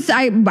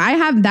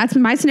mean, that's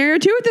my scenario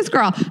too with this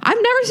girl. I've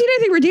never seen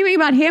anything redeeming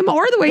about him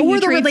or the way he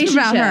treats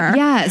about her.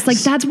 Yes. Like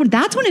that's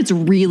when it's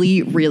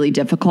really, really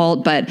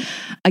difficult. But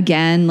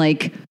again,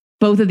 like,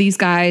 both of these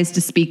guys, to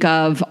speak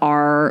of,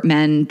 are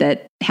men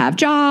that have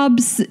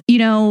jobs. You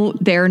know,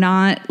 they're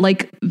not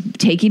like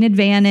taking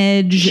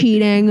advantage,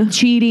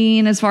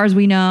 cheating, as far as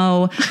we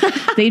know.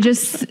 They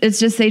just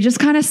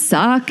kind of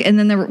suck. And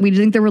then we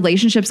think the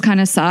relationships kind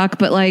of suck,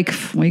 but like,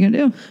 what are you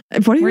going to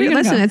do?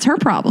 Listen, it's her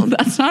problem.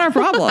 That's not our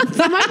problem. It's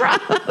not my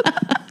problem.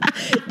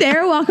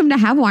 They're welcome to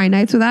have wine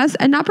nights with us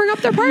and not bring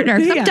up their partner.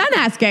 I'm done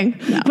asking.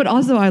 No. But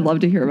also I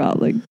love to hear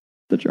about like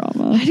the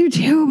drama. I do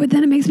too, but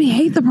then it makes me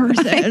hate the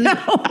person.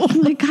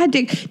 I'm like, God,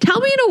 tell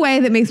me in a way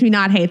that makes me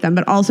not hate them,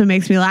 but also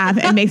makes me laugh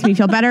and makes me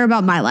feel better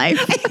about my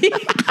life.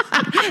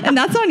 And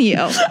that's on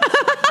you.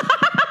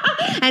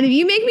 And if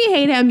you make me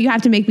hate him, you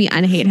have to make me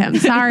unhate him.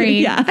 Sorry.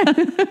 Yeah.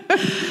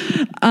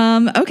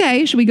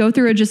 Okay. Should we go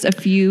through just a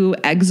few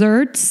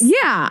excerpts?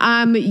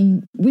 Yeah.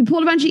 We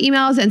pulled a bunch of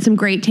emails and some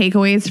great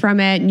takeaways from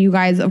it. And you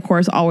guys, of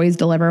course, always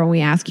deliver when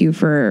we ask you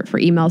for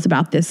emails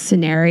about this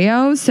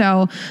scenario.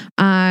 So,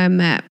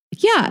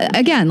 yeah,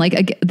 again,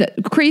 like the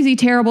crazy,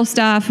 terrible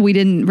stuff. We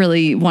didn't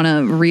really want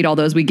to read all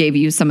those. We gave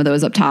you some of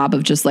those up top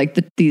of just like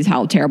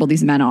how terrible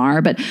these men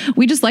are, but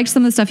we just liked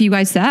some of the stuff you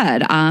guys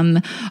said.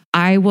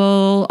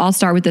 I'll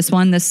start with this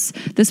one. This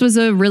was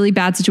a really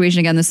bad situation.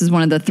 Again, this is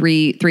one of the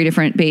three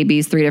different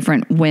babies, three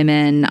different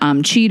women,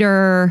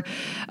 cheater,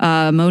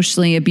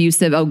 emotionally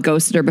abusive. Oh,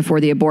 ghosted her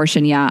before the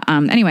abortion. Yeah.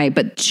 Anyway,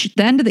 but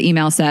the end of the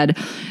email said,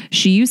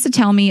 she used to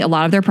tell me a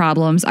lot of their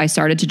problems. I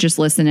started to just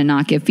listen and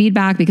not give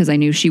feedback because I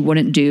knew she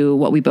wouldn't do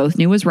what we both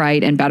knew was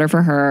right and better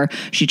for her.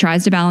 She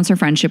tries to balance her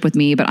friendship with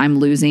me, but I'm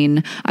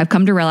losing. I've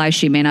come to realize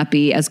she may not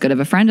be as good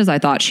of a friend as I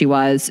thought she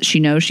was. She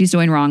knows she's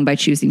doing wrong by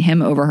choosing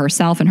him over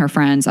herself and her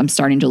friends. I'm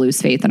starting to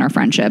lose faith in our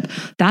friendship.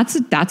 That's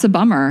a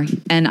bummer.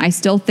 And I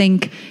still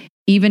think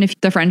even if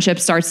the friendship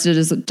starts to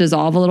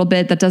dissolve a little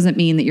bit, that doesn't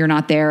mean that you're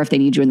not there if they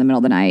need you in the middle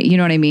of the night. You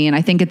know what I mean?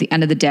 I think at the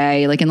end of the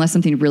day, like, unless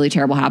something really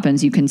terrible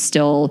happens, you can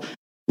still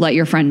let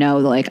your friend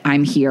know that, like,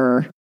 I'm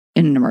here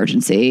in an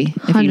emergency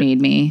if you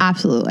need me.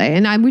 Absolutely.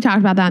 And we talked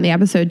about that in the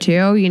episode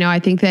too. You know, I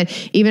think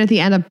that even at the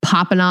end of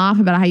popping off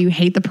about how you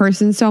hate the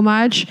person so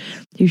much,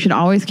 you should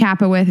always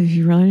cap it with, if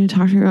you really need to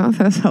talk to me about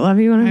this, I love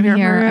you when I'm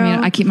here. I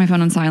mean, I keep my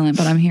phone on silent,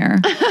 but I'm here.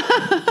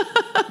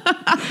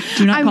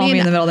 Do not call me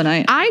in the middle of the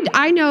night.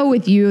 I know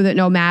with you that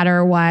no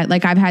matter what,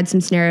 like, I've had some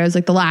scenarios,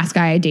 like the last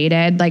guy I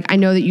dated, like, I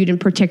know that you didn't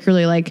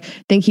particularly like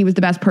think he was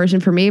the best person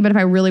for me, but if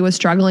I really was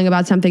struggling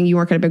about something, you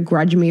weren't going to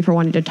begrudge me for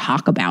wanting to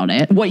talk about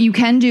it. What you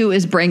can do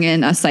is bring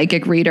in a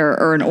psychic reader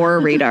or an aura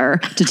reader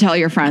to tell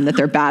your friend that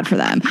they're bad for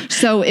them.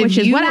 So if Which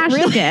is what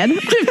Ashley did.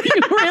 If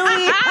you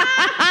really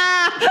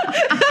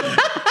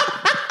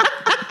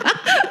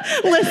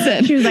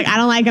listen. She was like, I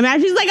don't like him.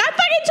 And she's like, I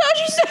fucking told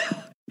you so.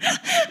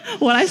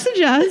 What I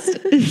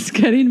suggest is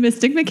getting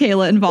Mystic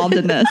Michaela involved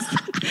in this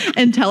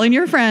and telling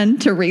your friend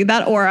to read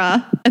that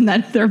aura and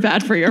that they're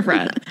bad for your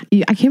friend.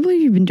 I can't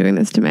believe you've been doing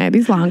this to me.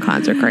 These long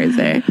cons are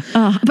crazy.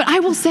 But I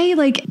will say,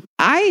 like,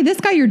 this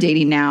guy you're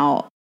dating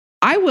now,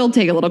 I will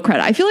take a little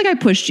credit. I feel like I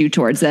pushed you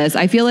towards this.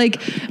 I feel like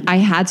I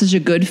had such a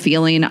good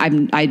feeling.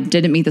 I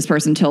didn't meet this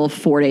person until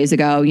 4 days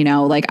ago. You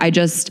know, like,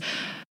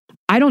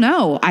 I don't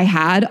know. I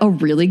had a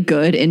really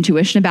good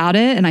intuition about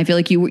it. And I feel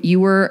like you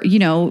were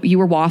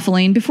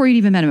waffling before you'd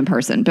even met him in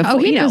person. Before,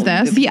 he knows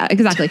this. Yeah,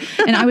 exactly.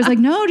 And I was like,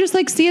 no, just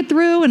like see it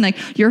through. And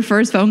like your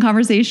first phone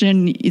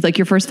conversation, like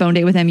your first phone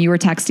date with him, you were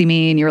texting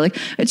me and you were like,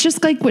 it's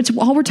just like,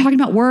 all we're talking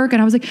about work.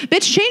 And I was like,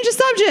 bitch, change the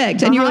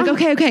subject. And you were like,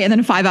 okay. And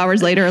then 5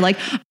 hours later, like,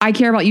 I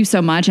care about you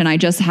so much. And I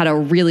just had a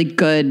really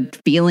good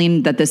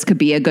feeling that this could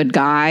be a good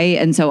guy.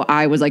 And so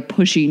I was like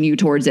pushing you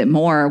towards it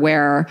more,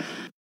 where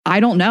I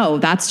don't know.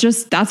 That's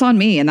on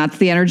me. And that's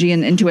the energy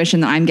and intuition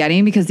that I'm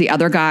getting, because the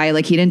other guy,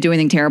 like, he didn't do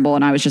anything terrible.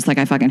 And I was just like,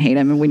 I fucking hate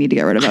him and we need to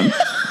get rid of him.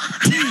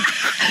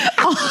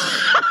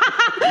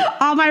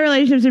 All my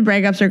relationships and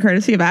breakups are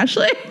courtesy of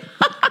Ashley.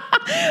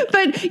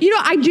 But,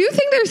 I do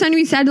think there's something to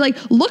be said, like,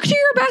 look to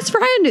your best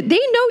friend. They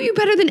know you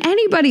better than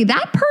anybody.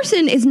 That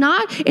person is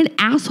not an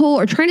asshole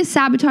or trying to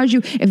sabotage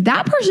you. If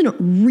that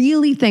person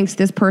really thinks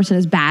this person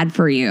is bad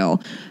for you,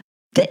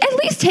 at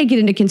least take it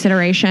into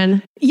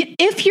consideration.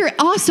 If you're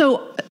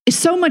also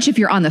so much, if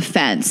you're on the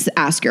fence,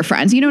 ask your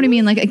friends. You know what I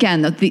mean? Like,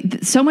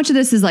 again, so much of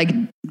this is like,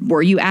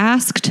 were you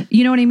asked?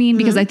 You know what I mean?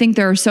 Because I think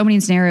there are so many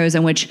scenarios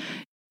in which,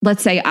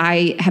 let's say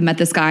I have met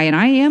this guy and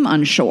I am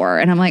unsure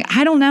and I'm like,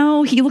 I don't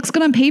know, he looks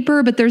good on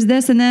paper, but there's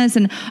this and this.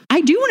 And I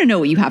do want to know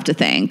what you have to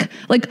think,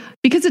 like,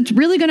 because it's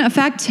really going to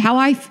affect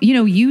how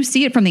you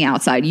see it from the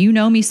outside. You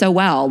know me so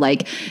well.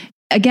 Like,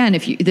 again,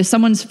 if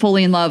someone's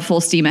fully in love,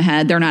 full steam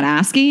ahead, they're not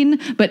asking,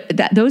 but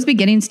those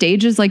beginning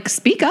stages, like,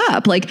 speak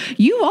up. Like,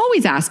 you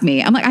always ask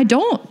me. I'm like, I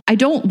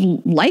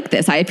don't like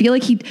this. I feel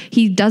like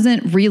he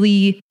doesn't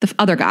really, the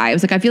other guy, I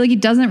was like, I feel like he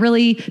doesn't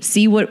really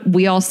see what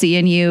we all see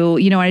in you.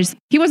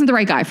 He wasn't the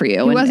right guy for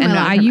you.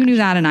 You knew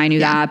that and I knew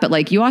that, but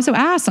like, you also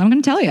asked, so I'm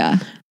going to tell you.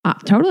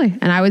 Totally.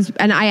 And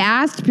I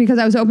asked because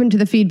I was open to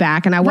the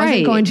feedback and I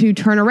wasn't going to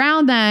turn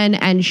around then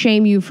and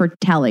shame you for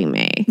telling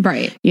me.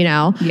 Right.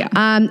 Yeah.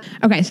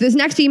 Okay. So this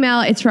next email,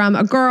 it's from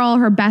a girl,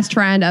 her best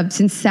friend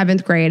since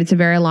 7th grade. It's a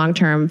very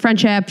long-term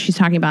friendship. She's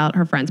talking about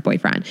her friend's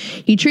boyfriend.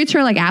 He treats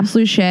her like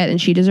absolute shit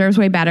and she deserves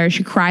way better.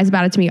 She cries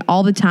about it to me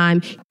all the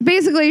time.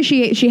 Basically,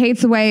 she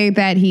hates the way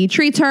that he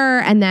treats her,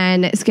 and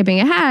then skipping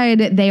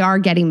ahead, they are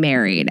getting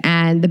married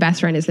and the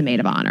best friend is the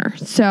maid of honor.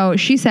 So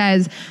she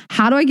says,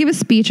 how do I give a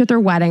speech at their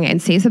wedding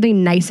and say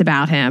something nice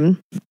about him?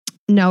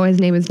 No, his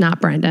name is not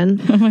Brendan.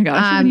 Oh my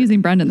gosh, I've been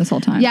using Brendan this whole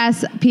time.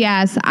 Yes.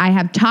 P.S. I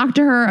have talked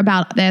to her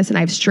about this and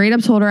I've straight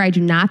up told her I do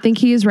not think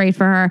he is right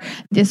for her.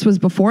 This was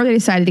before they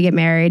decided to get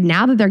married.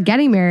 Now that they're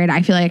getting married,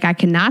 I feel like I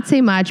cannot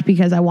say much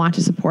because I want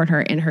to support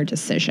her in her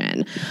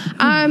decision.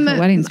 The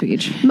wedding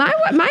speech. My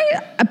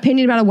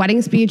opinion about a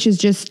wedding speech is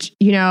just,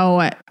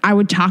 I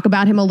would talk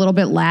about him a little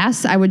bit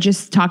less. I would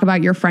just talk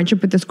about your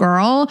friendship with this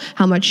girl,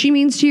 how much she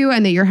means to you,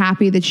 and that you're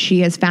happy that she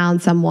has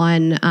found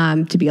someone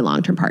to be a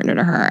long-term partner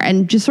to her,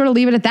 and just sort of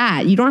leave it at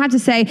that. You don't have to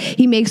say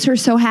he makes her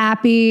so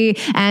happy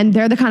and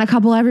they're the kind of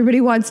couple everybody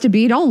wants to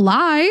be. Don't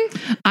lie.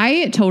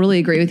 I totally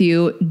agree with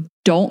you.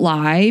 Don't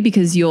lie,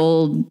 because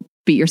you'll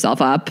beat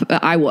yourself up.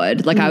 I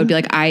would. I would be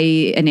like,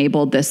 I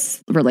enabled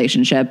this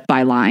relationship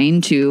by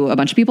lying to a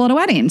bunch of people at a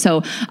wedding.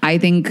 So I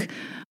think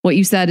what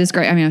you said is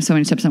great. I mean, I have so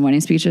many tips on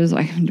wedding speeches.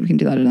 We can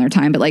do that another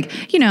time. But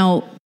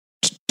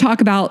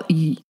talk about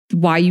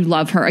why you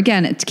love her.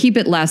 Again, to keep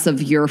it less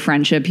of your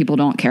friendship. People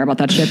don't care about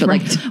that shit, but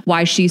like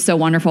why she's so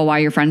wonderful, why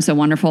your friend's so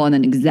wonderful. And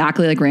then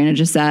exactly like Raina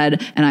just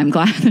said, and I'm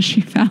glad that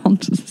she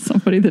found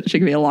somebody that she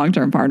could be a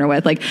long-term partner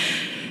with. Like,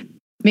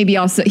 maybe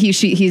also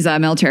he's a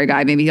military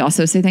guy. Maybe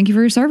also say thank you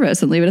for your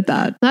service and leave it at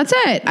that. That's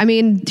it. I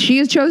mean, she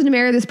has chosen to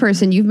marry this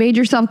person. You've made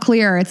yourself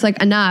clear. It's like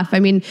enough.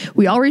 I mean,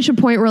 we all reach a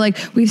point where like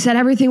we've said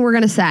everything we're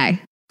going to say.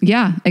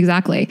 Yeah,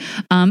 exactly.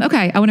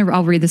 Okay,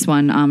 I'll read this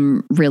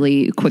one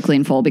really quickly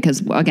in full,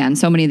 because again,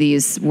 so many of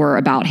these were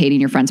about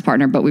hating your friend's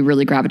partner, but we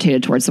really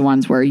gravitated towards the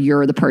ones where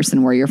you're the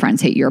person where your friends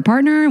hate your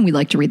partner, and we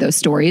like to read those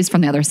stories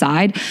from the other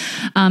side.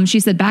 She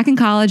said, back in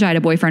college, I had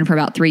a boyfriend for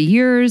about 3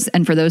 years,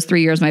 and for those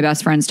 3 years, my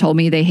best friends told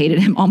me they hated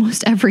him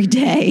almost every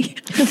day.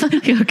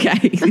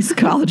 Okay, these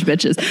college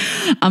bitches.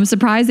 I'm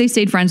surprised they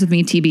stayed friends with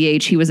me,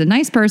 TBH. He was a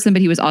nice person,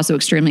 but he was also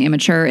extremely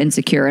immature,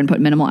 insecure, and put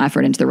minimal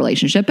effort into the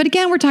relationship. But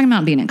again, we're talking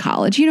about being in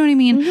college. You know what I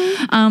mean?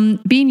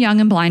 Mm-hmm. Being young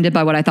and blinded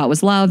by what I thought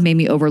was love made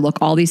me overlook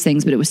all these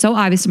things, but it was so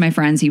obvious to my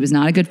friends he was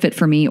not a good fit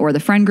for me or the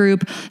friend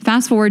group.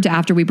 Fast forward to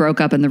after we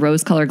broke up and the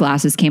rose-colored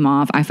glasses came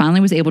off, I finally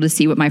was able to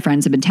see what my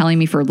friends had been telling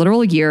me for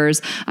literal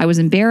years. I was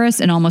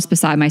embarrassed and almost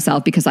beside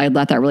myself because I had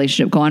let that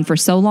relationship go on for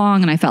so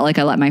long, and I felt like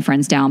I let my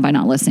friends down by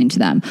not listening to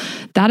them.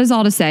 That is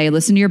all to say,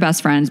 listen to your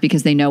best friends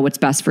because they know what's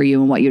best for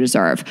you and what you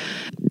deserve.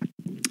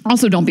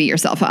 Also, don't beat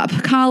yourself up.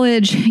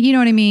 College, you know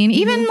what I mean?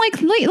 Even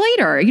like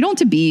later, you don't have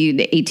to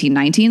be 18,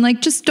 19. Like,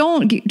 just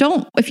don't,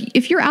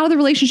 if you're out of the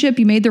relationship,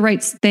 you made the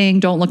right thing,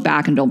 don't look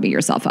back and don't beat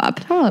yourself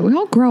up. Oh, we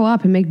all grow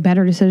up and make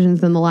better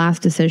decisions than the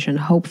last decision,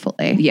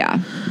 hopefully. Yeah.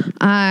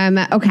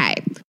 Okay.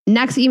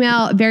 Next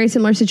email, very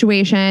similar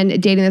situation,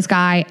 dating this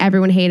guy.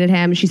 Everyone hated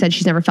him. She said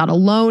she's never felt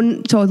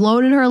so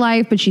alone in her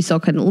life, but she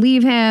still couldn't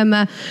leave him.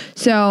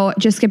 So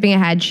just skipping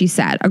ahead, she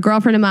said, a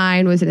girlfriend of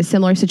mine was in a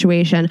similar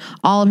situation.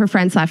 All of her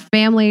friends /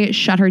 family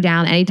shut her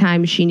down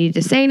anytime she needed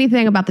to say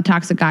anything about the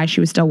toxic guy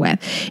she was still with.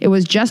 It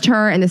was just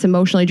her and this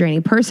emotionally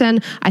draining person.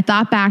 I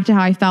thought back to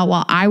how I felt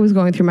while I was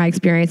going through my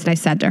experience, and I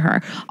said to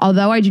her,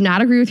 although I do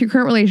not agree with your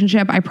current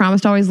relationship, I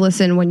promise to always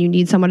listen when you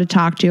need someone to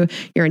talk to.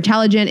 You're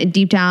intelligent, and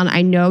deep down,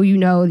 I know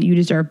that you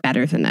deserve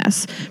better than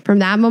this. From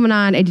that moment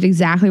on, I did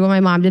exactly what my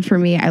mom did for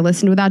me. I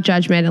listened without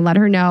judgment and let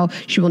her know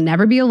she will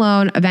never be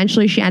alone.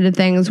 Eventually, she ended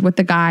things with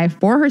the guy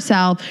for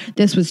herself.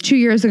 This was 2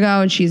 years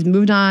ago, and she's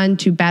moved on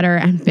to better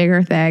and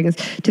bigger things.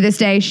 To this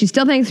day, she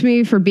still thanks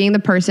me for being the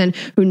person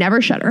who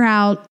never shut her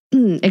out.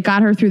 It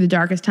got her through the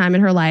darkest time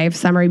in her life.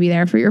 Summary, be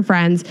there for your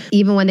friends,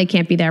 even when they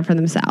can't be there for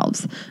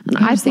themselves. And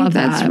I think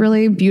that's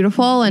really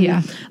beautiful.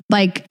 And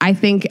I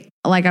think,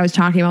 like I was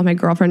talking about with my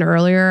girlfriend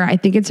earlier, I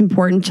think it's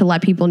important to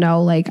let people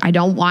know, like, I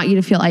don't want you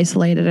to feel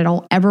isolated. I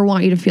don't ever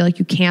want you to feel like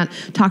you can't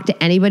talk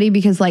to anybody,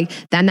 because like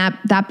then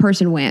that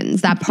person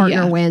wins, that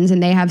partner wins,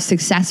 and they have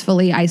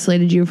successfully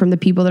isolated you from the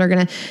people that are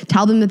going to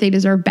tell them that they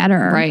deserve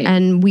better. Right.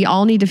 And we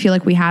all need to feel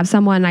like we have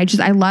someone.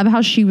 I love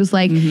how she was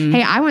like,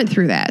 hey, I went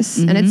through this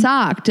and it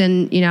sucked.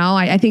 And, you know,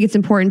 I think it's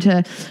important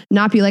to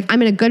not be like,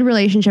 I'm in a good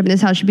relationship and this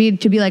is how it should be,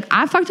 to be like,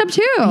 I fucked up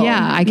too.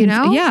 Yeah. I can,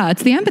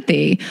 it's the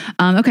empathy.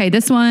 Okay.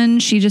 This one,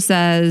 she just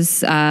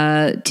says,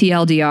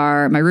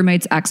 TLDR, my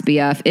roommate's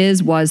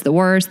ex-BF was the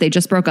worst. They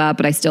just broke up,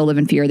 but I still live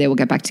in fear they will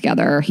get back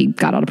together. He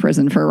got out of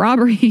prison for a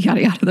robbery,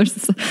 yada, yada.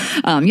 There's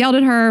yelled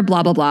at her,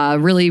 blah, blah, blah.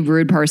 Really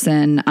rude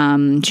person.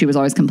 She was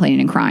always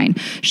complaining and crying.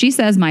 She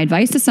says, my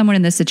advice to someone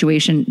in this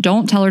situation,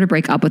 don't tell her to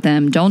break up with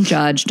him. Don't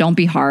judge. Don't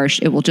be harsh.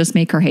 It will just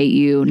make her hate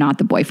you, not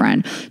the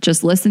boyfriend.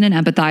 Just listen and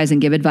empathize and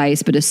give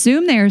advice, but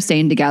assume they are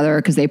staying together,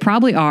 because they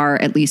probably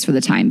are, at least for the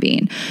time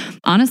being.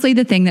 Honestly,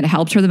 the thing that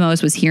helped her the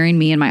most was hearing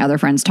me and my other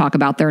friends talk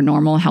about their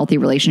normal, healthy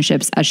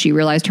relationships, as she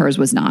realized hers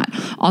was not.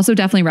 Also,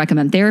 definitely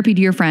recommend therapy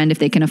to your friend if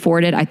they can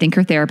afford it. I think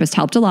her therapist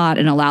helped a lot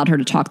and allowed her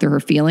to talk through her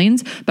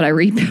feelings, but I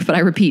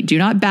repeat, do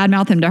not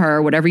badmouth him to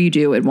her. Whatever you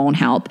do, it won't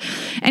help.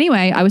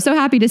 Anyway, I was so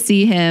happy to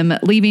see him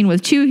leaving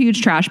with 2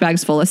 huge trash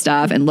bags full of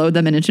stuff and load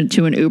them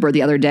into an Uber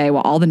the other day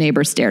while all the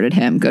neighbors stared at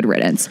him. Good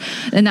riddance.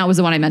 And that was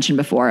the one I mentioned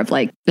before of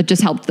like, it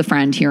just helped the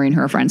friend hearing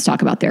her friends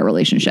talk about their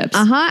relationships.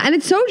 And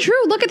it's so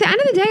true. Look, at the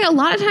end of the day, a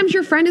lot of times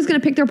your friend is going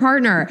to pick their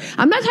partner.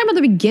 I'm not talking about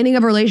the beginning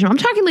of a relationship. I'm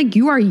talking like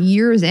you are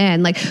years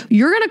in. Like,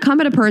 you're going to come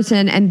at a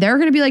person and they're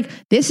going to be like,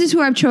 this is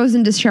who I've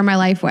chosen to share my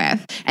life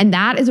with. And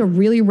that is a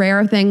really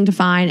rare thing to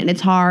find, and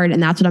it's hard,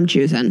 and that's what I'm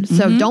choosing.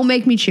 So don't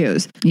make me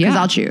choose, because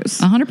I'll choose.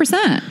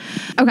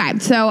 100%. Okay.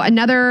 So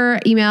another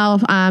email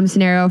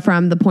scenario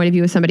from the point of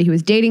view of somebody who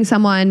was dating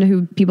someone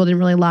who people didn't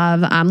really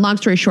love. Long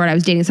story short, I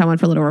was dating someone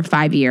for a little over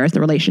 5 years. The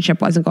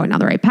relationship wasn't going down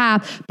the right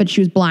path, but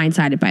she was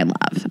blindsided by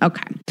love.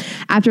 Okay.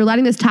 After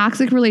letting this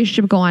toxic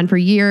relationship go on for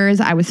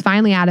years, I was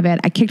finally out of it.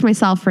 I kicked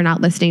myself for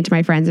not listening to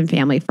my friends and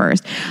family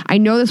first. I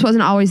know this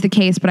wasn't always the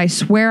case, but I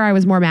swear I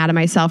was more mad at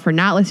myself for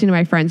not listening to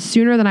my friends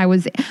sooner than I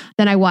was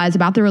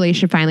about the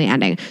relationship finally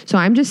ending. So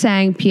I'm just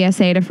saying,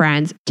 PSA to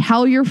friends,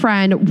 tell your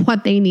friend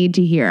what they need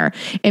to hear.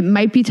 It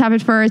might be tough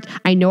at first.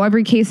 I know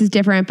every case is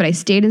different, but I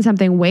stayed in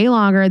something way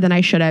longer than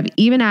I should have,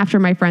 even after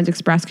my friends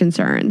expressed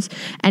concerns.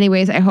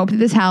 Anyways, I hope that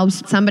this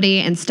helps somebody,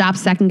 and stop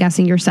second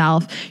guessing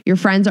yourself. Your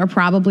friends are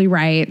probably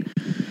right.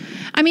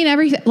 I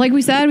mean, like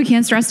we said, we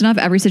can't stress enough.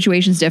 Every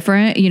situation's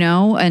different, you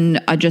know,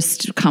 and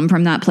just come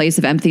from that place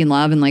of empathy and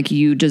love. And like,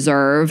 you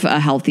deserve a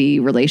healthy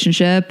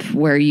relationship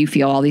where you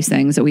feel all these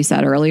things that we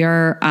said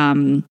earlier.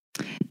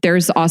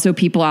 There's also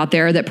people out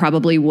there that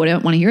probably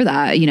wouldn't want to hear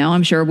that. You know,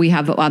 I'm sure we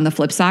have on the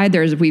flip side,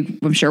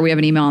 I'm sure we have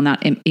an email in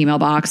that email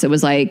box. It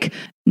was like,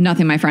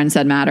 nothing my friend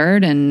said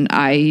mattered. And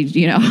I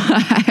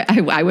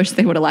wish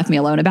they would have left me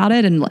alone about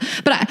it.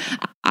 But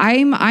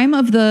I'm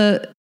of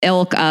the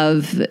ilk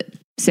of,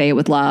 say it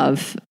with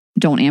love,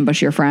 don't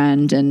ambush your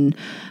friend, and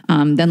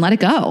then let it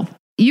go.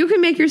 You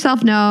can make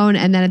yourself known,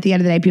 and then at the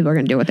end of the day, people are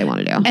going to do what they want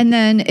to do. And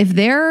then if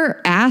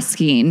they're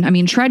asking, I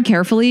mean, tread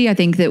carefully. I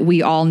think that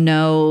we all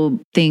know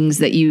things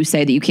that you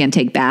say that you can't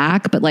take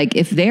back. But like,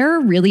 if they're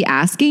really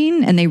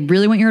asking and they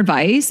really want your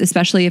advice,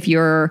 especially if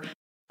you're,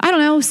 I don't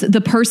know,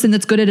 the person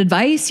that's good at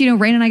advice. You know,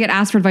 Rain and I get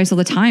asked for advice all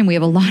the time. We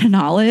have a lot of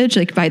knowledge.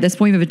 Like, by this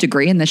point, we have a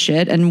degree in this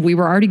shit, and we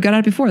were already good at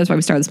it before. That's why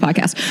we started this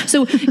podcast.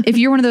 So if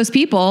you're one of those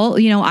people,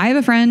 you know, I have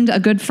a friend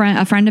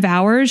of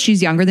ours.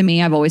 She's younger than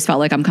me. I've always felt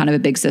like I'm kind of a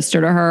big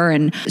sister to her.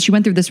 And she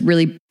went through this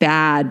really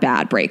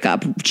bad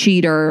breakup,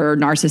 cheater,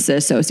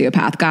 narcissist,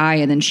 sociopath guy.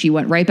 And then she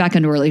went right back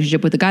into a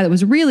relationship with a guy that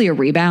was really a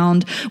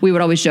rebound. We would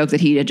always joke that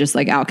he had just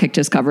like outkicked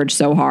his coverage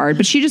so hard,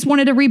 but she just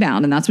wanted a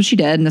rebound, and that's what she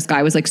did. And this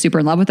guy was like super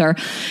in love with her.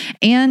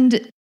 And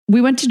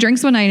we went to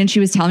drinks one night and she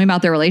was telling me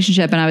about their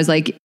relationship. And I was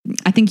like,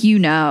 I think you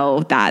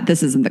know that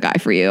this isn't the guy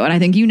for you. And I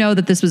think you know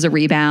that this was a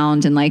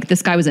rebound and like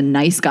this guy was a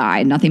nice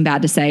guy, nothing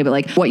bad to say, but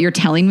like what you're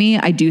telling me,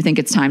 I do think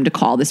it's time to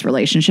call this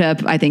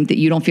relationship. I think that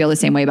you don't feel the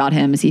same way about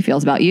him as he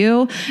feels about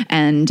you.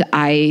 And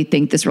I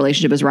think this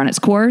relationship has run its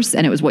course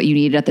and it was what you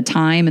needed at the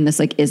time. And this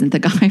like isn't the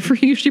guy for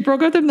you. She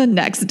broke up with him the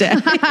next day.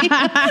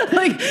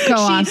 Like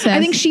off, sis. I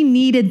think she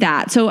needed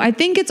that. So I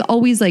think it's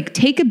always like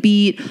take a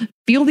beat,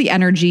 feel the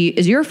energy.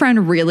 Is your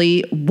friend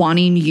really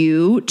wanting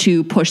you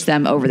to push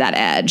them over that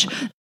edge?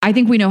 I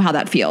think we know how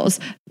that feels.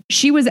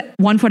 She was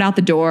 1 foot out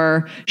the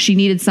door. She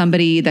needed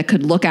somebody that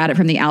could look at it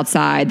from the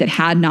outside, that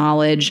had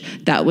knowledge,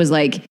 that was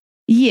like,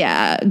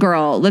 yeah,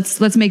 girl,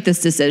 let's make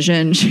this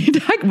decision.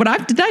 Did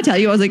I tell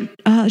you? I was like,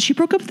 she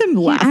broke up with him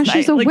last night.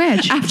 She's a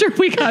witch. After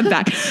we got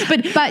back.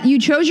 But you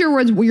chose your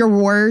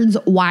words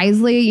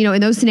wisely. You know, in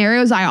those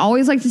scenarios, I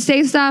always like to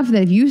say stuff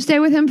that if you stay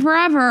with him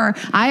forever,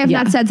 I have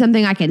not said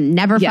something I can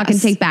never fucking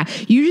take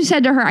back. You just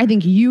said to her, I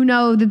think you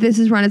know that this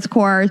has run its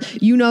course.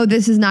 You know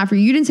this is not for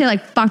you. You didn't say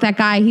like, fuck that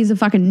guy. He's a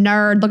fucking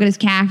nerd. Look at his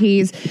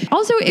khakis.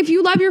 Also, if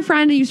you love your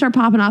friend and you start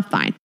popping off,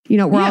 fine. You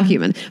know, we're all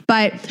human.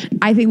 But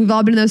I think we've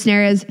all been in those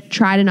scenarios.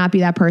 Try to not be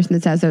that person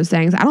that says those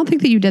things. I don't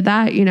think that you did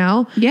that, you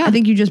know? Yeah. I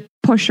think you just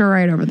pushed her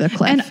right over the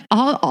cliff. And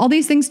all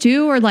these things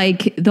too are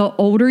like the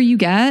older you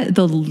get,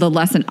 the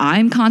lesson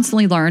I'm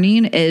constantly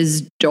learning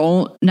is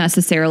don't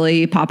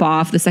necessarily pop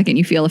off the second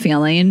you feel a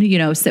feeling, you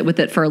know, sit with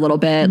it for a little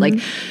bit. Like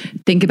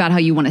think about how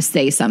you want to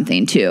say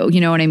something too. You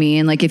know what I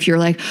mean? Like if you're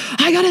like,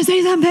 I gotta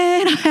say something,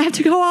 I have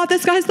to go off,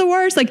 this guy's the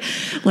worst. Like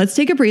let's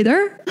take a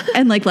breather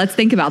and like, let's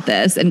think about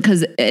this and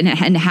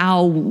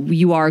how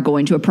you are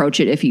going to approach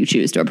it if you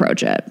choose to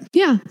approach it.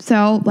 Yeah.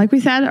 So like we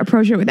said,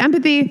 approach it with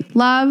empathy,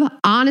 love,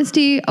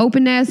 honesty, openness.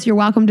 You're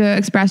welcome to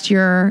express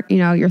your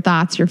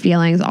thoughts, your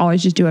feelings.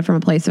 Always just do it from a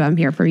place of I'm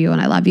here for you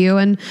and I love you.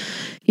 And,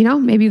 you know,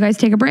 maybe you guys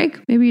take a break.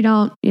 Maybe you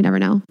don't. You never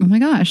know. Oh my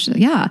gosh.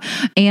 Yeah.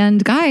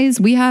 And guys,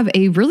 we have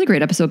a really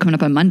great episode coming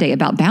up on Monday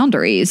about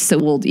boundaries. So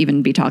we'll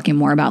even be talking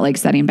more about like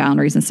setting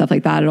boundaries and stuff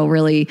like that. It'll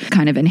really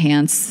kind of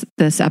enhance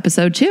this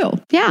episode too.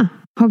 Yeah.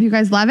 Hope you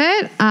guys love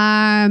it.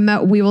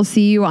 We will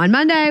see you on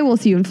Monday. We'll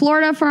see you in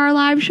Florida for our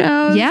live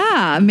shows.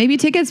 Yeah. Maybe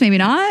tickets, maybe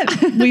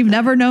not. We've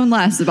never known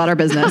less about our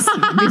business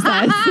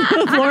besides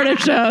Florida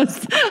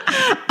shows.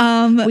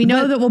 We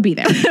know that we'll be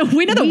there.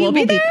 We know that we'll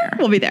be there.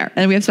 We'll be there.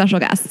 And we have special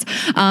guests.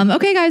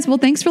 Okay, guys. Well,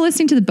 thanks for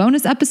listening to the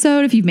bonus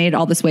episode. If you've made it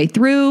all this way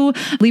through,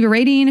 leave a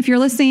rating if you're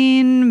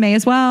listening. May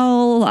as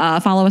well.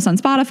 Follow us on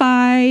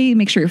Spotify.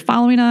 Make sure you're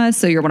following us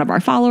so you're one of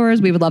our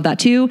followers. We would love that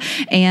too.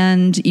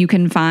 And you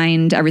can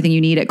find everything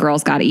you need at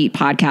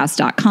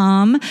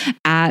girlsgottaeatpodcast.com,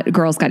 at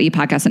Girls Gotta Eat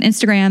Podcast on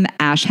Instagram,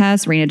 Ash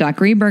Hess,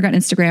 Rena.Greenberg on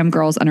Instagram,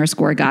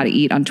 girls_gotta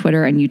eat on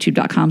Twitter, and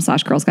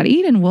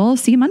youtube.com/girlsgottaeat. And we'll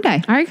see you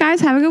Monday. All right, guys.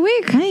 Have a good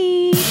week.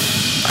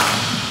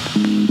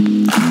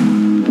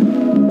 Bye.